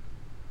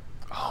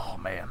 Oh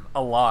man,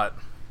 a lot.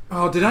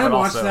 Oh, did I But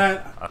watch also,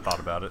 that? I thought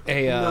about it.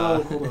 Hey,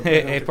 No, hold on.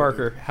 hey,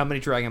 Parker, how many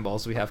Dragon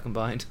Balls do we have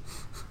combined?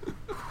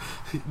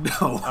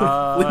 No,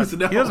 please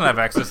no. He doesn't have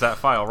access to that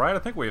file, right? I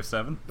think we have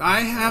 7.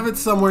 I have it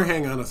somewhere.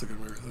 Hang on a second.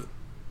 Where is it?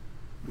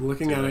 I'm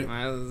looking at it.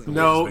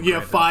 No, been you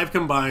have granted. 5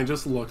 combined.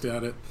 Just looked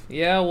at it.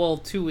 Yeah, well,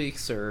 2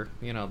 weeks are,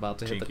 about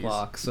to hit the Jinkies.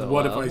 clock, so...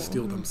 What if I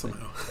steal them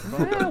somehow?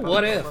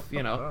 What if,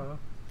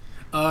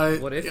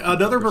 What if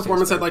Another Overseas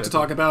performance I'd like to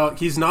character. talk about,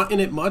 he's not in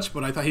it much,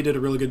 but I thought he did a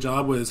really good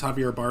job, was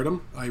Javier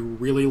Bardem. I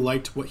really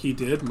liked what he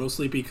did,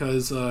 mostly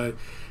because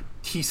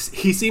he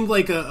seemed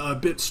like a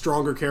bit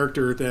stronger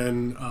character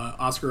than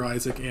Oscar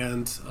Isaac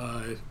and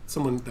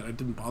someone that I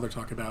didn't bother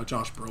talking about,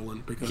 Josh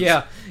Brolin. Because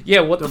Yeah,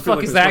 what the don't feel fuck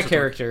like is they're that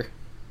supposed to character?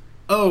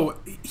 Oh,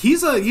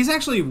 he's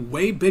actually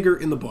way bigger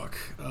in the book.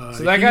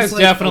 So that guy's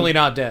definitely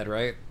not dead,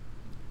 right?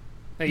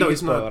 Hey, No, you he's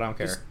can spoil not. it, I don't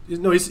care.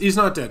 He's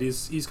not dead.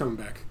 He's coming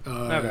back.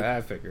 Okay,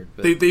 I figured.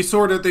 But... They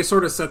sort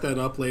of set that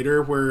up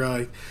later,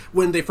 where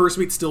when they first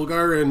meet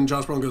Stilgar and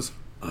Josh Brolin goes,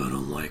 "I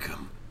don't like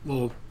him."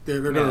 Well, they're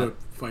gonna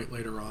fight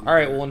later on. All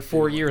right, well, in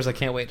 4 years, I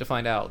can't wait to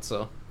find out.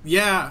 So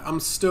Yeah, I'm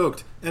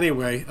stoked.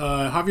 Anyway,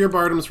 Javier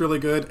Bardem's really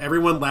good.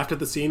 Everyone laughed at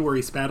the scene where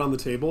he spat on the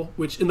table,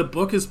 which in the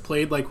book is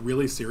played like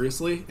really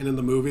seriously, and in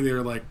the movie they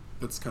were like,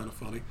 "That's kind of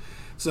funny."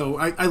 So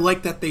I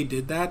like that they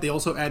did that. They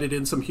also added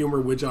in some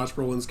humor with Josh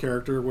Brolin's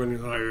character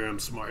when I am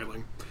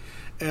smiling.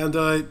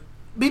 And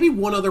maybe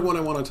one other one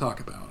I want to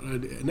talk about.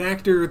 An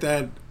actor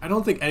that I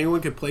don't think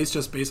anyone could place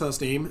just based on his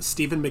name,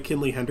 Stephen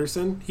McKinley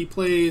Henderson. He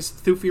plays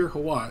Thufir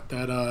Hawat,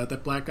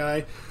 that black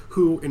guy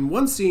who in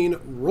one scene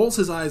rolls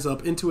his eyes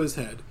up into his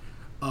head.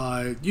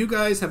 You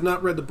guys have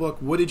not read the book.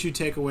 What did you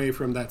take away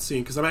from that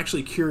scene? Because I'm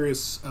actually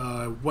curious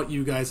what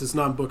you guys as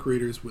non-book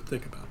readers would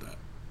think about that.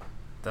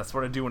 That's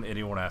what I do when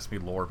anyone asks me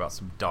lore about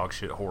some dog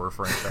shit horror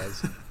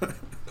franchise.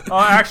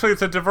 Actually,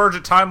 it's a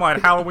divergent timeline.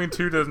 Halloween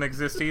 2 doesn't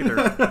exist either.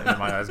 And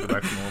my eyes go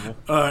back to normal.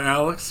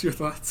 Alex, your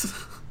thoughts?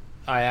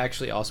 I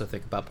actually also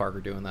think about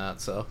Parker doing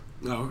that. So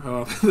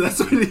Oh,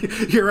 that's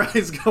what your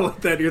eyes go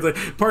like that. You're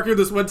like, Parker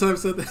this one time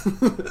said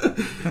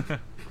that.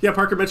 Yeah,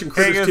 Parker mentioned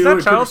Hey, Critters is 2. that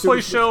and Child's Critters 2 Play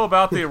was- show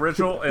about the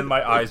original? And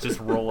my eyes just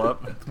roll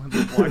up.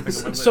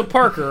 So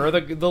Parker, are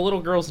the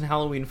little girls in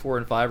Halloween 4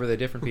 and 5, are they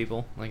different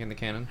people, like in the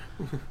canon?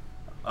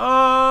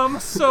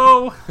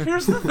 So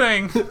here's the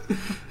thing.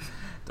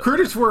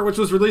 Critters 4, which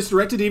was released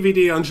direct to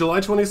DVD on July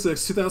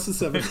 26,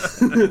 2007.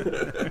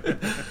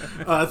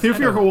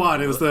 Thufir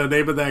Hawat is the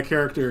name of that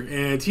character,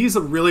 and he's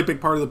a really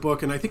big part of the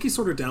book, and I think he's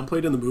sort of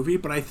downplayed in the movie,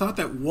 but I thought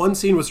that one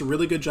scene was a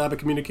really good job at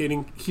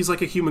communicating he's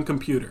like a human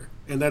computer,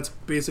 and that's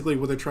basically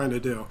what they're trying to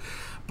do.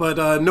 But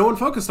no one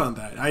focused on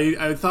that.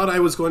 I thought I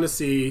was going to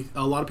see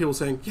a lot of people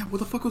saying, yeah, what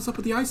the fuck was up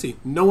with the eye scene?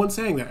 No one's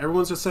saying that.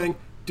 Everyone's just saying,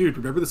 dude,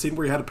 remember the scene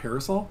where he had a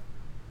parasol?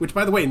 Which,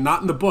 by the way,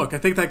 not in the book. I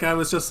think that guy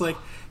was just like,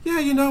 yeah,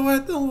 you know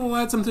what? We'll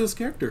add something to his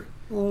character.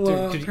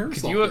 Dude,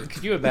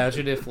 could you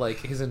imagine if like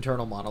his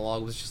internal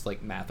monologue was just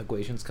like math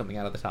equations coming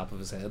out of the top of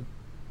his head?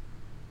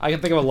 I can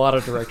think of a lot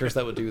of directors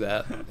that would do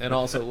that, and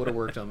also it would have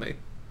worked on me.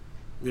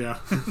 Yeah.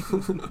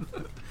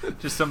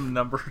 Just some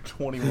number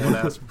 21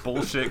 ass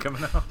bullshit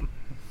coming out.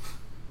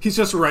 He's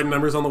just writing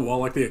numbers on the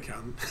wall like the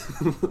accountant.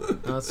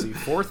 Let's see,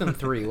 4th and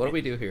 3. What do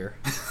we do here?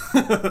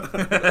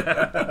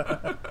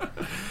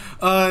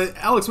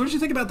 Alex, what did you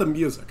think about the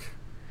music?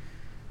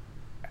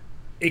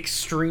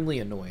 Extremely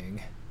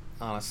annoying,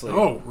 honestly.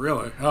 Oh,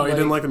 really? Oh, you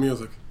didn't like the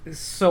music?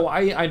 So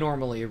I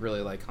normally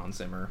really like Hans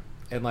Zimmer,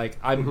 and like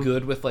I'm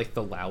good with like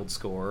the loud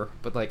score,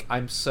 but like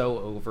I'm so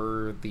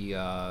over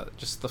the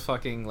just the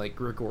fucking like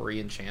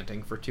Gregorian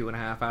chanting for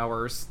 2.5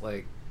 hours,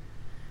 like,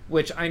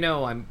 which I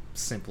know I'm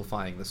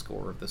simplifying the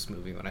score of this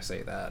movie when I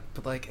say that,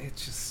 but like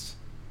it's just,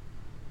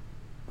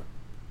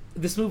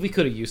 this movie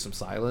could have used some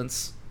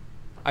silence.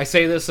 I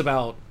think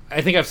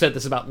I've said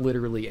this about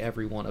literally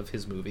every one of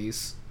his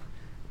movies,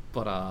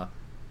 but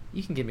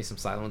you can give me some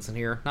silence in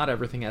here. Not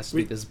everything has to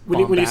be this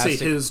bombastic. When you say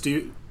his,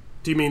 do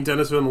you mean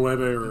Dennis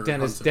Villeneuve or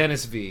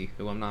Dennis V,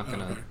 who I'm not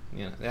gonna,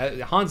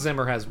 Hans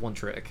Zimmer has one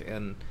trick,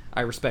 and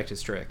I respect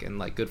his trick, and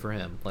like good for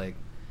him. Like,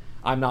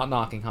 I'm not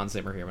knocking Hans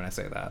Zimmer here when I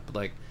say that, but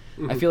like,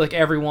 I feel like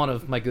every one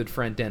of my good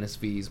friend Dennis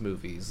V's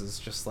movies is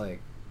just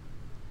like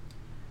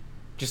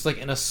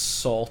an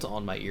assault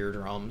on my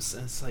eardrums,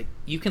 and it's like,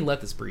 you can let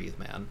this breathe,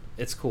 man.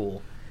 It's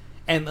cool.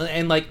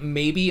 And like,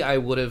 maybe I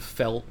would have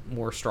felt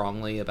more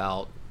strongly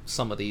about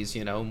some of these,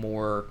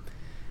 more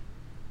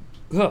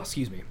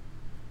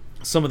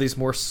some of these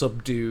more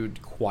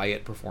subdued,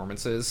 quiet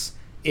performances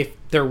if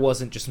there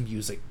wasn't just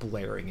music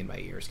blaring in my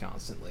ears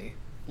constantly.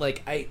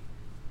 Like, I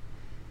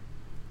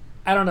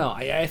don't know.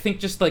 I think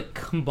just like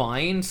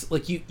combined,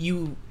 like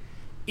you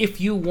if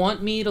you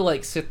want me to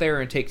like sit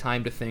there and take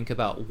time to think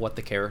about what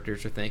the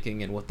characters are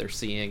thinking and what they're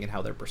seeing and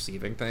how they're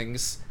perceiving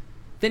things,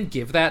 then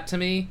give that to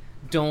me.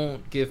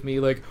 don't give me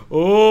like,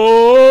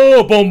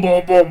 oh, boom,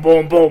 boom, boom,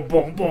 boom, boom,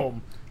 boom,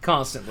 boom,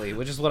 constantly,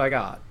 which is what I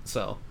got.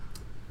 So,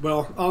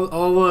 well,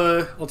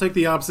 I'll take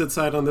the opposite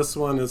side on this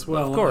one as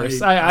well. of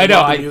course, I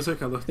know. love the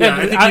music.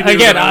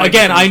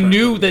 Again, I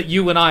knew that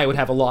you and I would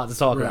have a lot to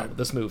talk about with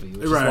this movie,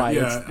 which is why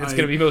it's going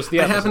to be most of the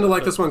episode. I happen to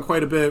like this one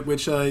quite a bit,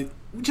 which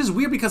is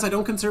weird because I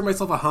don't consider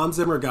myself a Hans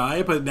Zimmer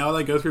guy, but now that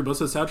I go through most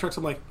of the soundtracks,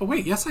 I'm like, oh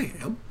wait, yes I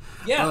am.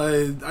 Yeah,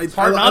 I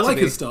like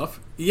his stuff.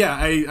 Yeah,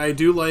 I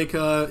do like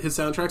his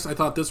soundtracks. I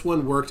thought this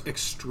one worked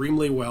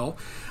extremely well.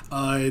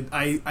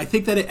 I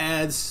think that it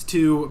adds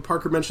to,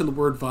 Parker mentioned the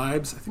word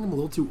vibes. I think I'm a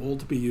little too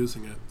old to be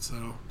using it,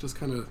 so just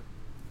kind of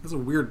has a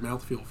weird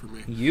mouthfeel for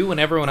me. You and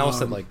everyone else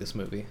that like this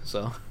movie,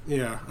 so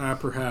yeah,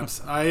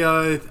 perhaps.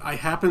 I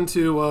happen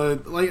to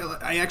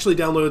I actually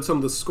downloaded some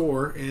of the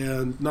score,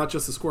 and not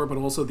just the score, but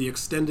also the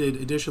extended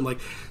edition, like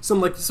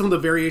some of the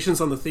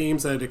variations on the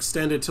themes that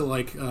extended to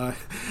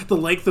the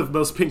length of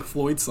most Pink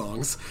Floyd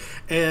songs,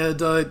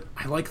 and I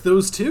like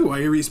those too. I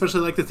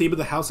especially like the theme of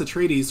the House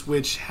Atreides,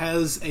 which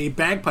has a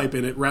bagpipe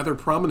in it rather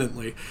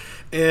prominently,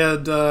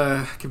 and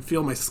I can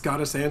feel my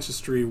Scottish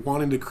ancestry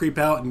wanting to creep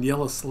out and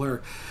yell a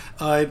slur.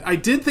 I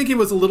did think it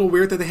was a little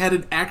weird that they had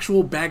an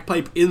actual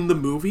bagpipe in the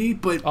movie,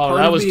 but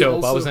that was dope.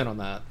 Also, I was in on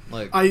that.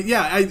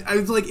 I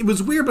was like, it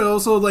was weird, but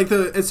also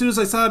as soon as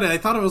I saw it, I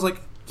thought I was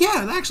like,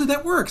 yeah, actually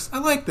that works. I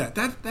like that.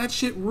 That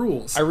shit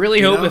rules. I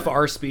really hope if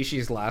our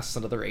species lasts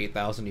another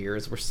 8,000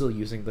 years, we're still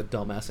using the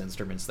dumbass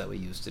instruments that we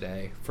use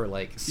today for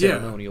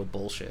ceremonial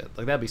bullshit.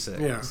 Like that'd be sick.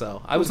 Yeah.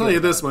 So I'll tell you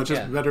this much: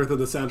 it's better than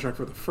the soundtrack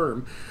for The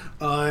Firm.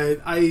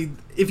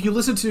 If you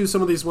listen to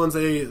some of these ones,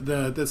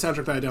 the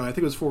soundtrack that I done, I think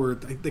it was for,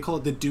 they call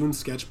it the Dune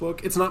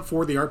Sketchbook. It's not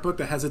for the art book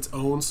that has its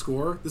own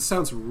score. This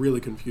sounds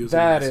really confusing.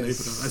 That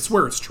is. I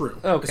swear it's true.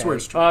 Okay. I swear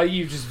it's true.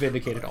 You just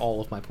vindicated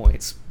all of my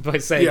points by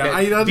saying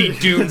that the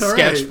Dune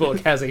Sketchbook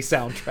has a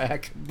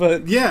soundtrack.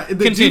 But yeah,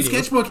 the Dune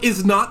Sketchbook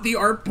is not the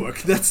art book.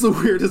 That's the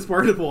weirdest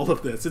part of all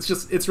of this.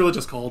 It's really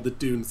just called the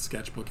Dune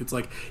Sketchbook. It's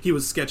like he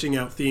was sketching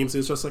out themes.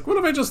 It's just like, what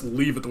if I just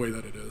leave it the way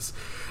that it is?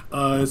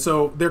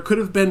 So there could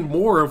have been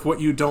more of what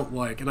you don't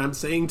like, and I'm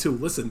saying to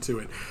listen to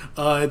it.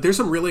 There's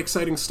some really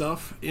exciting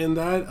stuff in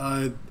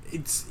that.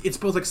 It's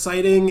both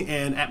exciting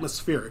and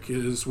atmospheric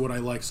is what I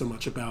like so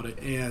much about it,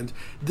 and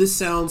this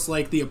sounds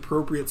like the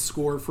appropriate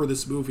score for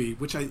this movie,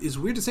 which is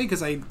weird to say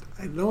because I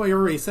know I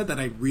already said that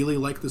I really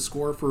like the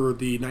score for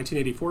the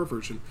 1984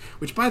 version,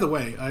 which, by the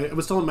way, I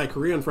was telling my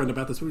Korean friend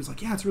about this movie. He's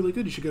like, yeah, it's really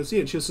good, you should go see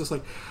it. And she was just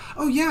like,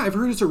 oh yeah, I've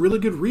heard it's a really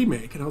good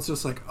remake, and I was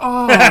just like,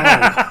 oh,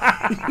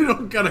 you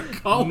don't gotta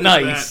call it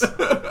that.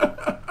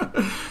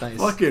 Nice.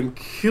 Fucking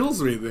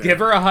kills me there. Give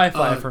her a high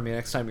five for me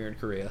next time you're in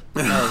Korea.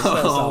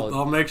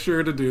 I'll make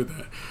sure to do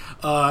that.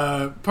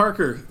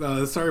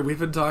 Parker, sorry, we've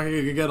been talking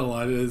again a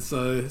lot. It's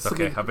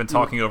okay. I've been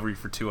talking over you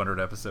for 200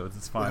 episodes.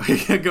 It's fine.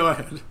 Yeah, go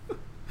ahead.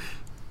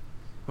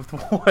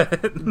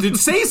 What? Did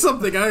say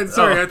something?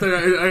 Sorry,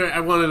 I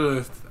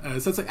wanted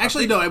to.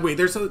 Actually, no. Wait.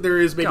 There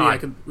is maybe God. I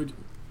could.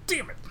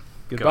 Damn it.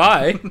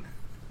 Goodbye.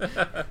 I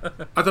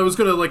thought I was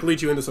going to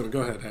lead you into something.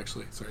 Go ahead,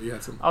 actually. Sorry, you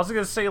had something. I was going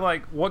to say,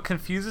 what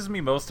confuses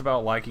me most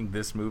about liking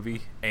this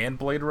movie and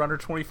Blade Runner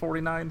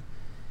 2049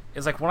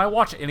 is, when I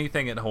watch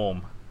anything at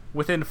home,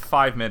 within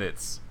 5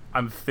 minutes,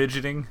 I'm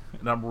fidgeting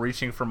and I'm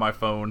reaching for my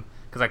phone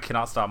because I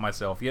cannot stop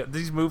myself. Yeah,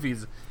 these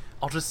movies,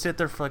 I'll just sit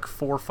there for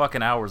 4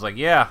 fucking hours.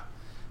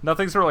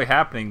 Nothing's really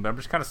happening, but I'm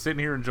just kind of sitting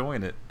here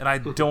enjoying it. And I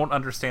don't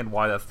understand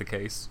why that's the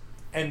case.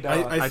 And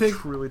I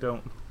truly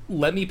don't.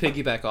 Let me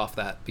piggyback off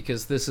that,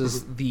 because this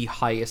is the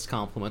highest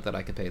compliment that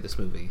I could pay this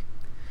movie.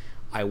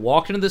 I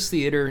walked into this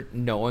theater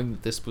knowing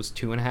that this was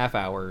 2.5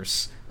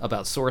 hours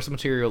about source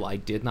material I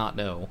did not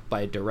know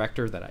by a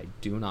director that I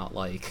do not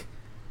like.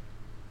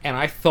 And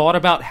I thought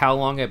about how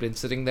long I've been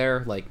sitting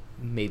there,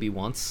 maybe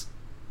once.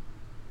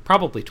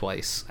 Probably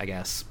twice, I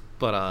guess.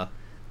 But,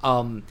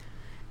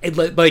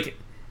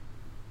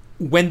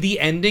 when the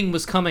ending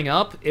was coming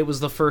up, it was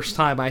the first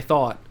time I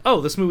thought,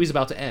 oh, this movie's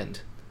about to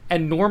end.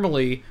 And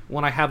normally,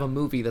 when I have a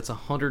movie that's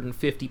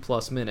 150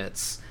 plus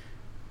minutes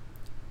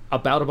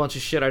about a bunch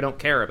of shit I don't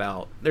care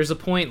about, there's a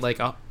point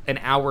an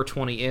hour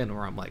 20 in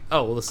where I'm like,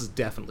 oh, well, this is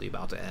definitely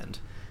about to end.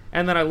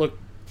 And then I look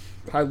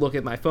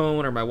at my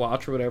phone or my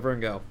watch or whatever and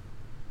go,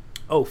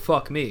 oh,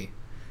 fuck me.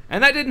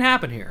 And that didn't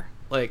happen here.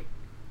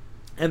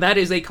 And that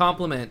is a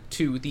compliment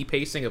to the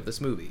pacing of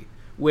this movie,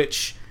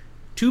 which,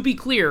 to be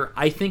clear,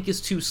 I think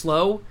is too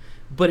slow,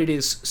 but it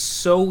is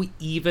so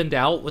evened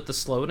out with the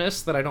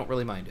slowness that I don't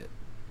really mind it.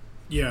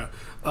 Yeah.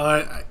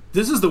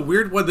 This is the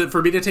weird one that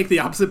for me to take the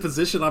opposite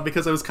position on,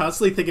 because I was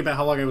constantly thinking about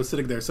how long I was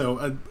sitting there.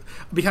 So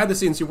behind the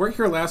scenes, you weren't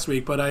here last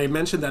week, but I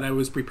mentioned that I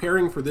was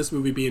preparing for this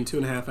movie being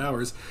 2.5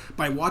 hours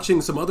by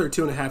watching some other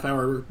 2.5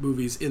 hour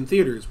movies in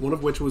theaters, one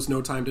of which was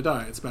No Time to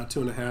Die. It's about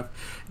 2.5. Right.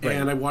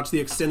 And I watched the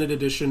extended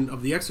edition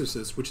of The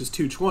Exorcist, which is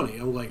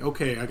 2:20. I'm like,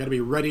 okay, I got to be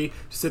ready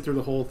to sit through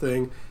the whole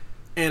thing.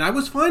 And I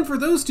was fine for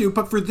those two,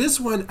 but for this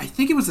one, I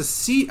think it was a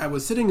seat I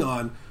was sitting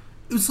on.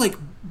 It was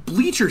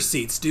bleacher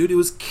seats, dude. It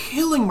was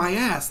killing my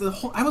ass.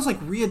 I was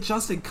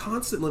readjusting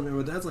constantly.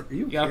 My dad's like, "Are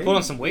you okay? You gotta put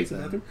on some weight,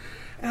 man."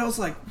 And I was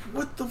like,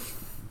 "What the fuck?"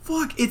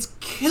 fuck? It's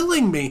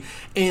killing me.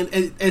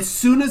 And as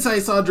soon as I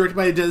saw it directed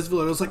by Denis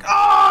Villeneuve, I was like,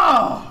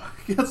 oh,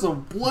 get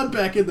some blood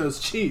back in those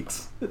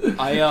cheeks.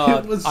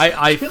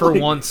 I for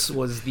once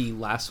was the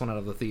last one out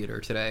of the theater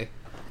today.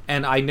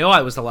 And I know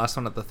I was the last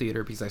one at the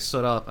theater because I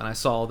stood up and I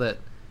saw that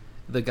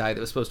the guy that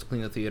was supposed to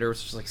clean the theater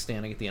was just like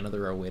standing at the end of the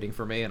row waiting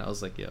for me, and I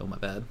was like, yo, my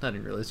bad. I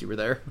didn't realize you were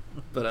there.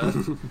 But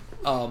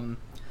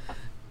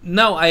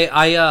no,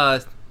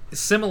 I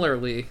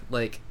similarly,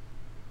 like,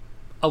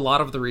 a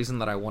lot of the reason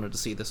that I wanted to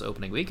see this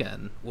opening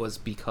weekend was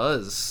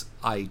because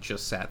I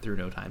just sat through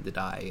No Time to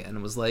Die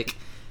and was like,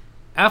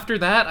 after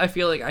that, I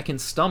feel like I can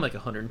stomach a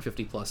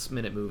 150 plus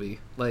minute movie,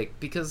 like,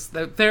 because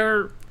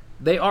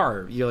they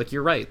are,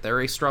 you're right,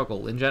 they're a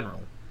struggle in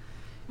general.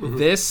 Mm-hmm.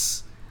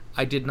 This,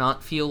 I did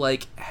not feel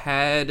like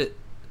had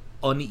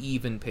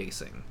uneven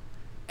pacing,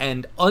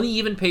 and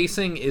uneven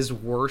pacing is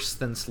worse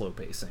than slow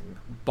pacing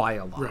by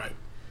a lot. Right.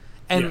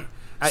 And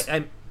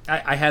yeah.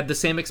 I had the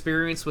same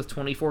experience with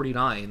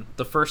 2049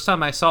 the first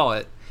time I saw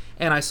it,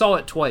 and I saw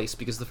it twice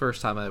because the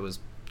first time I was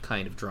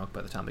kind of drunk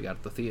by the time I got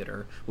to the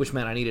theater, which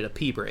meant I needed a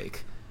pee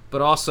break.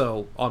 But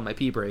also, on my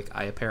pee break,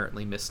 I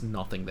apparently missed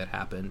nothing that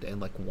happened and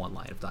like one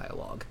line of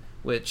dialogue,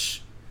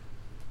 which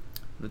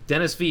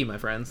Dennis V, my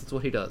friends, that's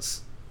what he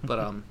does. But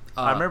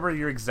I remember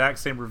your exact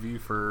same review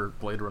for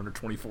Blade Runner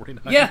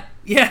 2049. Yeah.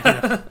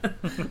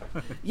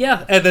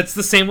 Yeah, and that's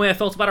the same way I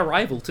felt about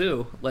Arrival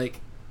too.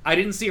 Like, I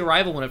didn't see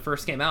Arrival when it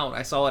first came out.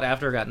 I saw it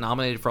after it got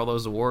nominated for all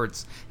those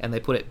awards, and they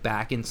put it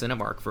back in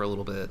Cinemark for a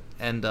little bit.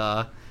 And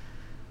I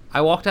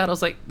walked out, I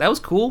was like, that was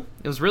cool.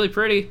 It was really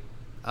pretty.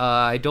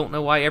 I don't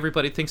know why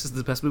everybody thinks it's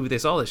the best movie they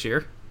saw this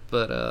year,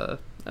 but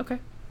okay,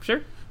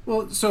 sure.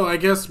 Well, so I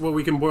guess what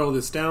we can boil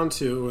this down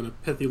to, in a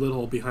pithy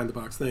little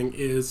behind-the-box thing,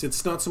 is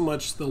it's not so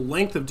much the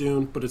length of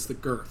Dune, but it's the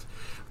girth.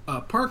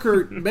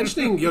 Parker,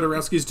 mentioning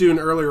Jodorowsky's Dune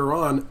earlier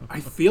on,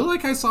 I feel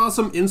like I saw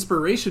some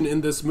inspiration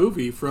in this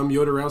movie from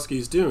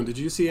Jodorowsky's Dune. Did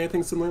you see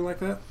anything similar like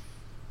that?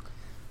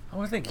 I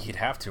would think he'd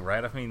have to,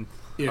 right? I mean,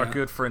 Yeah. Our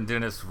good friend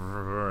Dennis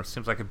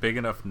seems like a big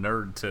enough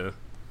nerd to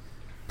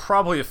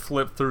probably have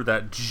flipped through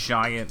that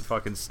giant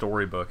fucking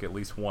storybook at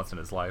least once in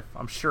his life.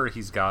 I'm sure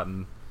he's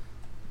been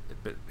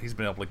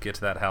able to get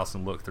to that house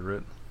and look through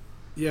it.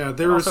 Yeah,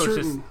 there were also certain...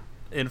 it's just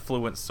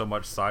influenced so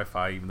much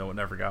sci-fi, even though it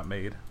never got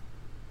made.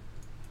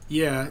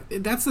 Yeah,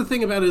 that's the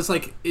thing about it, is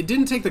like, it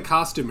didn't take the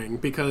costuming,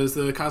 because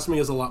the costuming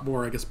is a lot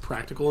more, I guess,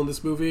 practical in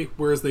this movie,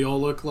 whereas they all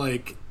look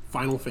like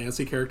Final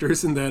Fantasy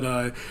characters in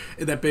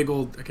that big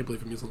old, I can't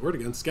believe I'm using the word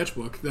again,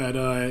 sketchbook that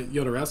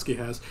Jodorowsky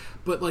has.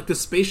 But like the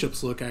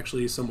spaceships look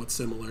actually somewhat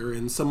similar,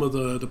 and some of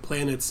the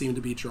planets seem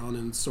to be drawn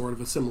in sort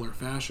of a similar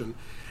fashion.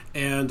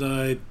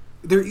 And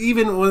they're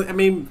even, I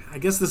mean, I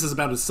guess this is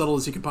about as subtle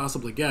as you could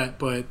possibly get,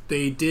 but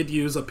they did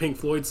use a Pink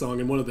Floyd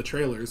song in one of the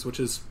trailers, which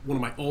is one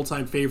of my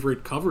all-time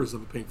favorite covers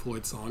of a Pink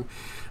Floyd song.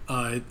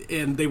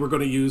 And they were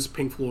going to use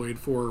Pink Floyd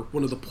for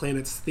one of the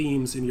planet's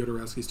themes in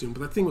Jodorowsky's Dune, but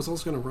that thing was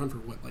also going to run for,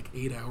 like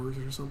 8 hours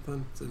or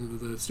something?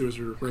 And the studios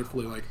were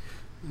rightfully like,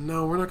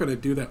 no, we're not going to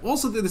do that.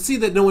 Also, the scene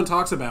that no one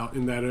talks about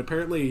in that,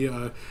 apparently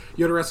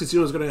Jodorowsky's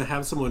Dune was going to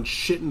have someone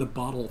shit in a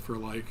bottle for,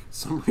 like,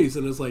 some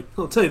reason. It's like,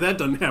 I'll tell you, that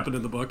doesn't happen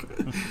in the book.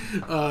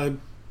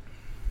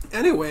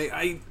 Anyway,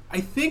 I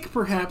think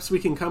perhaps we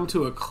can come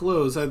to a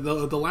close.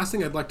 The last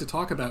thing I'd like to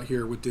talk about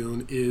here with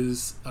Dune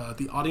is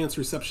the audience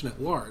reception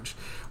at large,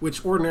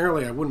 which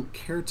ordinarily I wouldn't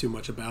care too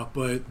much about,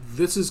 but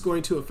this is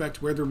going to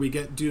affect whether we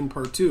get Dune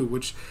Part 2,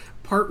 which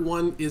Part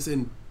 1 is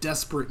in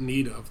desperate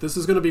need of. This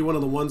is going to be one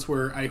of the ones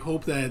where I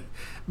hope that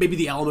maybe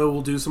the Alamo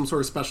will do some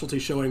sort of specialty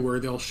showing where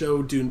they'll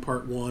show Dune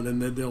Part 1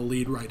 and then they'll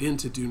lead right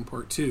into Dune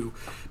Part 2,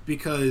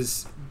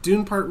 because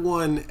Dune Part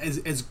 1,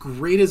 as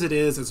great as it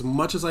is, as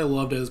much as I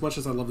loved it, as much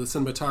as I love the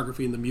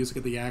cinematography and the music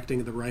and the acting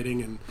and the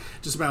writing and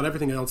just about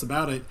everything else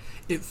about it,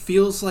 it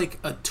feels like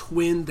a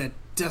twin that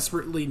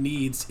desperately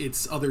needs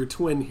its other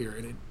twin here,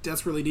 and it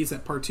desperately needs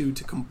that Part 2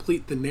 to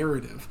complete the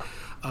narrative.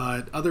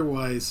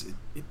 Otherwise,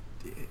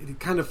 it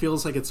kind of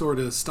feels like it sort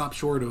of stopped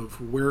short of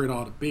where it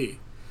ought to be.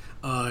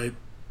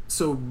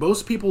 So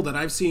most people that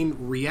I've seen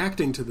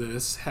reacting to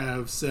this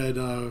have said,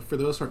 for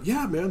the most part,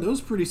 yeah, man, that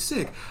was pretty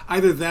sick.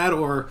 Either that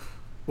or,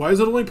 why is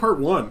it only Part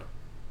 1?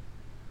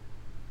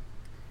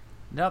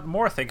 Now, the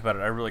more I think about it,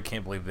 I really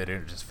can't believe they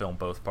didn't just film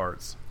both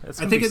parts. It's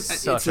I think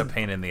such a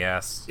pain in the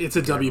ass. It's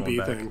a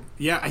WB thing.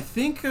 Yeah, I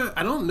think,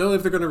 I don't know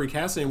if they're going to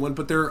recast anyone,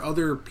 but there are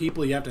other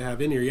people you have to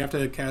have in here. You have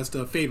to cast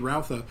Fade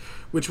Routha,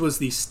 which was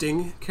the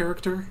Sting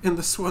character in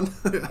this one.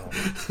 Oh,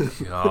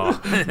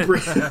 God.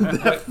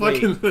 That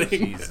fucking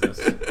thing.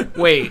 Jesus.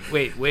 Wait,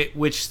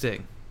 which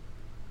Sting?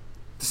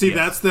 See,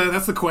 Yes.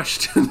 that's the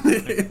question.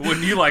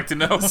 Wouldn't you like to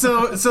know?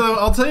 So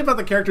I'll tell you about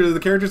the character. The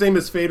character's name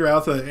is Fade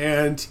Routha,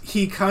 and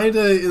he kind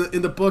of,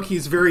 in the book,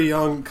 he's very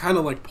young, kind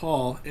of like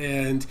Paul,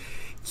 and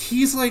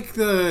he's like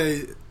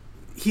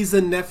he's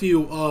the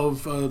nephew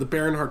of the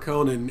Baron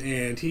Harkonnen,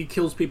 and he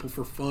kills people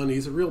for fun.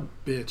 He's a real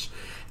bitch,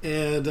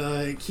 and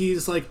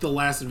he's like the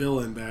last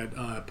villain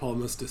that Paul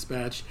must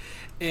dispatch,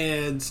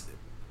 and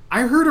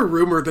I heard a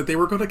rumor that they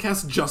were going to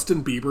cast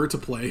Justin Bieber to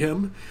play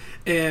him,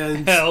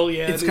 and Hell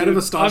yeah, it's dude. kind of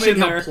astonishing I'm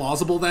in how there.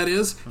 plausible that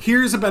is.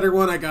 Here's a better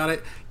one. I got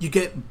it. You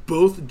get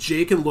both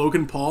Jake and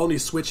Logan Paul, and you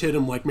switch hit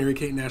them like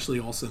Mary-Kate and Ashley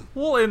Olsen.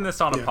 We'll end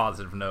this on a Yeah.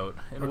 positive note,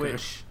 in Okay.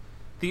 which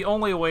the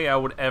only way I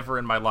would ever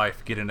in my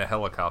life get into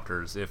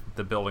helicopters if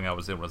the building I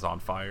was in was on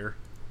fire.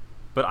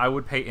 But I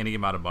would pay any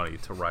amount of money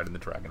to ride in the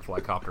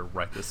Dragonfly copter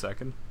right this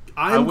second.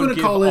 I I'm would going to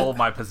give call all it. of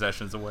my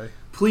possessions away.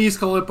 Please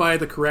call it by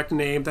the correct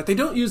name that they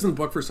don't use in the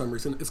book for some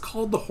reason. It's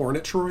called the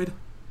Hornetroid.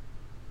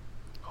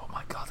 Oh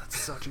my god, that's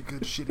such a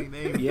good shitty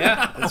name.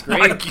 Yeah, that's Oh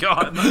my great.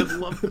 god, I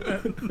love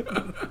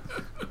that.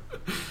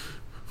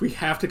 We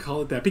have to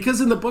call it that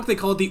because in the book they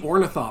call it the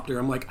Ornithopter.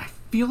 I'm like, I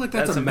feel like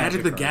that's a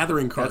Magic the card.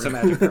 Gathering card. That's a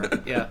magic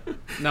card. Yeah.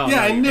 No. Yeah,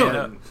 no, I knew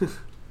yeah. it.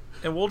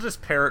 And we'll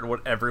just parrot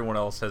what everyone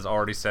else has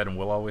already said and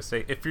we'll always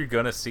say, if you're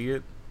gonna see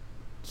it,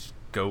 just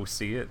go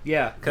see it.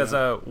 Yeah. Because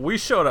we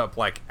showed up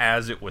like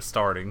as it was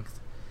starting.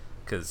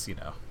 Because, you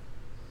know,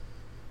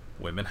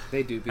 women.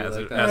 They do be as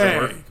like it, that. as it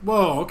were. Hey,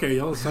 whoa, okay,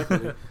 y'all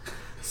second.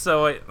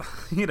 So,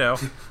 you know,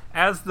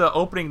 as the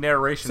opening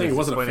narration Saying is it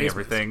wasn't a explaining face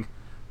mask. everything,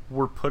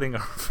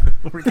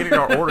 we're getting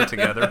our order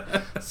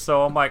together.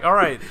 So I'm like, all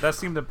right, that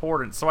seemed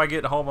important. So I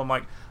get home, I'm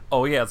like,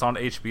 oh yeah, it's on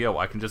HBO.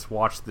 I can just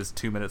watch this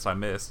 2 minutes I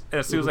missed. And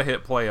as soon as I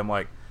hit play, I'm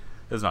like,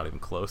 it's not even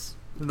close.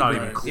 It's not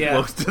even Right. close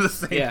Yeah. to the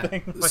same Yeah.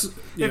 thing. Like,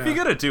 Yeah. If you're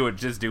gonna do it,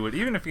 just do it.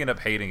 Even if you end up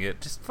hating it,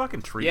 just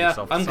fucking treat Yeah,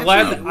 yourself. I'm to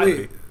glad something.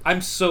 that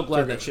I'm so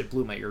glad that shit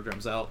blew my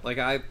eardrums out.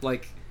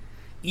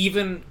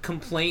 Even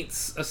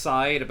complaints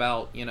aside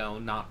about, you know,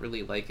 not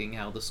really liking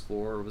how the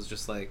score was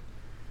just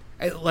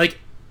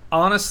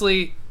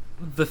honestly,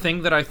 the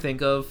thing that I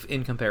think of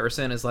in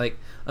comparison is like,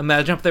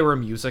 imagine if there were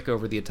music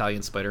over the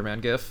Italian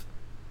Spider-Man gif.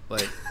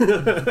 Like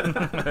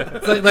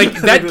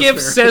that gif fair.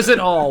 says it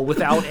all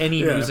without any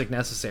Yeah. music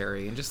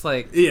necessary, and just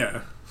like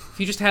Yeah. if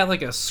you just had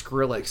like a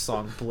Skrillex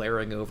song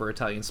blaring over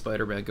Italian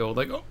Spider-Man, go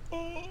like, oh,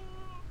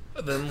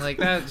 then like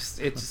that,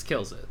 it just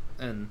kills it.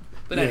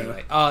 But Yeah.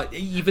 anyway,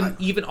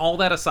 even all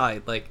that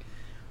aside, like,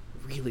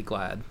 really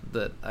glad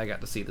that I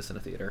got to see this in a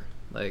theater.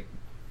 Like,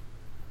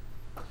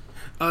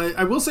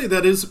 I will say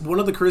that is one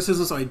of the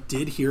criticisms I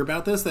did hear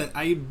about this that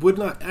I would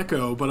not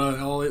echo, but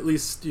I'll at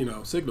least,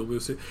 signal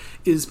boost it,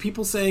 is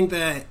people saying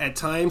that at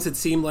times it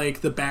seemed like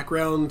the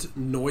background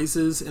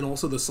noises and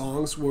also the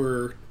songs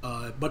were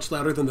much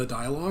louder than the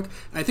dialogue.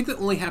 I think that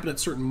only happened at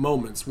certain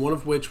moments, one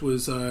of which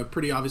was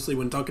pretty obviously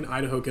when Duncan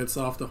Idaho gets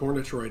off the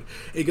Hornetroid.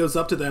 It goes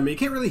up to them, and you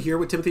can't really hear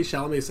what Timothée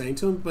Chalamet is saying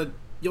to him, but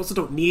you also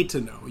don't need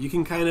to know. You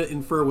can kind of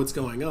infer what's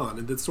going on,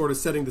 and that's sort of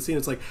setting the scene.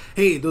 It's like,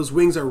 hey, those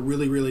wings are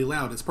really, really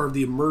loud. It's part of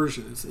the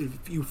immersion. It's,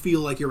 if you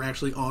feel like you're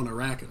actually on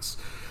Arrakis,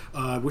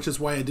 which is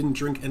why I didn't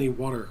drink any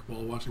water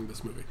while watching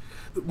this movie.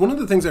 One of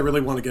the things I really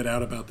want to get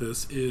out about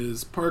this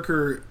is,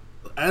 Parker,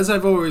 as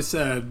I've always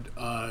said,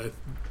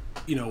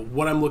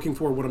 what I'm looking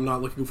for, what I'm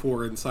not looking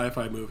for in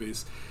sci-fi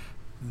movies,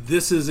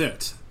 this is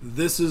it.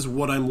 This is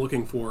what I'm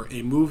looking for.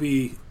 A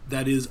movie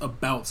that is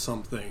about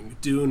something.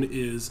 Dune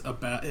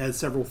has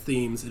several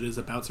themes. It is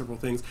about several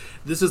things.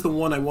 This is the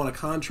one I want to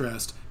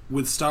contrast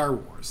with Star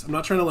Wars. I'm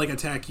not trying to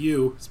attack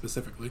you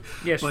specifically.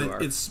 Yes, but you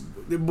are. it's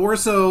more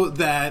so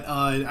that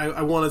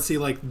I want to see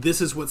this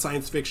is what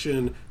science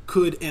fiction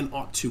could and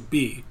ought to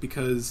be,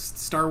 because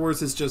Star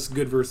Wars is just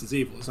good versus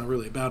evil. It's not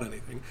really about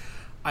anything.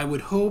 I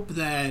would hope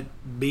that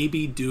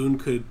maybe Dune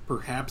could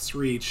perhaps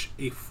reach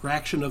a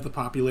fraction of the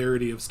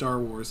popularity of Star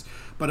Wars,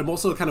 but I'm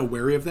also kind of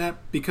wary of that,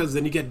 because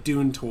then you get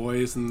Dune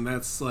toys, and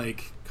that's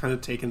kind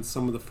of taking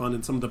some of the fun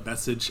and some of the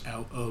message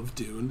out of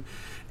Dune.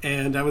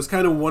 And I was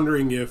kind of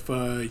wondering if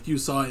you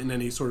saw it in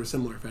any sort of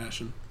similar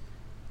fashion.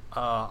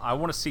 I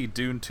want to see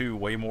Dune 2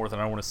 way more than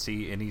I want to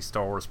see any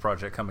Star Wars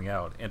project coming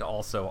out. And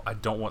also, I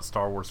don't want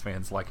Star Wars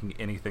fans liking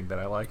anything that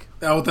I like.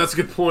 Oh, that's a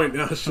good point.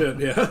 Oh, shit,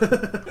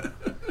 yeah.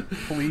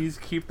 Please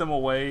keep them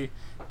away.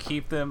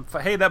 Keep them...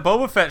 Hey, that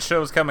Boba Fett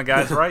show is coming,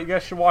 guys, right? You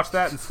guys should watch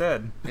that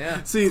instead.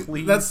 yeah. See,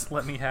 Please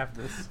let me have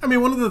this. I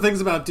mean, one of the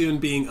things about Dune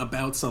being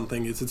about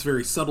something is it's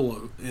very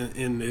subtle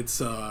in its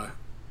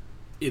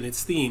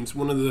themes.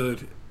 One of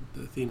the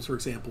themes, for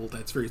example,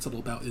 that's very subtle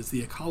about is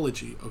the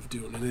ecology of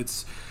Dune, and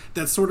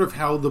that's sort of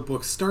how the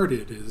book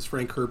started. Is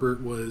Frank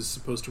Herbert was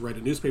supposed to write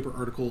a newspaper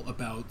article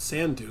about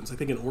sand dunes, I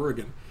think in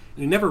Oregon,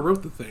 and he never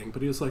wrote the thing,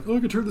 but he was like, "Oh, I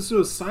could turn this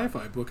into a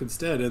sci-fi book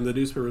instead," and the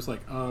newspaper was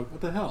like,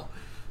 "What the hell?"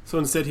 So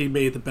instead, he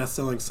made the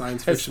best-selling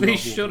science fiction they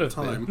novel should of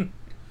the have time. been.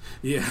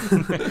 Yeah.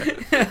 I'm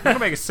going to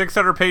make a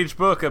 600-page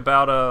book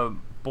about a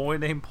boy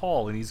named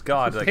Paul, and he's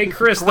God. Hey,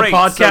 Chris, the great,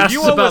 podcast so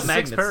you is owe about us 6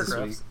 magnets this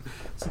paragraphs.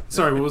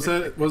 Sorry, what was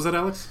that? What was that,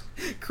 Alex?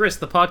 Chris,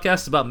 the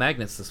podcast is about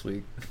magnets this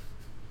week.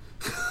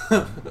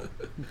 You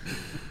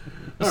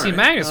see, right,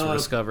 magnets were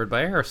discovered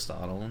by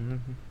Aristotle.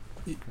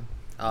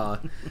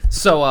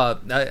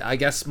 I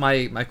guess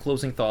my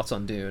closing thoughts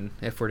on Dune,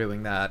 if we're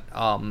doing that.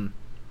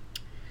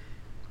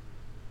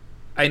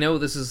 I know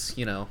this is,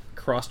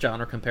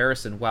 cross-genre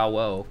comparison,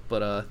 wow,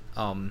 but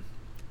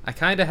I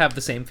kind of have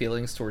the same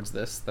feelings towards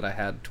this that I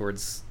had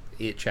towards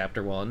It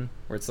Chapter 1,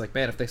 where it's like,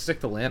 man, if they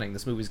stick the landing,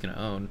 this movie's going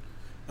to own.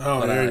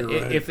 Oh, But yeah,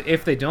 you're right.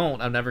 if they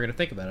don't, I'm never going to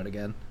think about it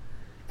again.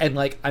 and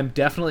like I'm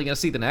definitely gonna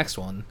see the next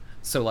one.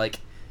 So like,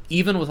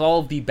 even with all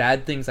of the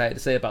bad things I had to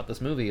say about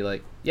this movie,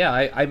 like, yeah,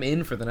 I'm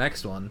in for the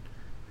next one,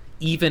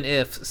 even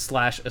if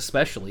 /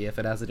 especially if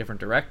it has a different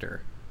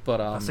director. But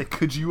I say,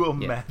 could you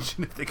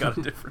imagine if they got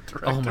a different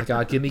director? Oh my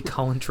god, give me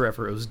Colin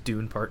Trevorrow's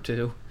Dune Part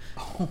 2.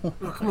 Oh,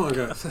 come on,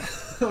 guys.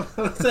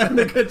 Let's having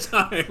a good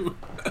time.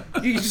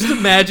 You can just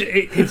imagine,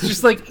 it's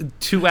just like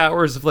 2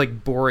 hours of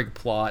like boring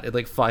plot and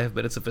like 5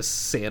 minutes of a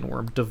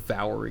sandworm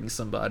devouring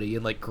somebody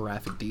in like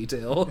graphic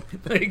detail.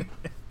 Like,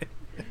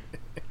 oh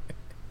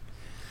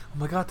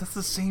my god, that's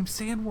the same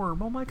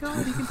sandworm. Oh my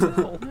god, you can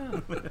tell.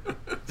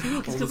 See,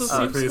 look, he's got the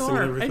same same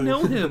scar. I everything.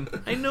 know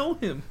him. I know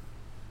him.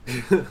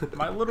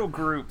 My little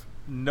group,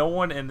 no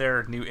one in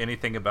there knew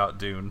anything about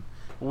Dune.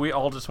 We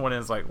all just went in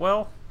and was like,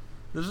 well,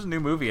 there's a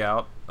new movie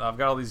out. I've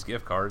got all these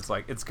gift cards.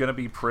 Like, it's going to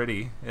be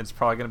pretty. It's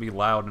probably going to be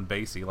loud and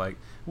bassy. Like,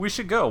 we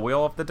should go. We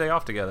all have the day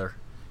off together.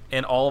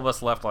 And all of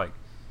us left like,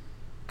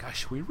 guys,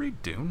 should we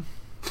read Dune?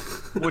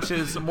 Which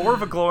is more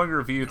of a glowing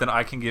review than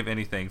I can give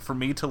anything. For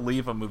me to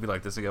leave a movie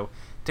like this and go,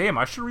 damn,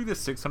 I should read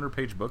this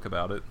 600-page book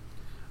about it.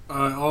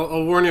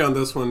 I'll warn you on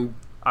this one.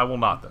 I will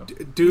not, though.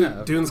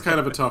 Dune's kind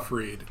of a tough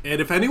read.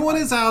 And if anyone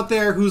is out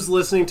there who's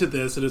listening to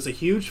this and is a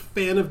huge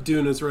fan of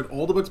Dune, has read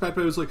all the books back,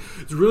 but was like,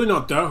 it's really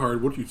not that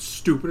hard. What are you,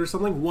 stupid or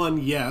something? One,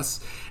 yes.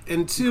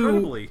 And two,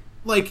 Incredibly.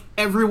 like,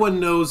 everyone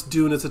knows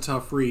Dune is a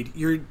tough read.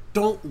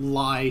 Don't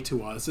lie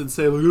to us and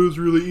say, like, it was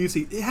really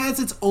easy. It has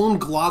its own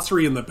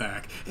glossary in the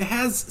back. It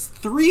has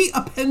 3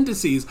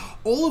 appendices,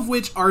 all of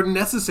which are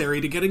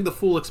necessary to getting the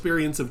full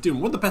experience of Dune.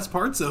 One of the best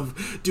parts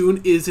of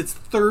Dune is its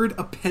 3rd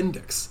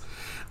appendix.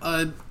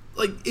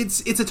 Like,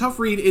 it's a tough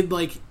read.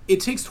 It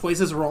takes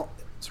twice as long.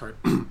 Sorry,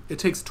 it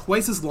takes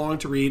twice as long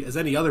to read as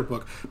any other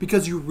book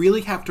because you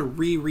really have to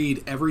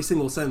reread every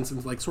single sentence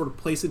and like sort of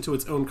place into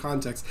its own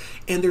context.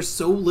 And there's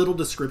so little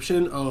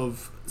description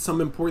of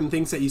some important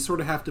things that you sort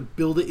of have to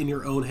build it in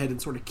your own head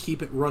and sort of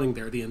keep it running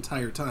there the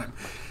entire time.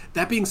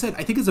 That being said,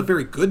 I think it's a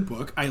very good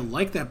book. I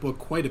like that book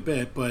quite a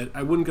bit, but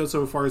I wouldn't go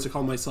so far as to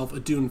call myself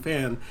a Dune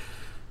fan.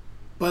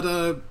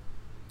 But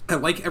I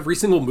like every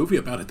single movie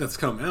about it that's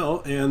come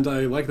out, and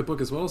I like the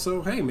book as well,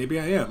 so hey, maybe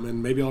I am,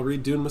 and maybe I'll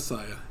read Dune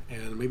Messiah,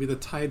 and maybe the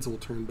tides will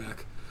turn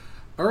back.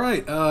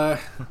 Alright,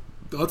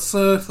 let's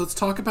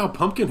talk about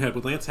Pumpkinhead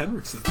with Lance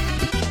Henriksen.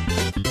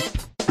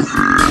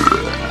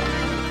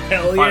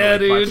 Hell Finally, yeah,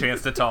 dude. my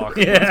chance to talk.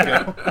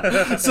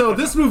 Yeah. So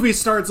this movie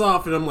starts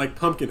off, and I'm like,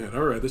 Pumpkinhead.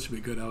 All right, this should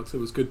be good, Alex. It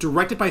was good.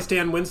 Directed by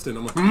Stan Winston.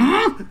 I'm like,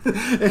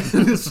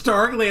 and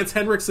starring Lance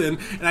Henriksen,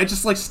 and I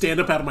just like stand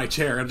up out of my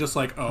chair. I'm just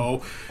like,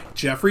 oh,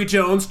 Jeffrey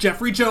Jones,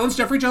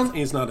 and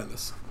he's not in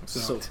this.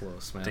 So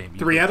close, man. Damn,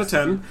 3 out of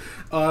 10.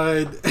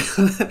 I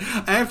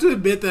have to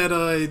admit that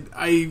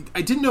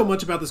I didn't know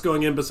much about this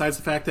going in besides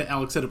the fact that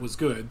Alex said it was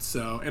good.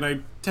 So, and I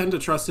tend to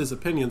trust his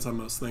opinions on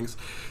most things.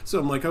 So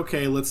I'm like,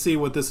 okay, let's see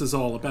what this is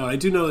all about. I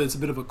do know that it's a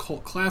bit of a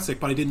cult classic,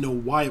 but I didn't know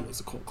why it was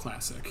a cult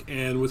classic.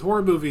 And with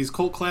horror movies,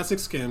 cult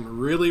classics can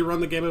really run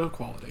the gamut of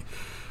quality.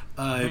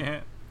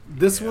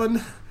 This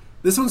one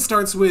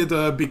starts with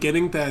a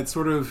beginning that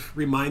sort of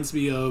reminds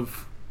me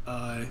of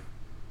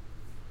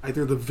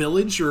either The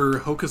Village or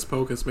Hocus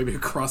Pocus, maybe a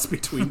cross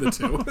between the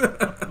two.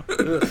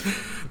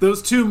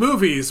 Those 2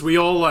 movies we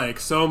all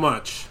like so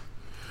much.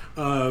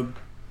 There's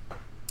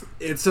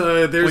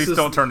Please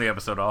don't turn the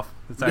episode off.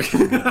 It's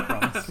actually good, I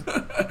promise.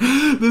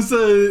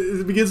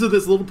 It begins with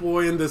this little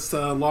boy in this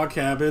log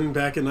cabin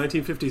back in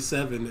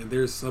 1957, and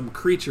there's some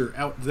creature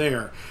out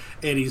there,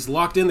 and he's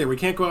locked in there. We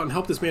can't go out and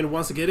help this man who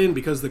wants to get in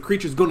because the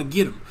creature's going to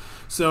get him.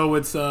 So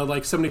it's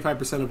like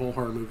 75% of all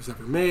horror movies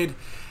ever made.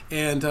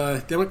 And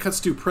then it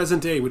cuts to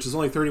present day, which is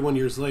only 31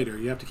 years later.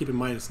 You have to keep in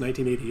mind it's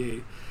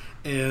 1988.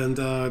 And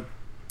it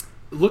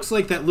looks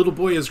like that little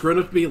boy has grown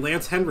up to be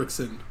Lance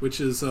Henriksen,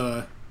 which is,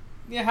 Yeah,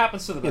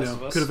 happens to the best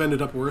of us. could have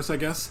ended up worse, I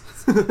guess.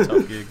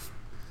 Tough gig.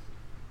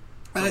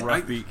 It's a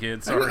rough beat,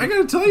 kid. Sorry. I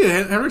gotta tell you,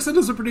 Henriksen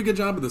does a pretty good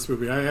job in this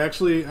movie. I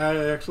actually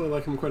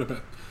like him quite a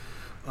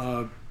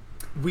bit.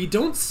 We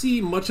don't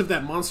see much of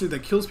that monster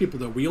that kills people,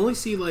 though. We only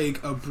see,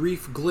 like, a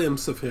brief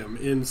glimpse of him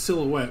in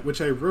silhouette, which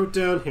I wrote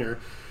down here.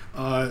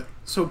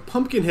 So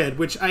Pumpkinhead,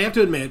 which I have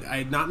to admit,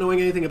 not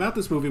knowing anything about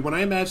this movie, when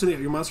I imagine that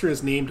your monster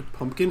is named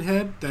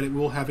Pumpkinhead, that it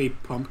will have a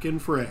pumpkin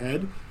for a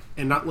head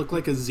and not look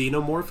like a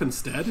xenomorph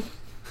instead.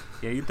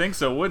 Yeah, you'd think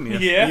so, wouldn't you?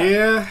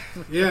 Yeah.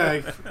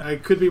 I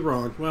could be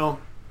wrong.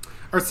 Well,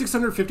 our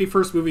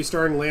 651st movie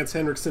starring Lance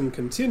Henriksen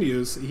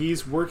continues.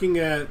 He's working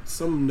at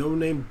some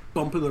no-name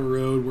bump in the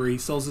road where he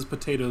sells his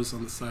potatoes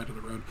on the side of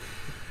the road.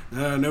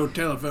 No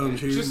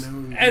telephones here.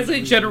 As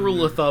a general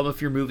rule of thumb,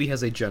 if your movie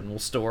has a general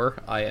store,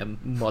 I am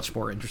much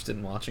more interested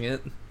in watching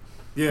it.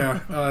 Yeah.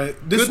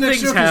 Good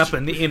things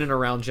happen in and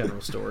around general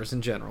stores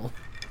in general.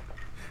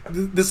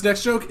 This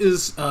next joke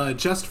is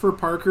just for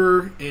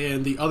Parker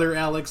and the other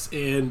Alex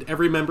and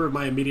every member of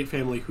my immediate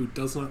family who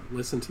does not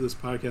listen to this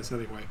podcast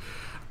anyway.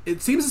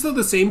 It seems as though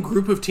the same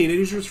group of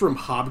teenagers from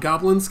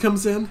Hobgoblins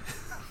comes in.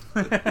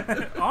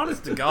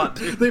 Honest to God,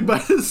 dude. They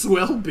might as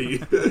well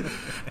be.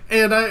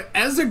 And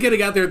as they're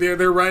getting out there,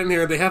 they're riding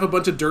there. They have a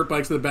bunch of dirt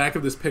bikes in the back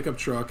of this pickup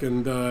truck,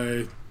 and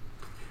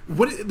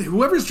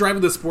whoever's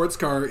driving the sports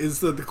car is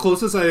the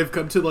closest I have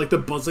come to like the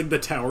buzzing the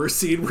tower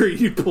scene where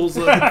he pulls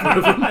up in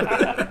front of him.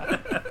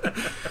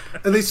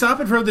 And they stop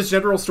in front of this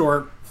general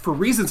store for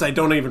reasons I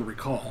don't even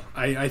recall.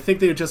 I think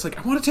they were just like,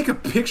 I want to take a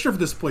picture of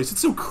this place.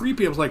 It's so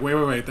creepy. I was like,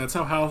 wait. That's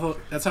how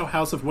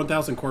House of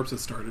 1,000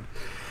 Corpses started.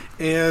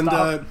 And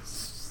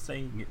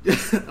saying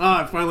it.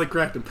 I finally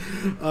cracked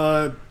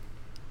him.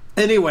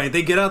 Anyway,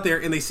 they get out there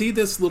and they see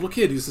this little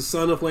kid who's the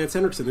son of Lance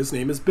Henriksen. His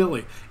name is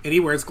Billy, and he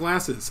wears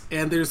glasses.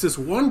 And there's this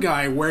one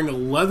guy wearing a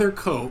leather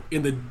coat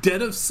in the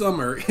dead of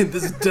summer in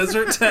this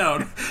desert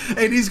town,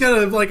 and he's got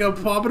a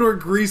pompadour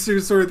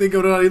greaser sort of thing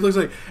going on. He looks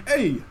like,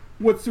 hey,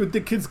 what's with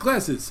the kid's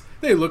glasses?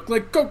 They look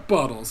like Coke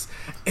bottles.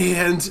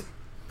 And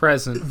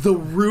Present. the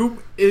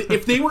room,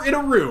 if they were in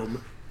a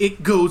room,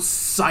 it goes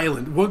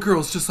silent. One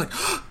girl's just like,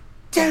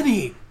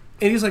 Denny!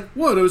 And he's like,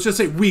 what? I was just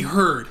saying, we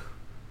heard.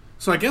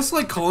 So I guess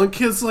like calling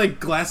kids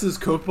like glasses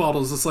Coke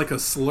bottles is like a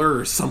slur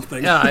or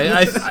something.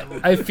 Yeah,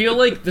 I feel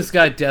like this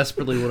guy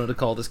desperately wanted to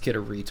call this kid a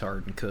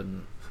retard and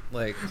couldn't.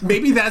 Like,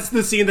 maybe that's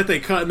the scene that they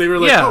cut and they were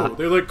like, oh,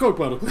 they're like Coke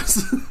bottle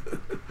glasses.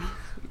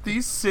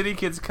 These city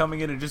kids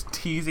coming in and just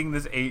teasing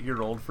this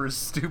 8-year-old for his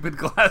stupid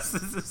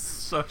glasses is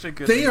such a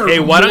good They are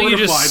hey, why don't you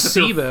just mortified that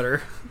see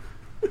better?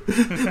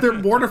 They're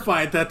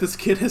mortified that this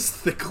kid has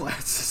thick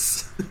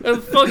glasses.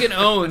 It fucking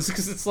owns,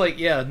 because it's like,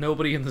 yeah,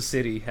 nobody in the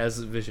city has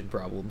vision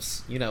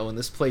problems. You know, in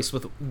this place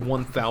with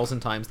 1,000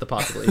 times the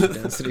population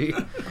density.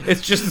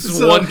 It's just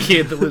this one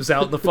kid that lives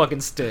out in the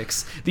fucking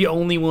sticks. The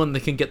only one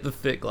that can get the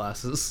thick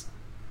glasses.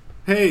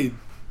 Hey,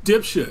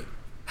 dipshit,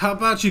 how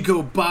about you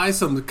go buy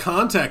some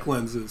contact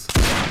lenses?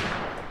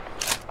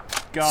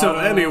 So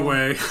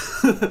anyway,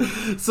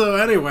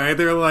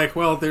 they're like,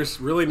 well,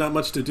 there's really not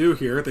much to do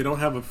here. They don't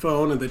have a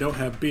phone and they don't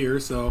have beer,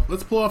 so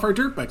let's pull off our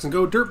dirt bikes and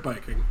go dirt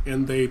biking.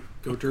 And they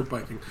go dirt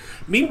biking.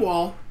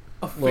 Meanwhile,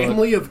 a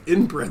family of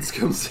inbreds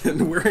comes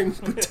in wearing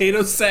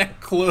potato sack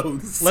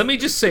clothes. Let me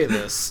just say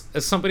this,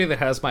 as somebody that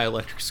has my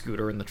electric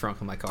scooter in the trunk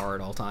of my car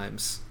at all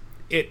times,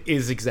 it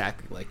is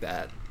exactly like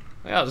that.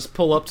 I'll just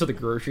pull up to the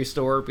grocery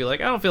store, be like,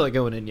 I don't feel like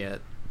going in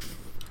yet.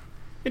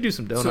 And do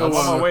some donuts. So,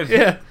 on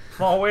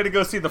my way to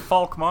go see the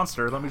Falk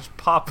Monster. Let me just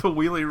pop a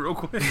wheelie real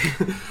quick.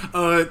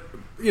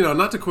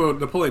 Not to quote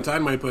Napoleon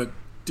Dynamite, but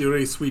do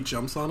any sweet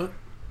jumps on it?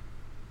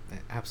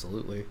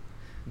 Absolutely.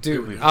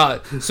 Dude,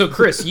 so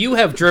Chris, you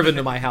have driven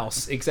to my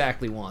house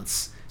exactly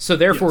once. So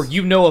therefore,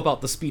 you know about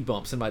the speed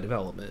bumps in my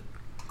development.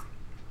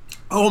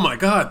 Oh my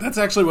god, that's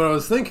actually what I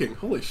was thinking.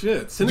 Holy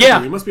shit. Synergy,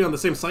 yeah. We must be on the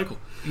same cycle.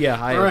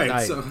 Yeah,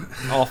 I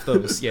off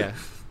those, yeah.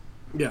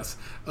 Yes.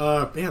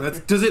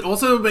 Does it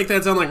also make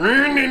that sound like...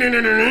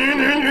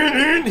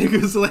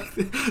 Because, like,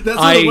 that's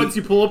one of the ones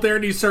you pull up there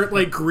and you start,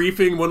 like,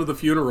 griefing one of the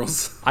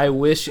funerals. I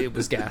wish it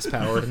was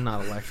gas-powered and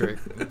not electric.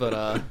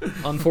 But,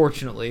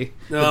 unfortunately,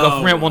 the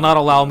government will not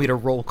allow me to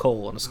roll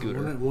coal on a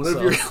scooter. One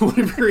of your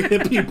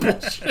hippie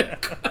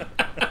bullshit.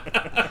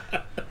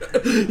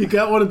 You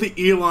got one of the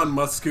Elon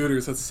Musk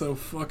scooters. That's so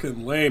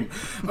fucking lame.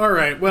 All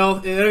right.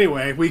 Well,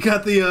 anyway, we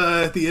got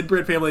the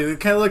inbred family. It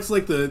kind of looks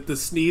like the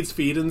Sneed's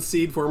Feed and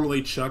Seed,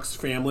 formerly Chuck's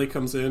family,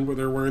 comes in where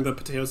they're wearing the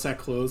potato sack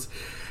clothes,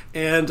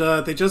 and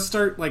they just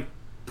start like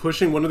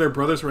pushing one of their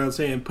brothers around,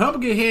 saying,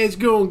 "Pumpkinhead's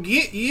gonna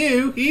get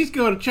you. He's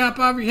gonna chop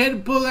off your head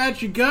and pull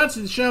out your guts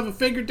and shove a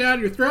finger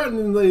down your throat."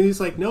 And he's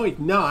like, "No, he's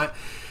not."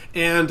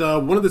 And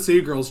one of the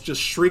city girls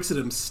just shrieks at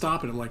him,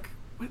 "Stop it!" I'm like,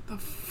 what the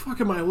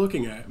fuck am I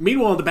looking at?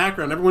 Meanwhile, in the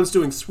background, everyone's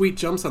doing sweet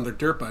jumps on their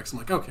dirt bikes. I'm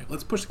like, okay,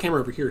 let's push the camera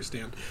over here,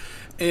 Stan.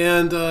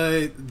 And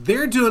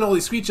they're doing all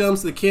these sweet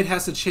jumps. The kid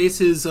has to chase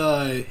his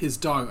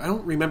dog. I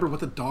don't remember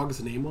what the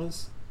dog's name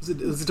was. Was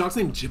the dog's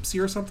name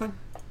Gypsy or something?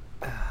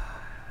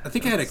 I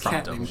think I had a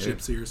cat named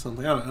Gypsy or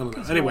something. I don't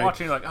know. Anyway,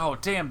 watching like, oh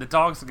damn, the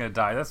dog's gonna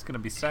die. That's gonna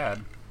be sad.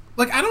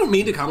 Like, I don't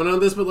mean to comment on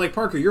this, but like,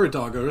 Parker, you're a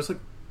dog owner. It's like,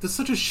 that's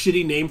such a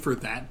shitty name for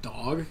that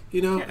dog,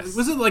 you know? Yes.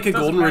 Was it like a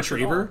golden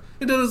retriever?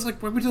 It was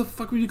like, why the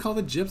fuck would you call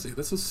it Gypsy?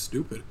 That's so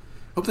stupid.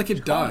 Hope that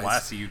kid dies.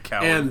 Lassie, you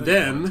coward. And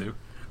then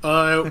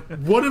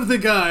one of the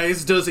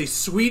guys does a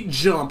sweet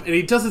jump, and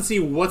he doesn't see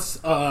what's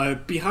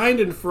behind,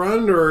 in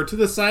front, or to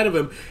the side of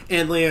him,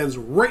 and lands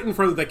right in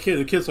front of that kid.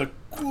 The kid's like,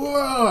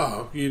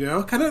 whoa, you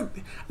know? Kind of,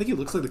 I think he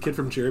looks like the kid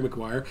from Jerry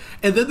Maguire.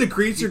 And then the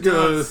greaser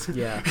goes,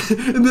 yeah.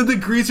 And then the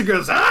greaser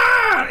goes,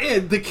 ah!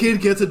 And the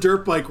kid gets a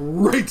dirt bike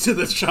right to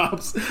the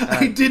chops.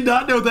 I did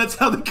not know that's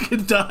how the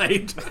kid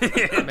died.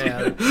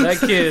 Man, that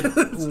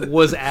kid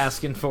was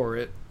asking for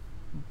it,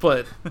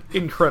 but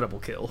incredible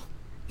kill.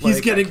 He's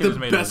Like, getting that the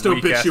kid was best made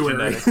of weak-ass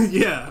obituary. genetics.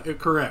 Yeah,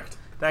 correct.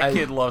 That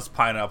kid loves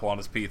pineapple on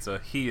his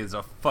pizza. He is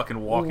a fucking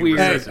walking Weird.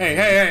 recipe.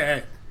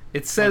 Hey.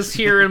 It says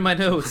here in my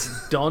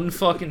notes, Dunn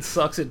fucking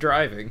sucks at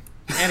driving.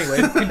 Anyway,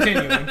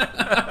 continuing.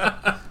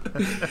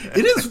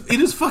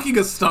 It is fucking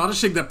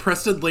astonishing that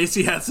Preston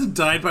Lacey hasn't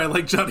died by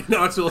like Johnny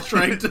Knoxville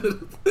trying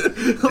to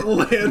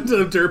land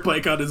a dirt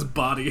bike on his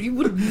body. He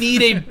would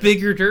need a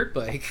bigger dirt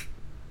bike.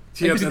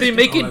 Yeah, Did they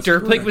make a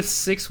dirt bike correct. with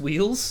 6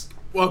 wheels?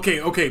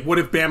 Okay. What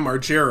if Bam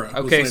Margera?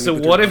 was Okay, landing so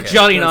the what dirtbag? if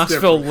Johnny That's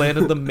Knoxville different.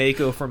 landed the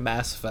Mako from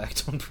Mass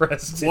Effect on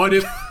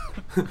Preston?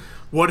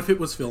 What if it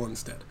was Phil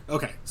instead?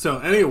 Okay, so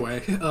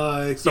anyway,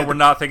 So we're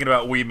not thinking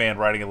about Wee Man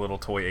riding a little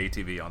toy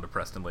ATV onto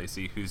Preston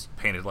Lacey, who's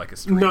painted like a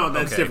street. No,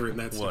 that's Okay, different.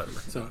 That's what?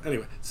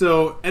 different.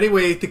 So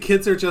anyway, the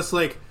kids are just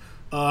like,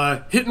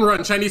 hit and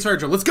run, Chinese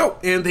Sergeant, let's go!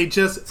 And they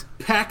just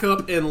pack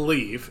up and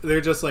leave.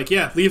 They're just like,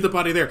 yeah, leave the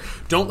body there.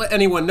 Don't let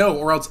anyone know,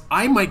 or else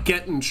I might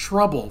get in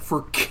trouble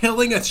for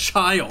killing a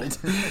child.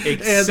 And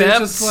they're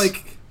just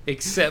like,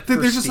 Except they're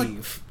for just like-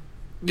 Steve.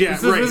 yeah,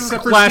 This right. is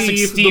except for classic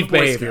the Steve Boy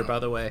behavior, Scout. by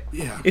the way.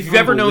 Yeah, If you've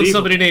ever known unbelievable.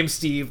 somebody named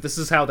Steve, this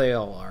is how they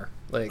all are.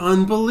 Like,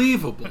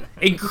 Unbelievable.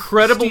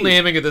 incredible Steve.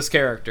 naming of this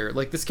character.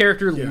 Like, this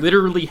character Yeah.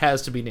 literally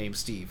has to be named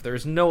Steve.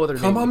 There's no other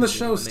name. Come we on can the do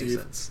show, that makes Steve.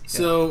 sense.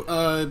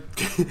 So,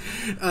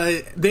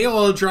 they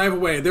all drive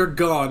away. They're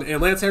gone.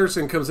 And Lance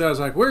Henriksen comes out and is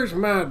like, where's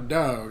my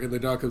dog? And the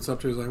dog comes up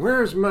to him and is like,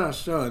 where's my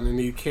son? And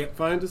he can't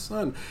find his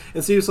son.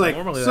 And Steve's like,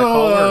 Normally that so,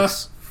 call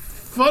works.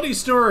 funny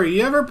story.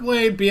 You ever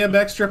played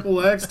BMX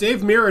Triple X? Dave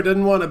Mirra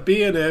didn't want to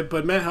be in it,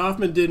 but Matt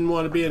Hoffman didn't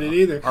want to be in it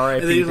either. R.I.P.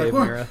 And then he's Dave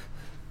like, Mirra.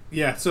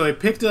 yeah, so he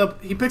picks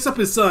up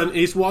his son, and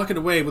he's walking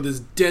away with his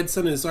dead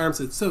son in his arms.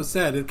 It's so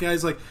sad. The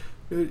guy's like,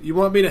 you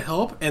want me to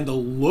help? And the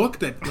look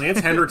that Lance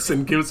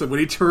Henriksen gives him when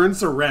he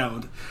turns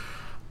around,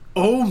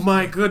 oh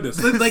my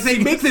goodness. Like, they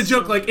make the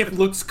joke, like, if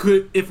looks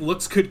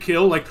could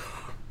kill, like,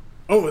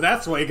 oh,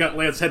 that's why you got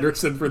Lance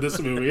Henriksen for this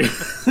movie.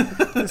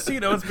 So,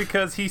 it's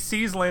because he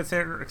sees Lance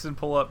Henriksen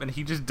pull up and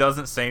he just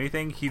doesn't say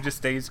anything. He just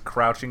stays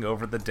crouching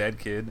over the dead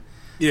kid.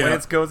 Yeah.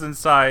 Lance goes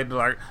inside,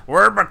 like,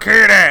 where's my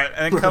kid at?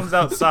 And then comes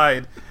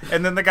outside.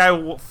 And then the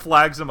guy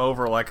flags him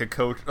over like a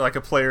coach, like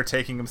a player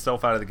taking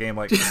himself out of the game.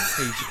 Like, hey,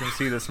 you can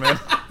see this, man.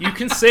 You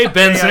can say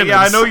Ben Simmons. Yeah,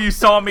 I know you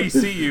saw me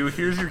see you.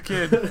 Here's your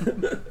kid.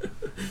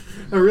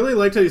 I really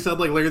liked how he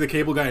sounded like Larry the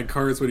Cable Guy in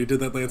Cars when he did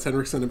that Lance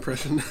Henriksen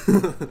impression.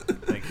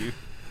 Thank you.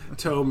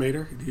 Toe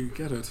Mater, do you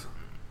get it?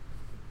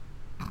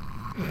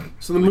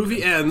 So the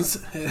movie ends.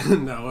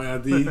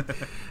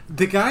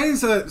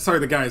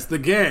 The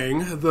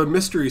gang, the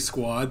mystery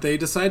squad, they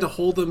decide to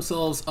hold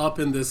themselves up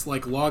in this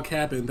like log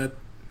cabin that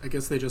I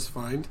guess they just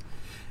find,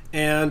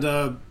 and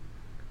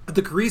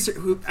the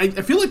greaser. I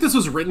feel like this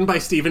was written by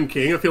Stephen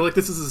King. I feel like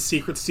this is a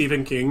secret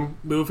Stephen King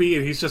movie,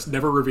 and he's just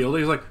never revealed it.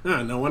 He's like,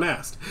 no one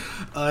asked.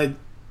 The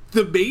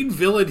main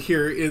villain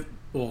here is.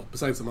 Well,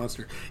 besides the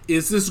monster,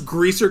 is this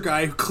greaser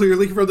guy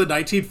clearly from the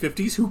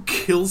 1950s who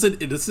kills an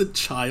innocent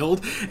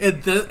child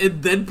and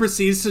then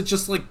proceeds to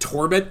just like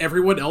torment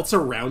everyone else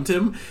around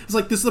him. It's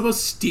like, this is the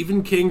most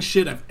Stephen King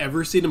shit I've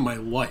ever seen in my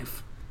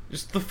life.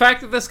 Just the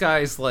fact that this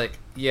guy's like,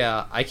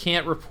 yeah, I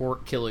can't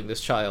report killing this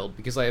child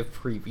because I have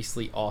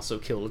previously also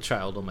killed a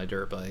child on my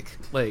dirt bike.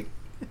 Like,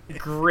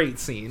 great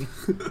scene.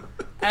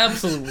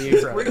 Absolutely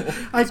incredible.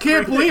 I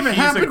can't believe it He's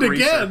a happened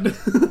greaser.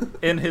 again.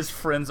 And his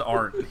friends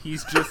aren't.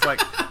 He's just like,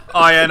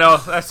 oh yeah, no,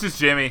 that's just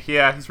Jimmy.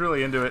 Yeah, he's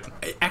really into it.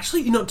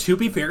 Actually, to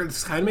be fair,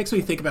 this kind of makes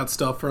me think about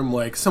stuff from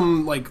like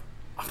some like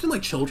often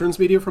like children's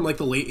media from like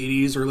the late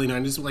 80s, early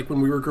 90s, like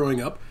when we were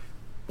growing up.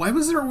 Why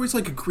was there always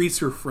like a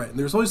greaser friend?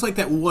 There's always like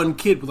that one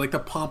kid with like the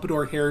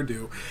pompadour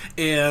hairdo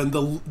and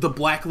the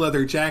black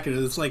leather jacket.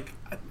 And it's like,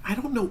 I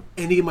don't know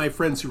any of my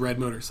friends who ride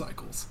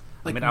motorcycles.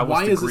 Like, I mean, I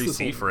why was the is this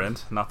greasy whole-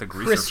 friend, not the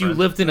greaser Chris, you friend.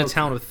 lived in a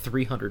town of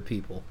 300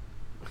 people.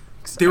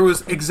 There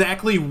was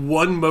exactly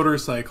one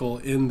motorcycle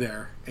in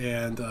there,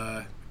 and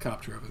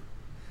cop drove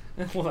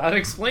it. Well, that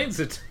explains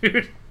it,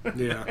 dude.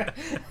 Yeah.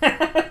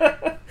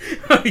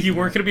 You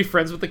weren't going to be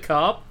friends with the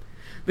cop?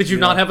 Did you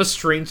not have a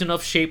strange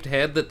enough shaped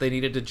head that they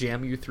needed to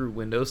jam you through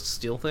windows to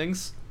steal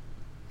things?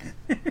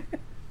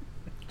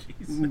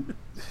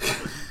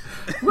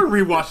 We're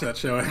gonna rewatch that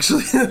show,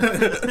 actually.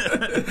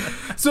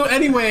 So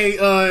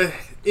anyway,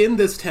 in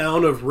this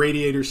town of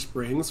Radiator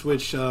Springs,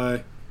 which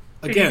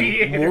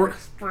again, more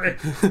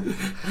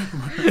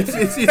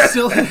it's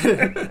still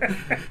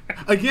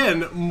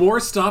again more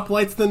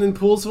stoplights than in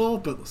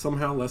Poolsville, but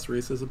somehow less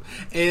racism.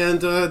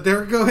 And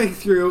they're going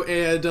through,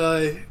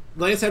 and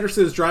Lance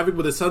Henriksen is driving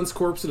with his son's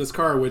corpse in his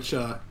car, which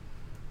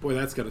boy,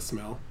 that's gotta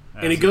smell.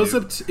 And he goes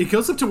up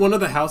to one of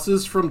the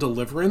houses from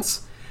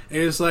Deliverance.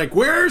 And he's like,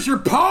 "Where's your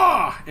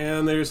paw?"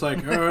 And they're just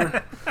like,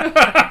 "Here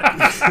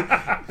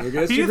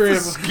goes He's your the grandpa."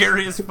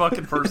 scariest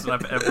fucking person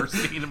I've ever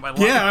seen in my life.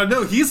 Yeah, I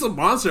know, he's a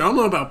monster. I don't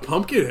know about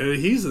Pumpkinhead.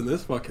 He's in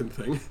this fucking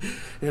thing.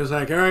 And he's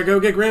like, "All right,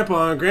 go get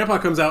Grandpa." And Grandpa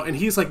comes out, and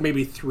he's like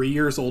maybe 3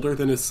 years older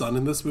than his son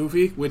in this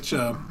movie, which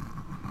tracks.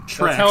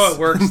 That's how it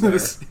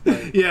works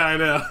there. Yeah, I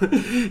know.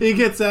 He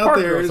gets out Park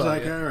there. girls He's on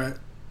like, you. "All right,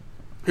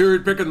 here,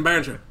 picking the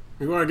banjo.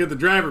 We want to get the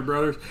driver,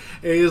 brothers."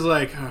 And he's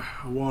like, "I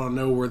want to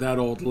know where that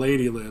old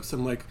lady lives."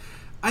 I'm like,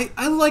 I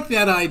like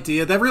that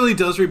idea. That really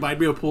does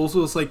remind me of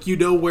Poolsville. It's like,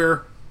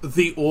 where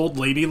the old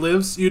lady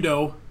lives.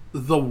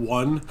 The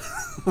one.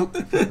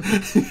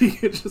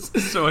 You just...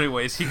 So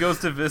anyways, he goes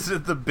to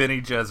visit the Benny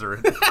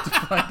Gesserit to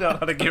find out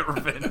how to get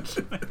revenge.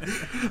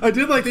 I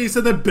did like that you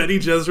said that Benny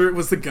Gesserit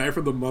was the guy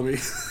from The Mummy.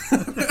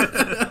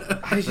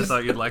 I just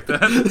thought you'd like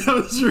that. That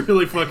was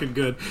really fucking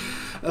good.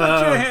 Put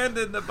your hand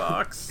in the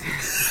box.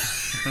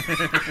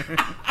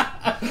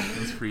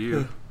 That's for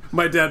you.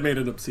 My dad made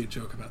an obscene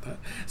joke about that.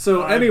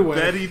 So anyway,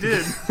 I bet he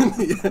did.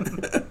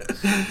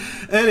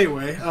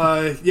 Anyway,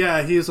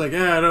 yeah, he's like,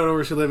 I don't know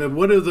where she lives. And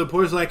one of the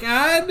boys like,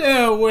 I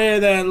know where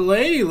that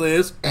lady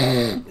lives.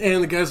 And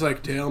the guy's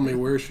like, tell me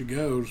where she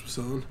goes,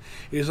 son.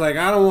 He's like,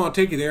 I don't want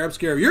to take you there. I'm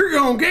scared. You're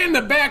going to get in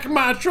the back of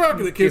my truck.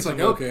 And the kid's like,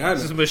 okay, I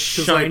know. This is a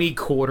shiny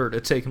quarter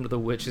to take him to the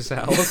witch's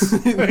house.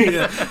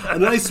 Yeah, a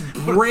nice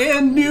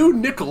brand new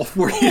nickel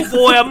for you. Oh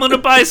boy, I'm gonna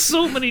buy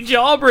so many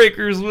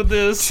Jawbreakers with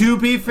this. To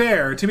be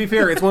fair, it's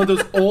one of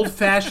those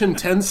old-fashioned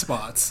 10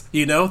 spots.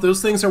 You know,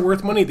 those things are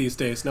worth money these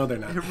days. No, they're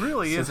not. It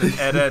really is an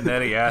Ed, Edd and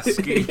Eddie-ass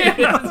scheme.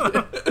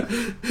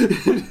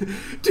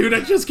 Dude,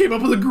 I just came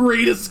up with the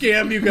greatest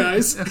scam, you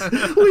guys.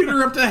 Lead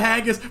her up to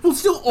Haggis. We'll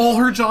steal all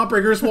her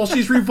Jawbreakers while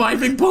she's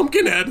reviving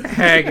Pumpkinhead.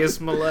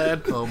 Haggis, my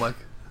lad. Oh my.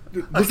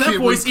 Was that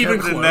voice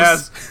even Kevin close? and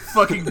Naz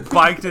fucking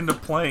biked into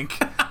Plank.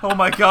 Oh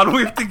my god,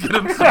 we have to get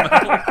him some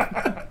help.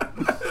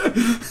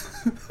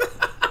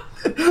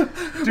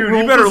 Dude,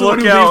 you better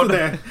look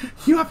out.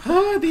 You have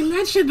heard the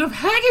legend of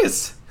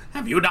Haggis,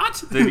 have you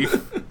not? Dude,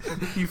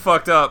 he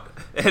fucked up.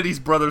 Eddie's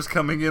brother's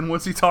coming in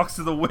once he talks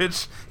to the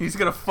witch. He's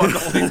gonna fuck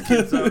all these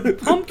kids up.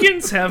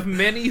 Pumpkins have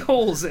many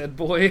holes, Ed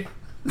boy.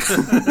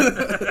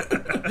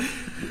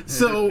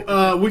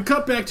 So we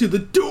cut back to the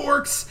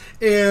dorks,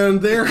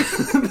 and they're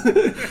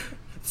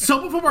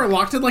some of them are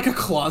locked in like a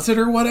closet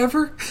or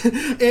whatever.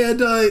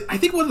 And I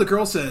think one of the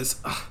girls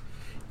says,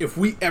 if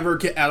we ever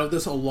get out of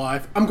this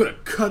alive, I'm gonna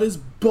cut his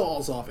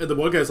balls off. And the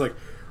one guy's like,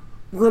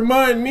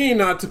 remind me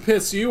not to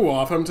piss you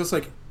off. I'm just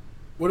like,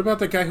 what about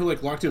that guy who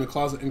like locked you in a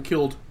closet and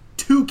killed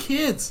 2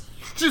 kids?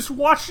 Just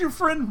watch your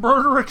friend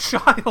murder a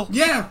child.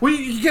 Yeah,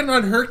 you getting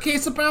on her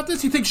case about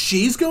this? You think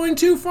she's going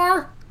too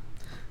far?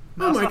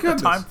 That's oh my not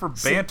goodness. the time for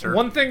banter.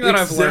 One thing that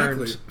Exactly. I've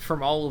learned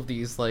from all of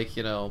these, like,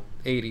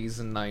 80s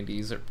and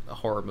 90s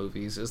horror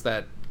movies is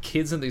that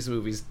kids in these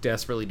movies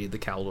desperately need the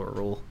Caldor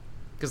rule.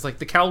 Because, like,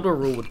 the Caldor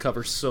rule would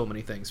cover so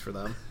many things for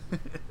them.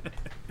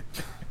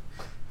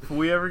 If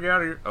we ever get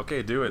out of here,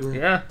 okay, do it.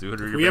 Yeah. Do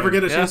it or If you're we ever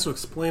banned. get a chance to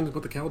explain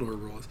what the Caldor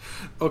rule is.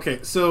 Okay,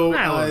 so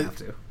I don't have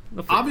to.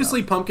 They'll figure it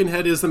obviously out.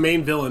 Pumpkinhead is the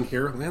main villain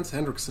here. Lance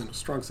Hendrickson, a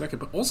strong second.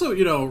 But also,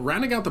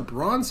 rounding out the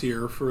bronze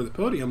here for the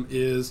podium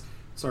is...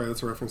 Sorry,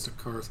 that's a reference to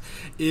Cars.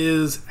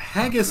 Is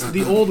Haggis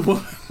the old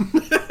woman?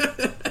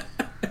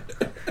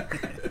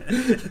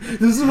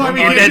 This is why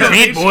we And need that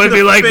Pete boy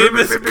be like...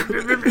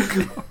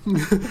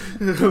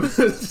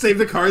 save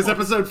the Cars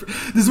episode.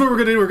 This is what we're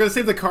going to do. We're going to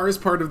save the Cars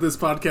part of this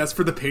podcast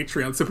for the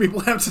Patreon, so people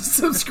have to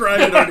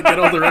subscribe in order to get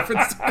all the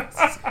references.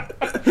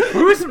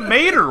 Who's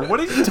Mater? What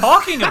are you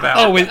talking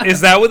about? Oh,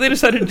 is that what they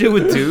decided to do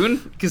with Dune?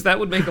 Because that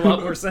would make a lot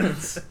more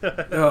sense.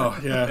 Oh,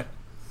 yeah.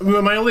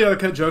 My only other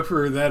cut joke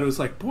for that was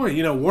like, boy,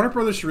 Warner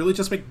Brothers should really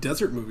just make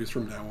desert movies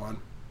from now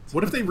on.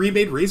 What if they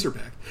remade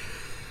Razorback?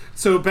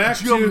 So back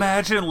Could you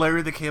imagine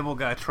Larry the Cable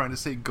Guy trying to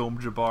say Gom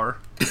Jabbar?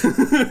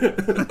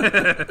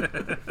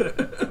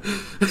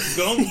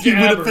 He would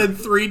have been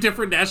 3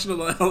 different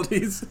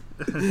nationalities.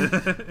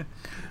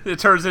 It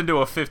turns into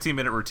a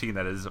 15-minute routine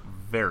that is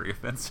very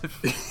offensive.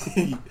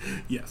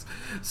 Yes.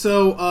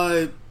 So,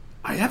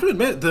 I have to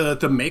admit,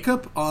 the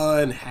makeup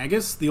on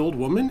Haggis, the old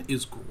woman,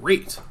 is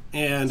great.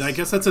 And I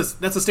guess that's a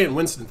Stan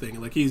Winston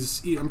thing. Like,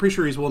 I'm pretty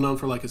sure he's well known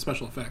for, like, his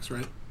special effects,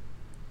 right?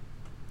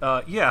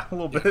 Yeah, a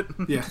little bit.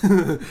 Yeah.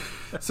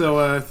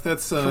 So,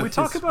 that's... Can we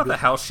talk about the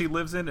house she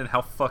lives in and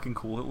how fucking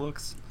cool it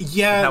looks?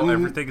 Yeah. And how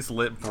everything is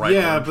lit bright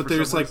Yeah, orange but for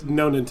there's, some like, reason?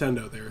 no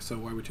Nintendo there, so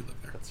why would you live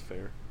there? That's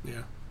fair.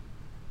 Yeah.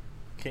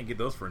 Can't get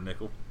those for a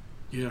nickel.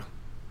 Yeah.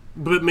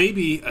 But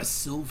maybe a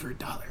silver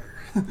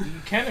dollar. You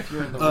can if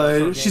you're in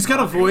the She's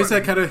got a voice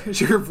that kind of...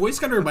 Her voice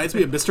kind of reminds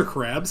me of Mr.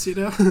 Krabs,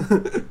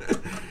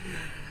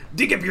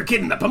 Dig up your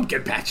kid in the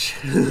pumpkin patch.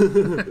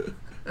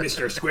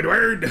 Mr.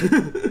 Squidward.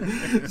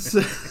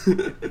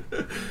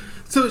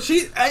 So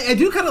I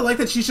do kind of like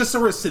that she's just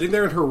sort of sitting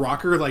there in her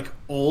rocker like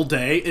all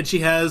day, and she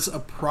has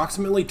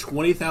approximately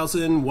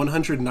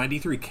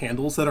 20,193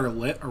 candles that are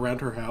lit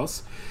around her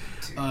house.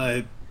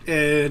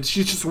 And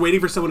she's just waiting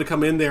for someone to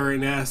come in there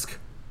and ask,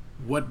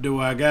 what do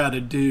I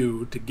gotta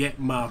do to get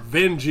my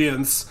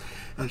vengeance?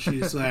 And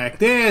she's like,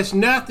 there's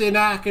nothing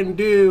I can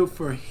do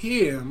for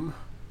him.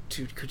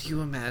 Dude, could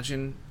you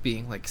imagine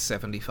being like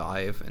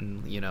 75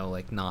 and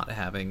like not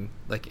having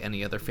like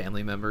any other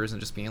family members and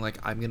just being like,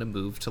 I'm gonna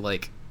move to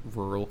like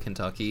rural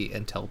Kentucky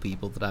and tell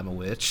people that I'm a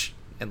witch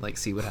and like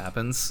see what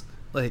happens?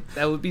 Like,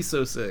 that would be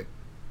so sick.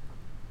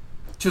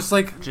 Just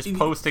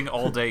posting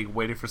all day,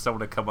 waiting for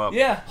someone to come up,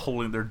 Yeah.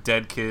 holding their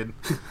dead kid.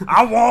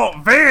 I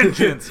want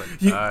vengeance.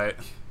 Alright.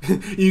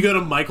 You go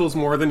to Michael's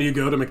more than you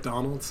go to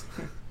McDonald's.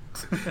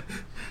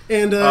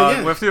 And We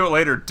yeah, have to do it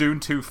later. Dune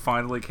 2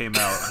 finally came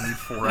out. I need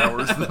 4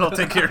 hours, and then I'll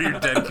take care of your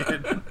dead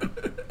kid.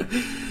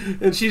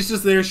 and she's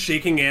just there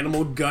shaking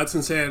animal guts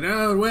and saying,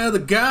 "Oh well, the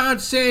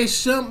gods say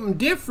something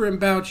different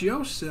about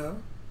your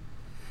son.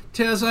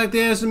 Tells like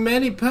there's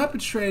many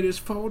perpetrators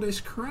for this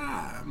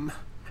crime,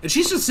 And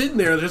she's just sitting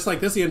there just like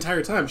this the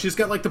entire time. She's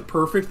got like the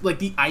perfect, like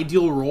the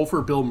ideal role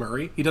for Bill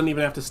Murray. He doesn't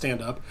even have to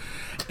stand up.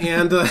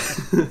 And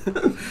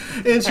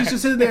and she's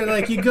just sitting there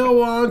like, you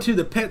go on to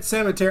the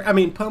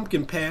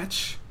pumpkin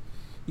patch.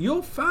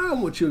 You'll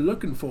find what you're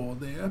looking for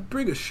there.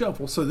 Bring a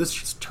shovel. So this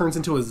just turns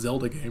into a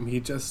Zelda game. He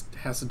just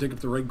has to dig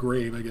up the right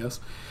grave, I guess.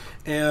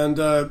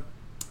 And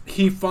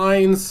he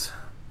finds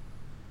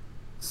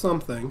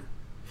something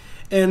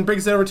and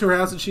brings it over to her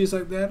house, and she's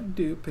like, that'll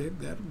do, pig,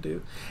 that'll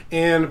do.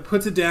 And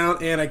puts it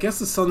down, and I guess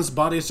the son's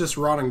body is just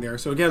rotting there.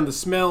 So again, the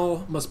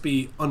smell must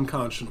be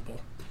unconscionable.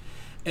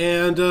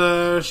 And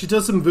she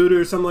does some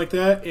voodoo or something like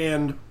that,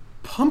 and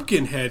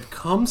Pumpkinhead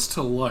comes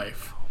to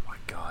life. Oh my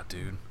god,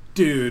 dude.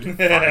 Dude.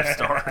 5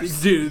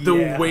 stars. Dude,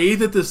 the way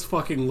that this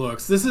fucking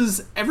looks. This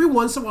is, every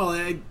once in a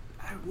while,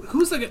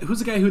 who's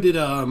the guy who did,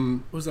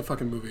 what was that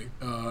fucking movie?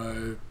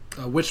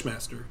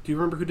 Wishmaster. Do you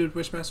remember who did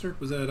Wishmaster?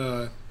 Was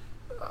that,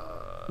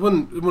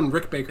 when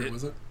Rick Baker,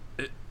 was it?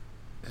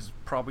 It's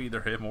probably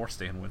either him or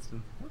Stan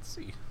Winston. Let's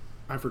see.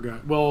 I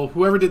forgot. Well,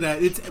 whoever did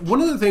that, it's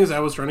one of the things I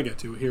was trying to get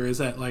to here is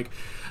that, like,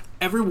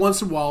 every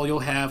once in a while you'll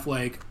have,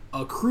 like,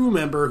 a crew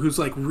member who's,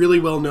 like, really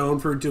well known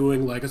for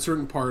doing, like, a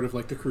certain part of,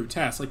 like, the crew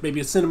task. Like, maybe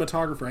a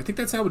cinematographer. I think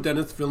that's how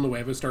Denis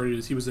Villeneuve started,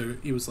 is he was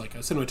like, a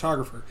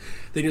cinematographer.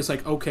 Then he was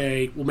like,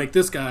 okay, we'll make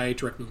this guy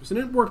direct movies. And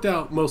it worked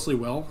out mostly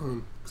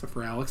well, except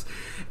for Alex.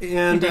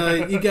 And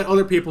you get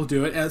other people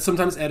do it,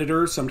 sometimes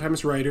editors,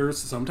 sometimes writers,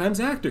 sometimes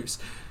actors.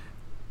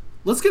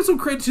 Let's give some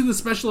credit to the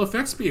special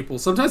effects people.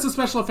 Sometimes the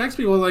special effects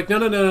people are like,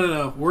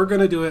 no, we're going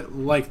to do it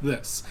like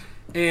this.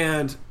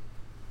 And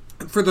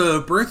for the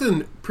birth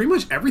and pretty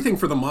much everything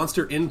for the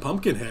monster in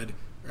Pumpkinhead,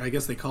 I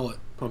guess they call it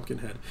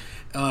Pumpkinhead,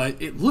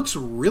 it looks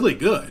really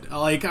good.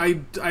 Like, I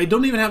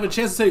don't even have a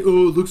chance to say,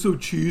 oh, it looks so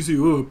cheesy,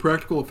 oh,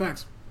 practical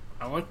effects.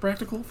 I like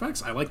practical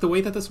effects. I like the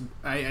way that this,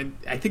 I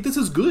think this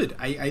is good.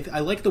 I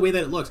like the way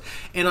that it looks.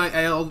 And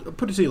I'll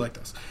put it to you like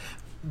this.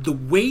 The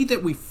way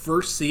that we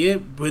first see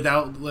it,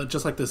 without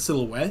just like the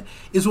silhouette,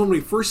 is when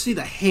we first see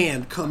the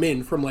hand come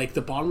in from like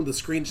the bottom of the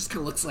screen. It just kind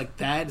of looks like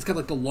that. It's got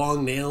like the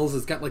long nails.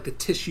 It's got like the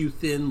tissue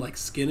thin like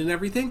skin and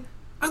everything.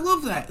 I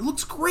love that. It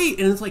looks great.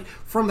 And it's like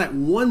from that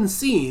one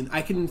scene,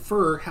 I can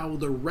infer how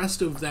the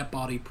rest of that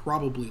body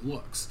probably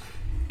looks.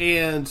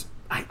 And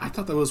I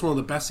thought that was one of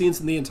the best scenes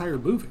in the entire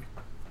movie.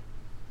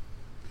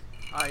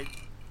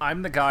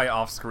 I'm the guy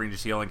off screen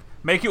just yelling,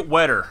 make it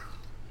wetter.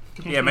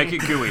 Yeah, make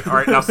it gooey. All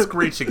right, now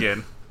screech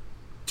again.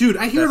 Dude,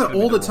 I hear that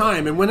all the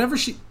time, and whenever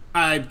she,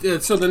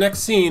 so the next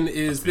scene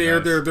is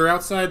they're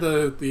outside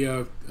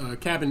the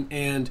cabin,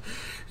 and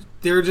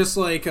they're just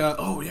like,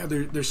 oh yeah,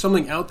 there's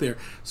something out there.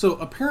 So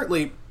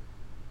apparently,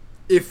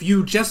 if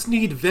you just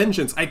need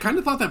vengeance, I kind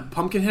of thought that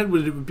Pumpkinhead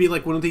would be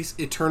like one of these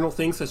eternal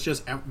things that's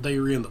just out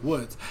there in the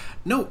woods.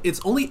 No, it's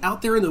only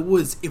out there in the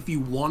woods if you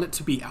want it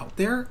to be out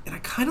there, and I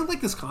kind of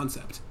like this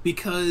concept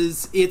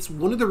because it's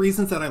one of the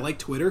reasons that I like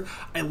Twitter.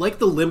 I like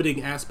the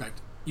limiting aspect.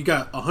 You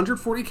got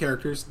 140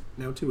 characters,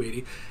 now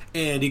 280,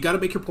 and you got to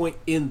make your point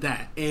in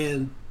that,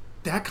 and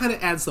that kind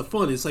of adds the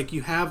fun. It's like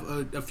you have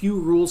a few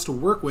rules to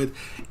work with,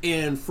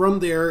 and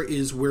from there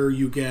is where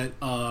you get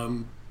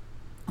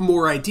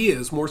more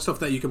ideas, more stuff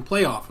that you can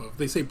play off of.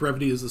 They say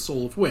brevity is the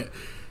soul of wit,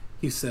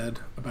 he said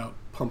about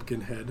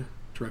Pumpkinhead,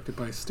 directed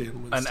by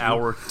Stan Winston. An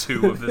hour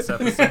 2 of this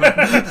episode.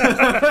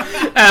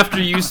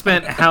 After you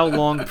spent how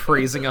long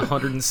praising a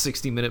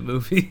 160-minute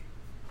movie?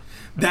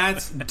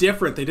 That's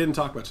different. They didn't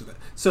talk much of that.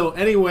 So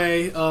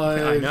anyway,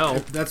 I know.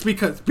 That's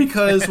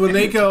because when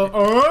they go,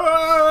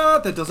 oh,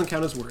 that doesn't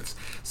count as words.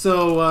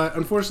 So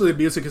unfortunately, the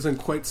music isn't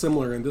quite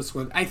similar in this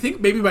one. I think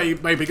maybe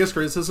my biggest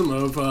criticism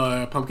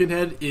of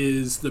Pumpkinhead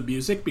is the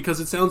music, because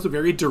it sounds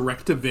very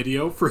direct to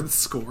video for the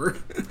score.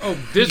 Oh,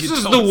 this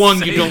is the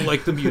one you don't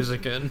like the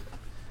music in.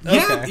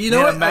 Yeah, Okay. you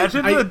know what?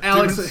 Imagine the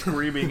Alex dude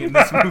screaming in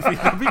this movie.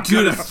 That'd be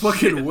Dude, I good.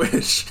 fucking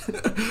wish.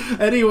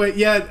 Anyway,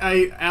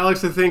 yeah,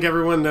 Alex, I think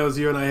everyone knows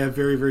you and I have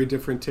very, very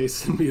different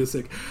tastes in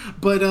music.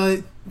 But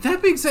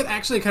that being said,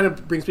 actually kind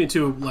of brings me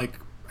to, like,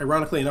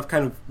 ironically enough,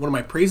 kind of one of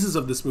my praises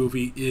of this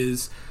movie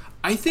is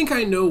I think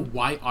I know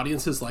why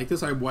audiences like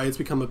this, why it's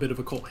become a bit of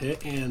a cult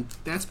hit, and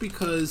that's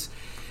because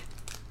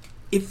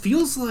it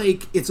feels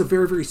like it's a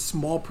very, very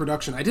small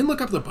production. I didn't look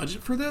up the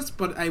budget for this,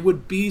 but I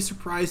would be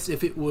surprised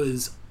if it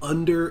was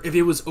over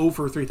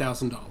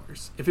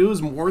 $3,000. If it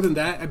was more than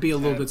that, I'd be a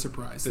little bit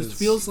surprised. It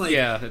feels like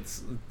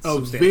it's a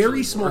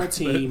very small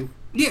team.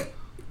 Yeah,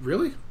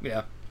 really?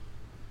 Yeah.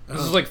 This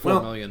is like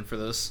 $4 million for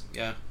this.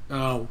 Yeah.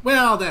 Oh,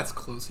 well, that's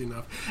close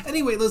enough.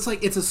 Anyway,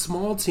 it's a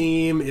small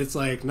team. It's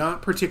like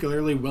not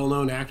particularly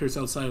well-known actors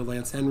outside of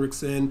Lance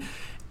Henriksen.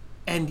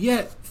 And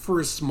yet, for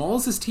as small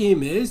as this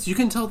team is, you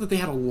can tell that they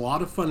had a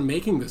lot of fun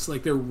making this.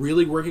 Like, they're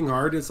really working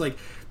hard. It's like,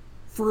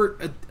 for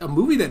a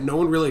movie that no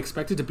one really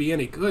expected to be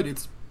any good,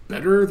 it's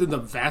better than the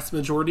vast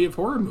majority of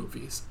horror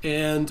movies.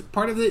 And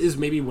part of it is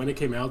maybe when it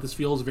came out, this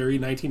feels very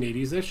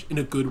 1980s-ish in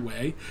a good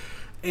way.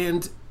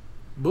 And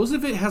most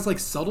of it has, like,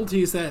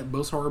 subtleties that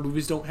most horror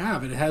movies don't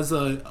have. It has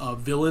a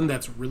villain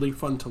that's really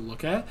fun to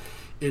look at.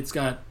 It's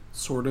got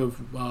sort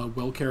of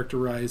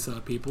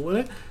well-characterized people in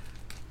it.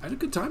 I had a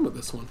good time with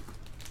this one.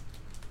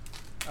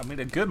 I mean,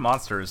 a good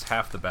monster is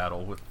half the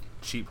battle with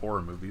cheap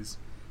horror movies.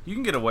 You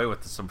can get away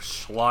with some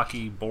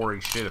schlocky,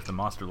 boring shit if the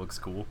monster looks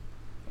cool.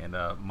 And,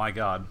 my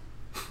god,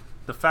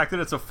 the fact that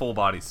it's a full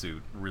body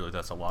suit really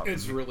does a lot.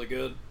 It's really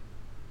good.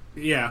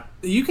 Yeah,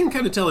 you can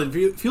kind of tell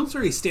it feels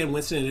very Stan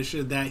Winston-ish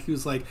that he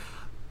was like,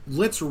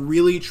 let's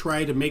really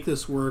try to make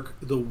this work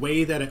the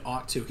way that it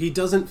ought to. He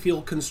doesn't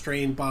feel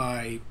constrained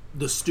by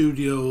the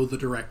studio, the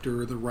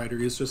director, the writer.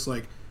 He's just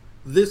like,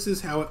 this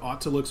is how it ought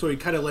to look. So he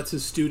kind of lets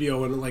his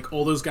studio and like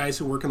all those guys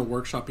who work in the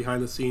workshop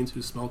behind the scenes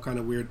who smell kind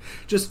of weird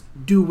just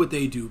do what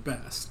they do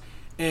best.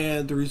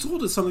 And the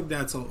result is something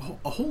that's a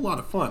whole lot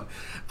of fun.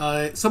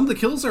 Some of the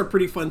kills are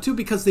pretty fun too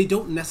because they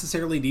don't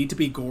necessarily need to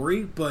be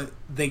gory, but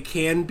they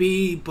can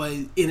be, but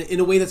in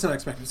a way that's not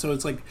expected. So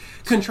it's like,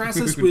 contrast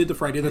this with the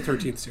Friday the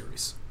 13th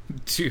series.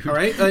 Dude. All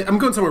right, I'm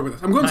going somewhere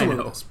with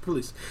this.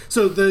 Please.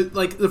 So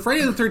the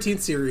Friday the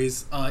 13th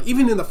series,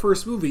 even in the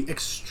first movie,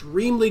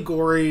 extremely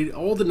gory,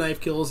 all the knife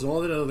kills and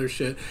all that other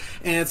shit,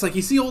 and it's like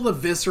you see all the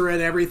viscera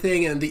and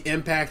everything, and the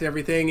impact and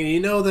everything, and you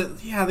know that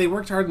they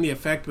worked hard in the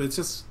effect, but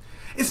it's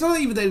not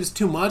even that it's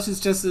too much. It's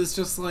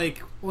just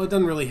like, well, it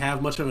doesn't really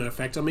have much of an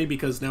effect on me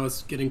because now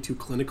it's getting too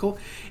clinical.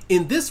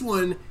 In this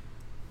one,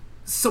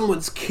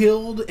 someone's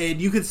killed,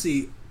 and you could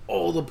see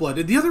all the blood.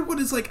 And the other one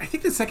is like, I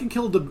think the second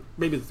kill,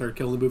 maybe the third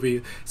kill in the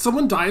movie,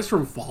 someone dies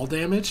from fall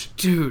damage.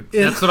 Dude,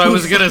 that's what I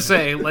was gonna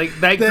say. Like,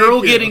 that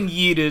girl getting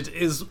yeeted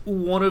is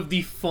one of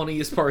the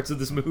funniest parts of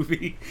this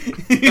movie.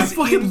 I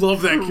fucking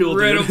love that kill,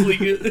 dude. Incredibly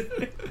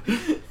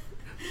good.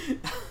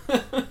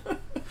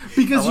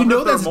 Because you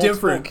know that's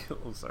different.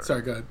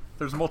 Sorry, go ahead.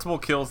 There's multiple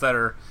kills that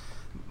are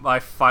my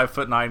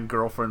 5'9"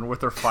 girlfriend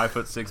with her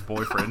 5'6"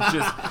 boyfriend,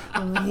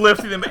 just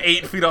lifting them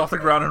 8 feet off the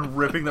ground and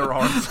ripping their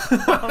arms.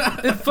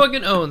 It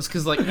fucking owns,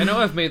 because, like, I know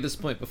I've made this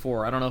point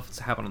before. I don't know if it's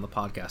happened on the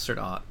podcast or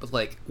not, but,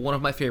 like, one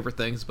of my favorite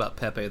things about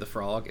Pepe the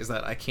Frog is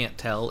that I can't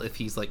tell if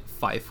he's, like,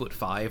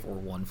 5'5" or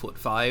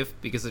 1'5",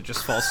 because it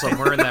just falls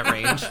somewhere in that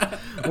range.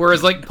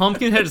 Whereas, like,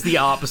 Pumpkinhead is the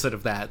opposite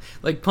of that.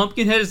 Like,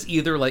 Pumpkinhead is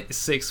either, like,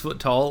 6 foot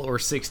tall or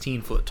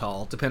 16 foot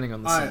tall, depending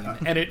on the scene.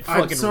 And it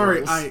fucking I'm sorry,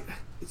 rules. I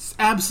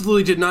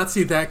absolutely did not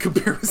see that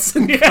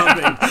comparison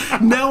coming.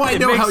 Now I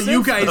know how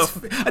you guys.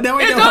 Now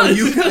I know how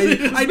you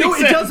guys. I know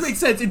it does make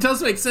sense. It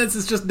does make sense.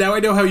 It's just now I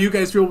know how you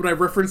guys feel when I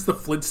reference the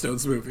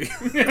Flintstones movie.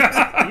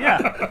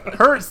 Yeah,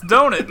 hurts,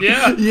 don't it?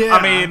 Yeah.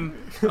 I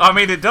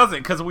mean, it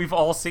doesn't because we've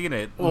all seen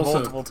it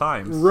multiple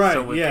times, right?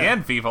 So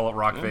and Viva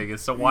Rock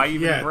Vegas. So why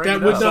even bring that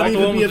it would up? not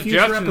even be a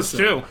future episode.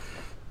 Too.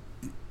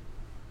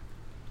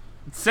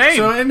 Same.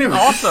 So anyway,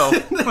 also,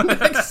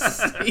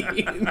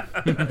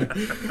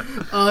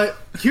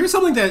 here's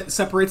something that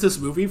separates this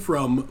movie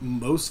from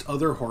most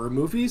other horror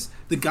movies.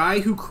 The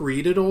guy who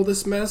created all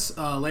this mess,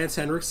 Lance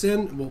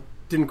Henriksen,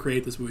 didn't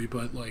create this movie,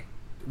 but like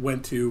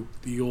went to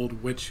the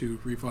old witch who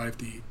revived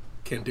the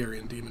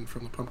Kandarian demon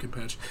from the pumpkin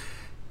patch.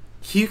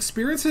 He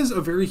experiences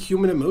a very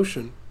human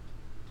emotion,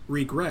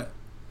 regret,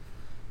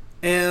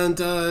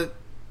 and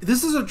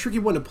this is a tricky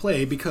one to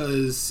play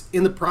because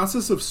in the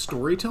process of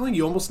storytelling,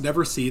 you almost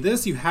never see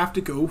this. You have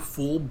to go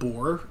full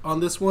bore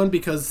on this one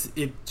because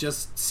it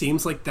just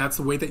seems like that's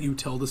the way that you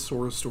tell this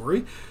sort of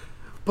story.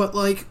 But,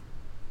 like,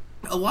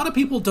 a lot of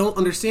people don't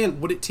understand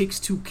what it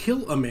takes to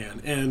kill a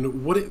man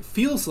and what it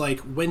feels like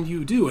when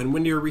you do and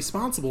when you're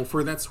responsible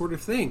for that sort of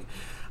thing.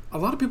 A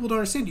lot of people don't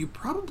understand. You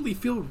probably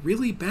feel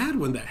really bad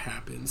when that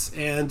happens.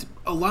 And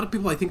a lot of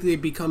people, I think they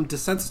become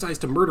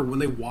desensitized to murder when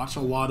they watch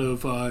a lot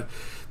of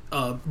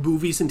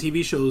movies and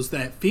TV shows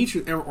that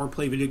feature or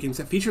play video games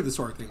that feature this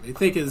sort of thing. They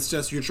think it's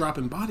just you're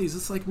dropping bodies.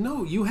 It's like,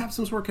 no, you have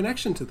some sort of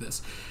connection to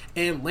this.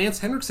 And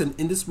Lance Henriksen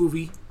in this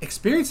movie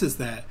experiences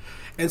that.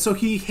 And so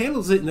he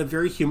handles it in a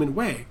very human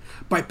way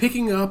by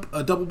picking up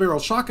a double-barrel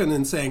shotgun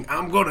and saying,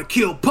 I'm going to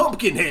kill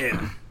Pumpkinhead.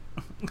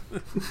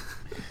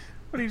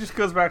 But he just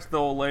goes back to the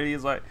old lady.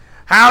 He's like,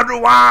 how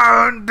do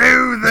I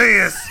undo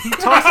this? He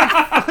talks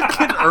like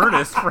fucking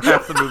Ernest for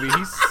half the movie.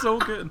 He's so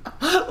good.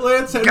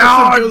 Lance Henriksen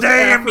God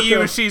damn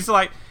you. She's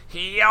like,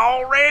 he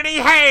already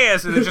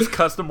has. And it just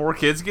cuts to more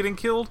kids getting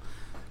killed.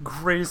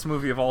 Greatest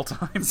movie of all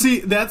time.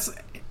 See,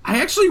 I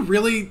actually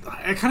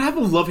I kind of have a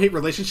love-hate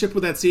relationship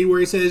with that scene where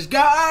he says,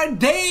 God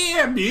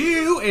damn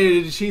you,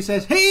 and she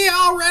says, he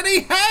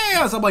already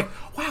has. I'm like,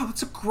 wow,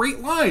 that's a great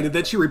line. And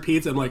then she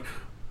repeats it. I'm like,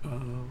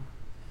 oh.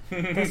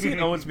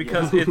 No, it's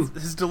because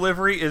his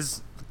delivery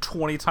is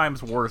 20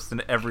 times worse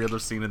than every other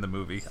scene in the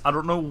movie. I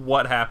don't know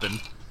what happened,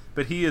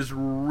 but he is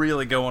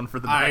really going for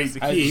the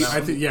best.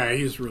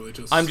 He's really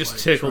just. I'm just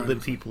tickled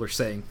that people are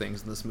saying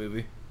things in this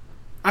movie.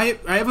 I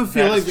have a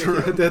feeling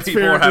that's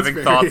people fair. are having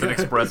thoughts and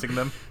expressing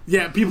them.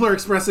 Yeah, people are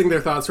expressing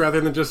their thoughts rather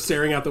than just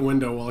staring out the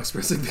window while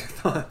expressing their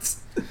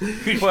thoughts.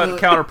 But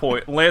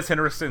counterpoint, Lance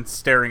Henriksen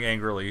staring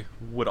angrily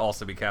would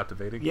also be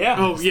captivating. Yeah.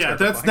 Oh yeah,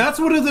 that's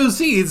one of those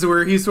scenes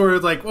where he's sort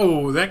of like,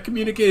 oh, that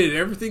communicated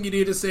everything you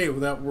need to say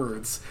without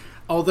words.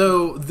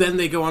 Although then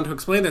they go on to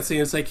explain that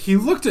scene. It's like, he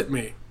looked at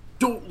me.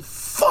 Don't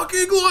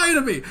fucking lie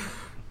to me.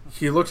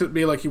 he looked at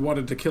me like he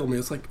wanted to kill me.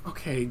 It's like,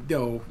 okay,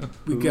 no,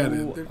 we get it.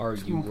 Who are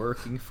you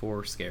working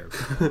for, Scared?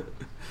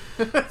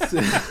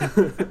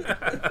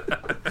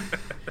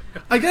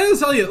 I gotta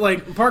tell you,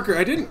 like, Parker,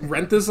 I didn't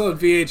rent this on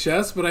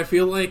VHS, but I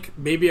feel like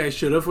maybe I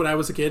should have when I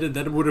was a kid and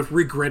then would have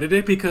regretted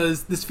it,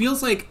 because this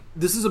feels like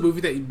this is a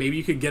movie that maybe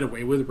you could get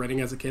away with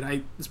renting as a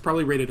kid. It's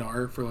probably rated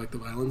R for, like, the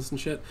violence and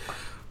shit.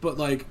 But,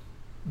 like,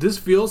 this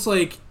feels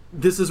like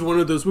this is one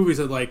of those movies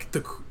that, like,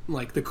 the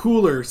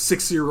cooler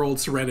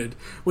 6-year-olds rented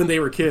when they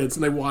were kids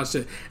and they watched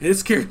it, and it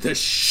scared the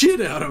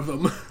shit out of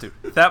them. Dude,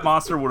 that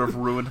monster would have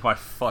ruined my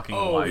fucking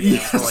life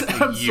Yes, for like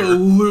a year.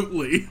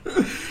 absolutely.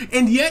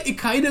 And yet it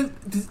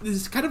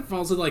this kind of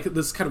falls in like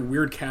this kind of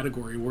weird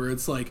category where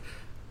it's like,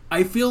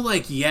 I feel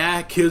like,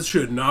 yeah, kids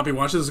should not be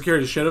watching this and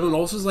scared the shit out of them.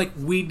 And also, it's like,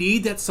 we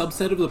need that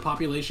subset of the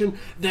population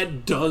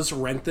that does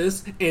rent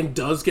this and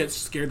does get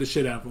scared the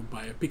shit out of them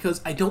by it.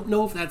 Because I don't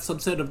know if that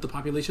subset of the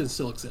population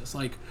still exists.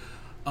 Like,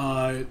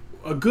 a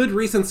good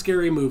recent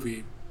scary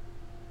movie,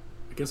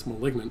 I guess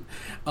Malignant.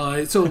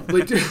 So,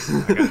 like,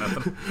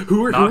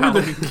 who are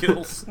Halloween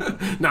Kills?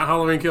 Not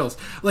Halloween Kills.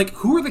 Like,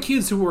 who are the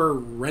kids who are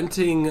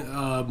renting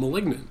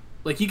Malignant?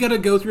 Like, you gotta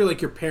go through, like,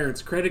 your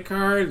parents' credit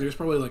card. There's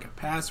probably, like, a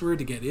password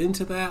to get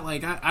into that.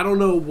 Like, I don't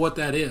know what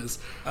that is.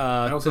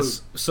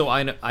 So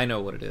I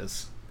know what it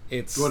is.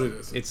 It's what it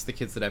is. It's the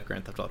kids that have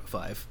Grand Theft Auto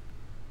 5.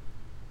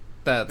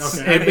 That's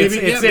okay.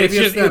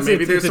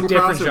 Maybe there's some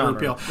different crossover genre.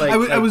 appeal. Like,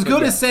 I was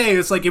going to say,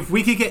 it's like, if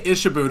we could get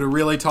Ishibu to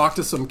really talk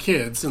to some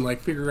kids and,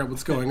 like, figure out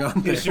what's going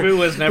on there.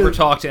 Ishibu has never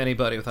talked to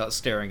anybody without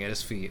staring at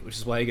his feet, which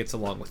is why he gets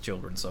along with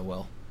children so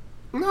well.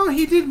 No,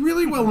 he did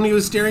really well when he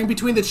was staring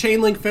between the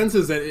chain link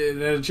fences at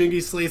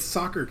Jingy Slate's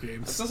soccer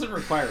games. This doesn't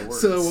require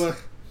words. So,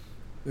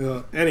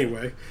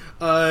 anyway,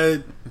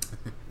 I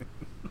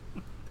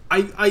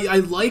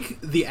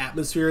like the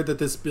atmosphere that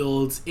this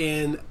builds,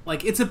 and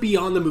like it's a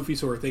beyond the movie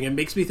sort of thing. It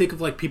makes me think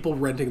of like people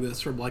renting this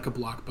from like a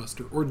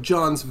Blockbuster or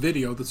John's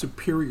Video, the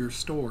superior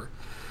store.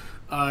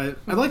 I'd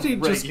like to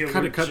just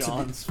kind of cut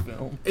John's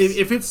film.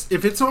 If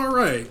it's all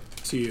right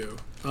to you.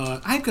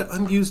 I've got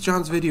unused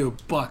John's Video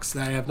bucks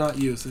that I have not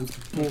used, and it's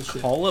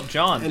bullshit. Call up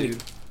John,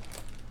 dude.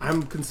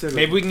 I'm considering.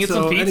 Maybe we can get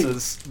some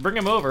pizzas. Bring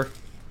him over.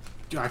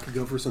 I could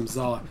go for some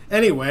Zala.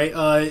 Anyway,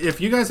 if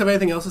you guys have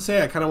anything else to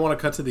say, I kind of want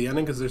to cut to the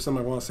ending because there's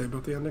something I want to say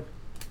about the ending.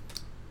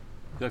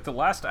 Like the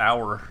last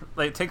hour,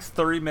 like it takes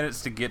 30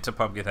 minutes to get to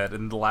Pumpkinhead,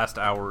 and the last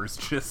hour is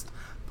just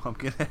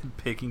Pumpkinhead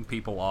picking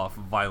people off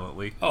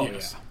violently. Oh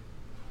yes. Yeah.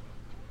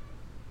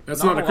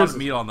 That's not not a a lot of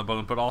meat on the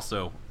bone, but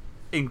also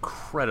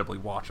incredibly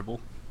watchable.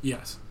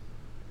 Yes.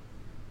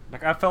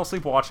 Like I fell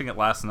asleep watching it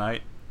last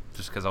night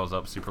just because I was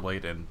up super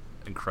late and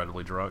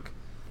incredibly drunk.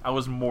 I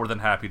was more than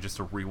happy just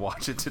to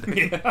rewatch it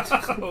today.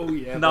 Yeah. Oh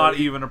yeah. Not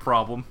even a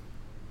problem.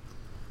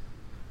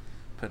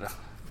 But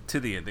to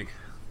the ending.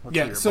 Let's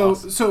hear Yeah. it, So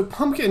boss.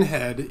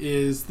 Pumpkinhead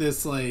is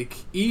this like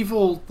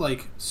evil,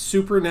 like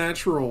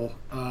supernatural,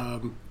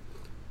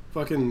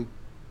 fucking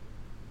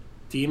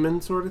demon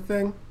sort of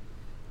thing,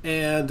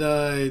 and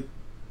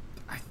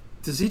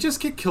does he just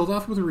get killed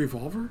off with a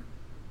revolver?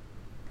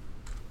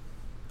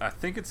 I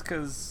think it's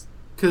because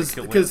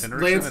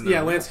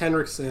Lance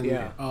Henriksen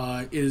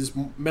is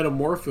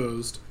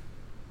metamorphosed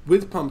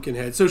with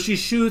Pumpkinhead. So she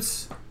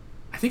shoots,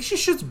 I think she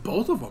shoots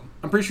both of them.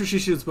 I'm pretty sure she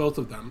shoots both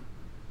of them,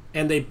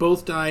 and they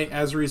both die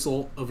as a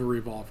result of a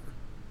revolver.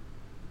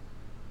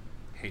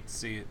 Hate to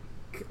see it.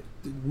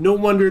 No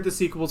wonder the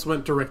sequels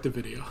went direct to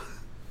video.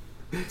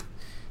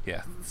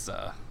 Yeah. It's,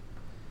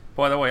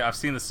 by the way, I've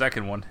seen the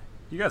second one.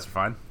 You guys are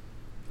fine.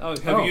 Oh,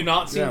 have you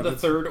not seen yeah, the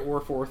third or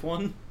fourth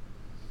one?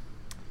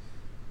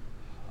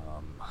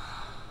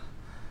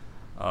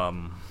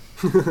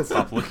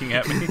 Stop looking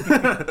at me.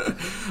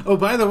 Oh,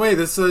 by the way,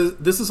 this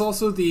is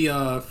also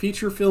the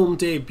feature film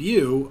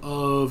debut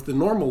of the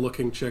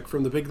normal-looking chick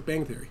from The Big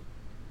Bang Theory.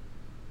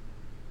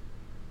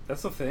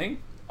 That's the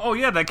thing? Oh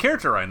yeah, that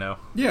character I know.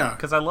 Yeah.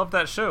 Because I love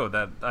that show.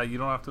 That you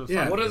don't have to.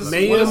 Yeah, What is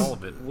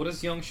Mayhem- what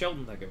does young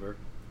Sheldon think of her?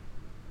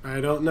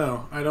 I don't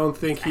know. I don't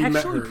think he met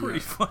Actually, her pretty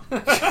yet. fun.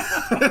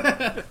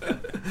 I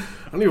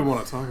don't even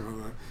want to talk about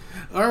that.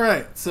 All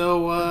right,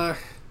 so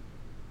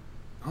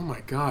oh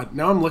my god,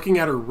 now I'm looking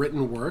at her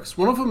written works.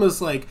 One of them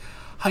is like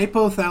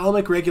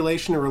hypothalamic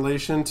regulation in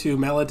relation to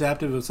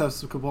maladaptive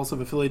obsessive compulsive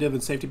affiliative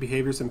and safety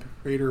behaviors and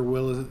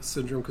Prader-Willis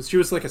syndrome, because she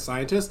was like a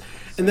scientist.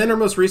 And then her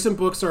most recent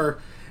books are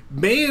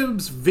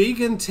Mayhem's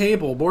Vegan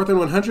Table, more than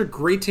 100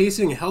 great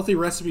tasting and healthy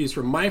recipes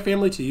from my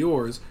family to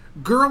yours.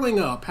 Girling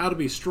Up, how to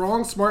be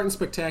strong, smart, and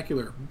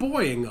spectacular.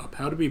 Boying Up,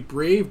 how to be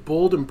brave,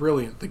 bold, and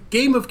brilliant. The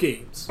Game of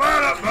Games.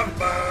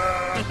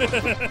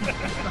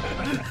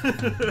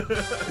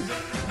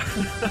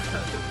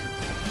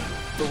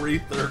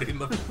 3:30 in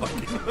the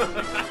fucking.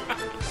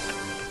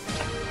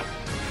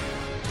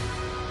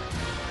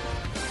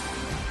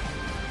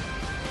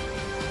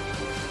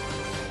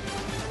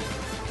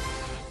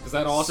 Is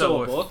that also So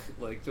a if- book?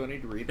 Like, do I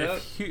need to read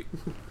that?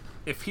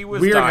 If he was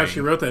Weird dying how she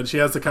wrote that. She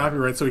has the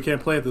copyright, so we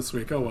can't play it this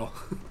week. Oh well.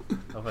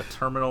 of a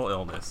terminal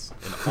illness,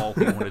 and all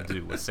he wanted to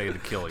do was say the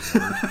killing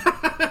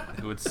word,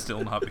 it would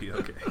still not be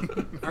okay.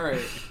 All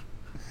right.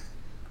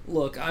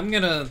 Look, I'm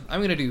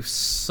gonna do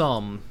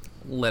some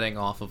letting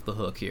off of the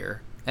hook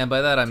here, and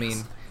by that I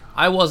mean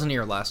I wasn't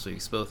here last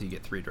week, so both of you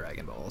get 3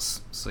 Dragon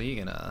Balls. So you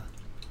can go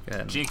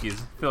ahead. Jinkies.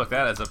 I feel like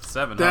that adds up to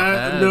 7.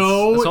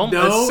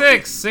 It's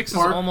 6. 6 is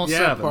almost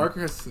 7.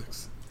 Parker has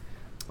 6.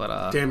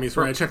 But damn, he's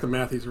right. I checked the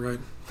math. He's right.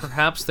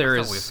 Perhaps there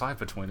is. We have 5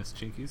 between us,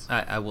 Jinkies.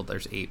 I will.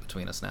 There's 8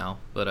 between us now.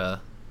 But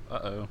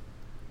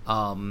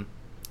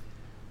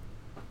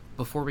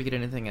before we get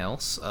anything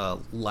else,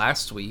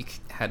 last week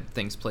had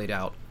things played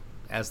out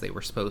as they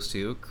were supposed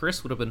to.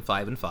 Chris would have been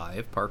 5 and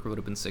 5, Parker would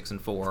have been 6 and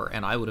 4,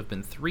 and I would have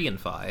been 3 and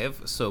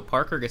 5. So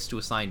Parker gets to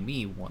assign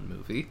me 1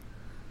 movie.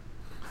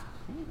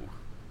 Ooh. Let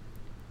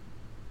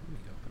me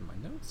open my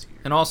notes here.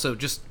 And also,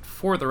 just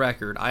for the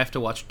record, I have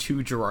to watch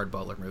 2 Gerard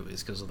Butler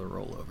movies because of the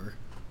rollover.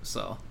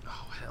 So.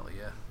 Oh hell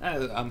yeah!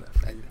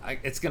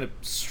 It's gonna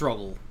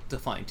struggle to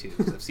find 2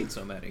 because I've seen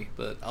so many,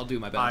 but I'll do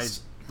my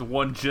best. The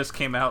one just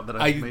came out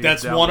that I made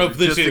that's download one of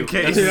the just 2. in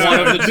case. That's one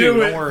of the 2.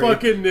 Don't worry.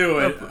 Fucking knew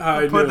it.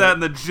 I Put knew that it. in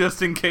the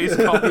just in case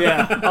column.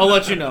 Yeah, I'll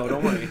let you know.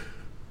 Don't worry.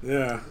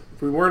 Yeah,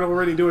 if we weren't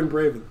already doing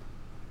Braven.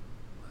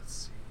 Let's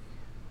see.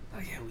 Oh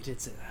yeah, we did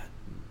say that.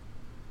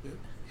 Yeah.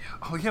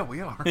 Oh yeah,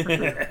 we are.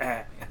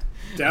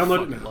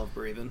 Download it now. Love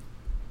Braven.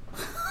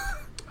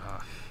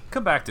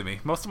 Come back to me.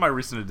 Most of my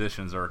recent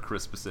additions are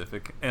Chris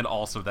specific, and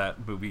also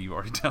that movie you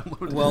already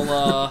downloaded.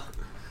 Well,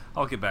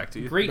 I'll get back to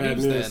you. great Bad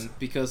news news. then,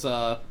 because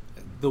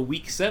the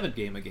Week 7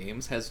 Game of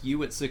Games has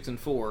you at 6 and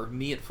 4,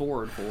 me at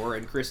 4 and 4,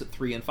 and Chris at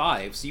 3 and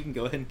 5. So you can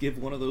go ahead and give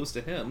one of those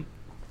to him.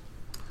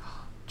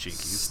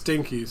 Jinkies.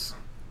 Stinkies.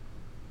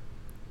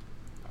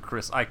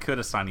 Chris, I could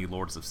assign you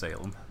Lords of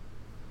Salem,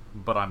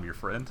 but I'm your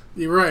friend.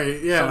 You're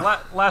right. Yeah.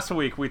 So last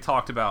week we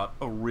talked about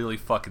a really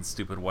fucking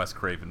stupid Wes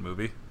Craven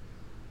movie.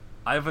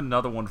 I have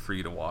another one for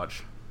you to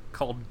watch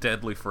called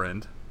Deadly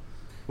Friend,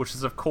 which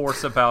is of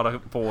course about a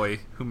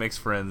boy who makes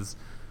friends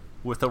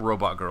with a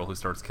robot girl who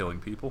starts killing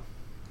people.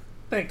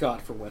 Thank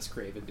God for Wes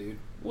Craven, dude.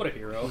 What a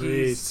hero.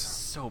 He's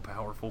so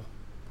powerful.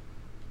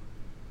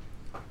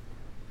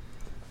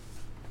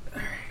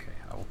 Okay,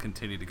 I will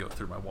continue to go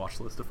through my watch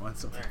list to find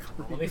something.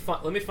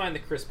 Let me find the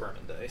Chris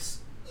Berman dice.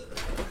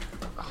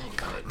 Oh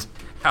god,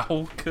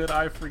 how could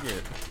I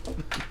forget?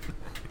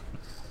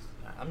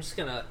 I'm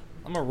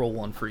gonna roll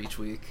one for each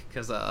week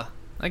because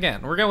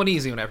again, we're going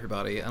easy on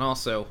everybody, and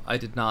also I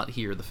did not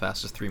hear the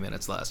fastest 3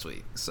 minutes last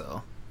week,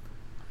 so.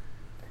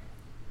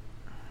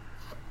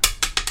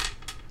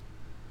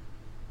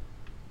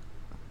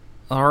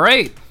 All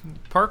right,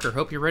 Parker.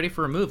 Hope you're ready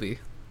for a movie.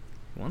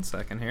 1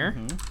 second here.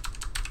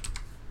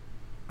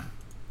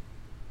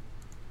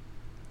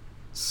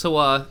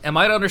 So, am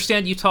I to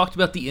understand you talked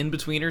about the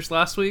In-Betweeners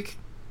last week?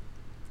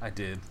 I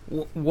did.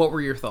 What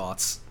were your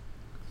thoughts?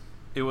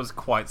 It was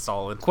quite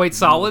solid. Quite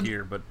solid?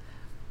 Here, but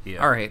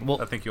yeah. All right,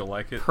 well, I think you'll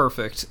like it.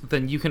 Perfect.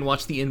 Then you can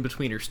watch the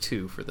In-Betweeners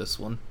 2 for this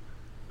one.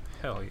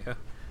 Hell yeah.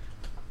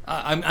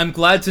 I'm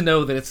glad to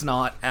know that it's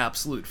not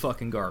absolute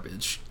fucking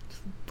garbage.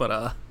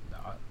 But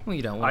well,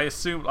 you don't. I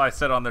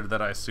said on there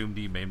that I assumed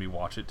you made me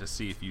watch it to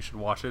see if you should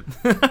watch it.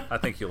 I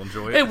think you'll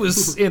enjoy it. It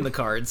was in the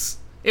cards.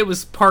 It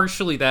was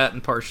partially that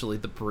and partially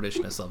the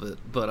Britishness of it.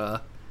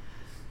 But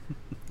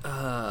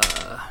oh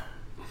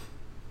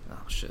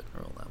shit!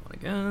 Roll that one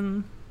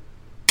again.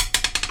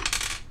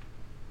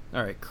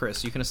 All right,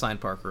 Chris, you can assign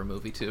Parker a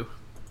movie too.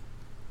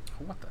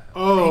 What the hell?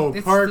 Oh,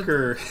 It's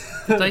Parker.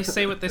 The dice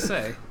say what they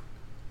say.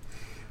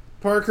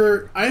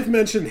 Parker, I've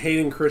mentioned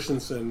Hayden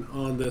Christensen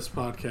on this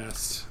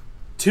podcast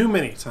too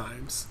many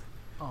times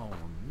Oh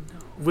no.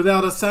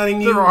 without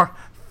assigning you.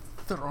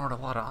 There aren't a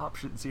lot of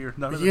options here.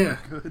 None of Yeah. them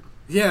are good.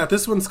 Yeah,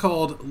 this one's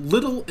called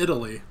Little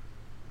Italy.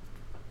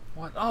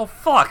 What? Oh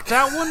fuck!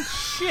 That one.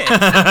 Shit.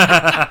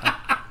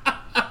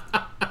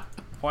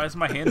 Why is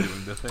my hand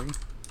doing the thing?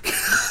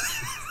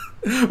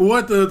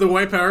 What, the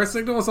white power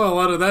signal? I saw a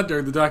lot of that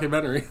during the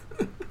documentary.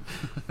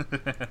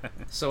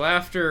 So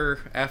after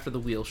the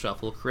wheel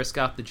shuffle, Chris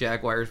got the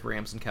Jaguars,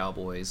 Rams, and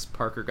Cowboys.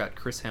 Parker got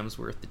Chris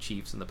Hemsworth, the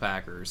Chiefs, and the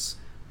Packers,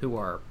 who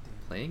are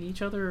playing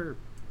each other.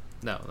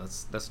 No,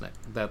 that's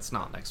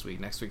not next week.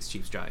 Next week's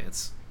Chiefs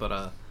Giants,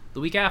 but the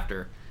week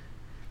after.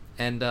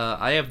 And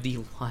I have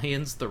the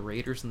Lions, the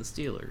Raiders, and the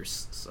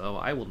Steelers. So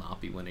I will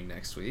not be winning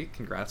next week.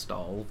 Congrats to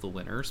all of the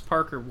winners.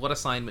 Parker, what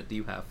assignment do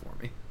you have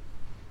for me?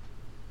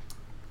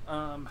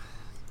 I'm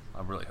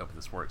really hoping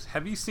this works.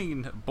 Have you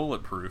seen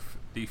Bulletproof,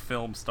 the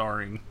film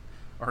starring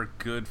our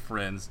good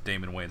friends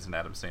Damon Wayans and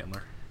Adam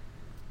Sandler?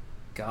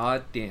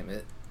 God damn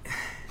it.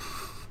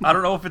 I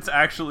don't know if it's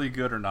actually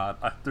good or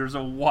not. There's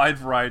a wide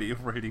variety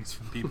of ratings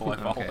from people I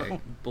follow. Okay,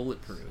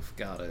 Bulletproof.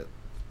 Got it.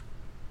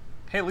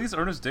 Hey, at least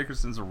Ernest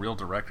Dickerson's a real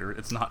director.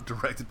 It's not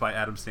directed by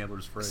Adam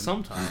Sandler's friend.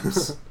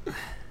 Sometimes.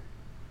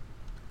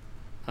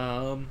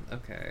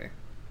 Okay.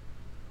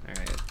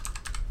 Alright.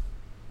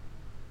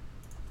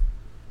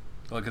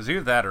 Well, because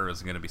either that or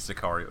is going to be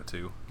Sicario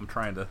 2. I'm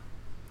trying to...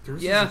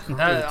 Yeah,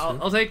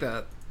 I'll take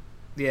that.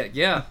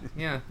 Yeah.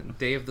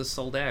 Day of the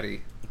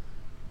Soldaddy.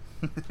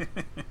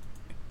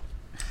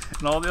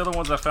 And all the other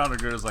ones I found are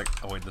good is like,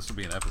 oh wait, this will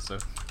be an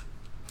episode.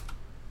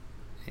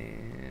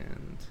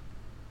 And...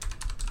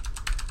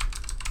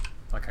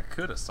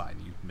 could assign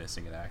you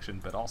missing in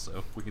action, but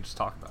also we can just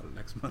talk about it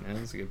next month. Yeah,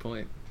 that's a good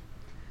point.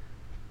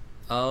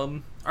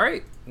 All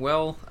right.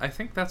 Well, I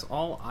think that's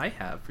all I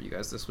have for you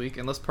guys this week.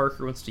 Unless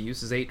Parker wants to use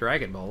his 8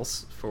 Dragon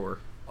Balls for.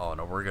 Oh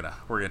no, we're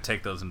gonna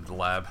take those into the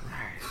lab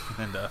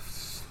and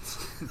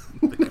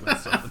think about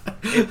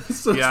something.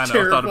 So Yeah, I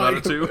know. I thought about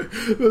it too.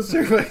 The most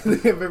terrifying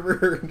thing I've ever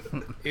heard.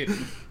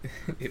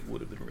 It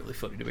would have been really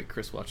funny to make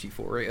Chris watch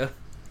Euphoria.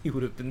 He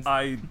would have been.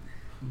 I'm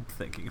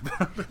thinking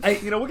about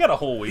it. We got a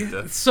whole week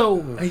to.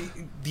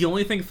 The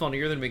only thing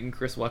funnier than making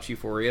Chris watch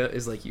Euphoria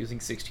is like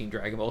using 16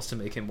 Dragon Balls to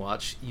make him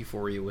watch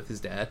Euphoria with his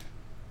dad.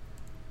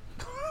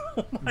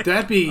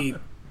 That'd be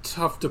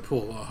tough to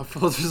pull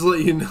off. I'll just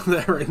let you know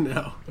that right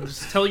now.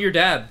 Just tell your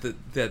dad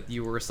that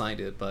you were assigned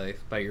it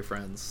by your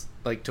friends,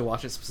 like to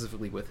watch it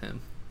specifically with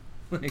him.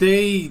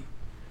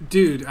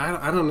 Dude,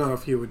 I don't know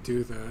if he would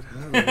do that.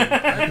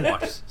 I've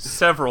watched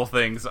several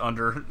things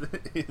under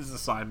his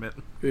assignment.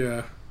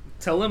 Yeah.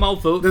 Tell him I'll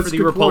vote for the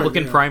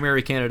Republican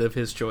primary candidate of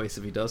his choice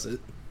if he does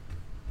it.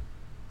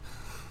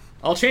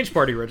 I'll change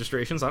party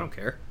registrations. I don't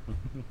care.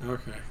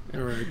 Okay. All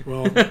right.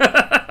 Well.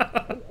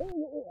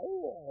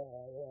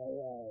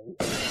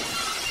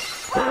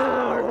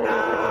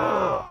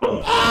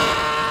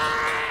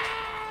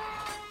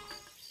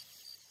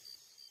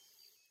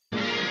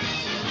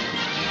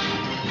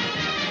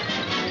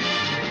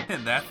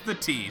 And that's the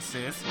tea,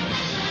 sis.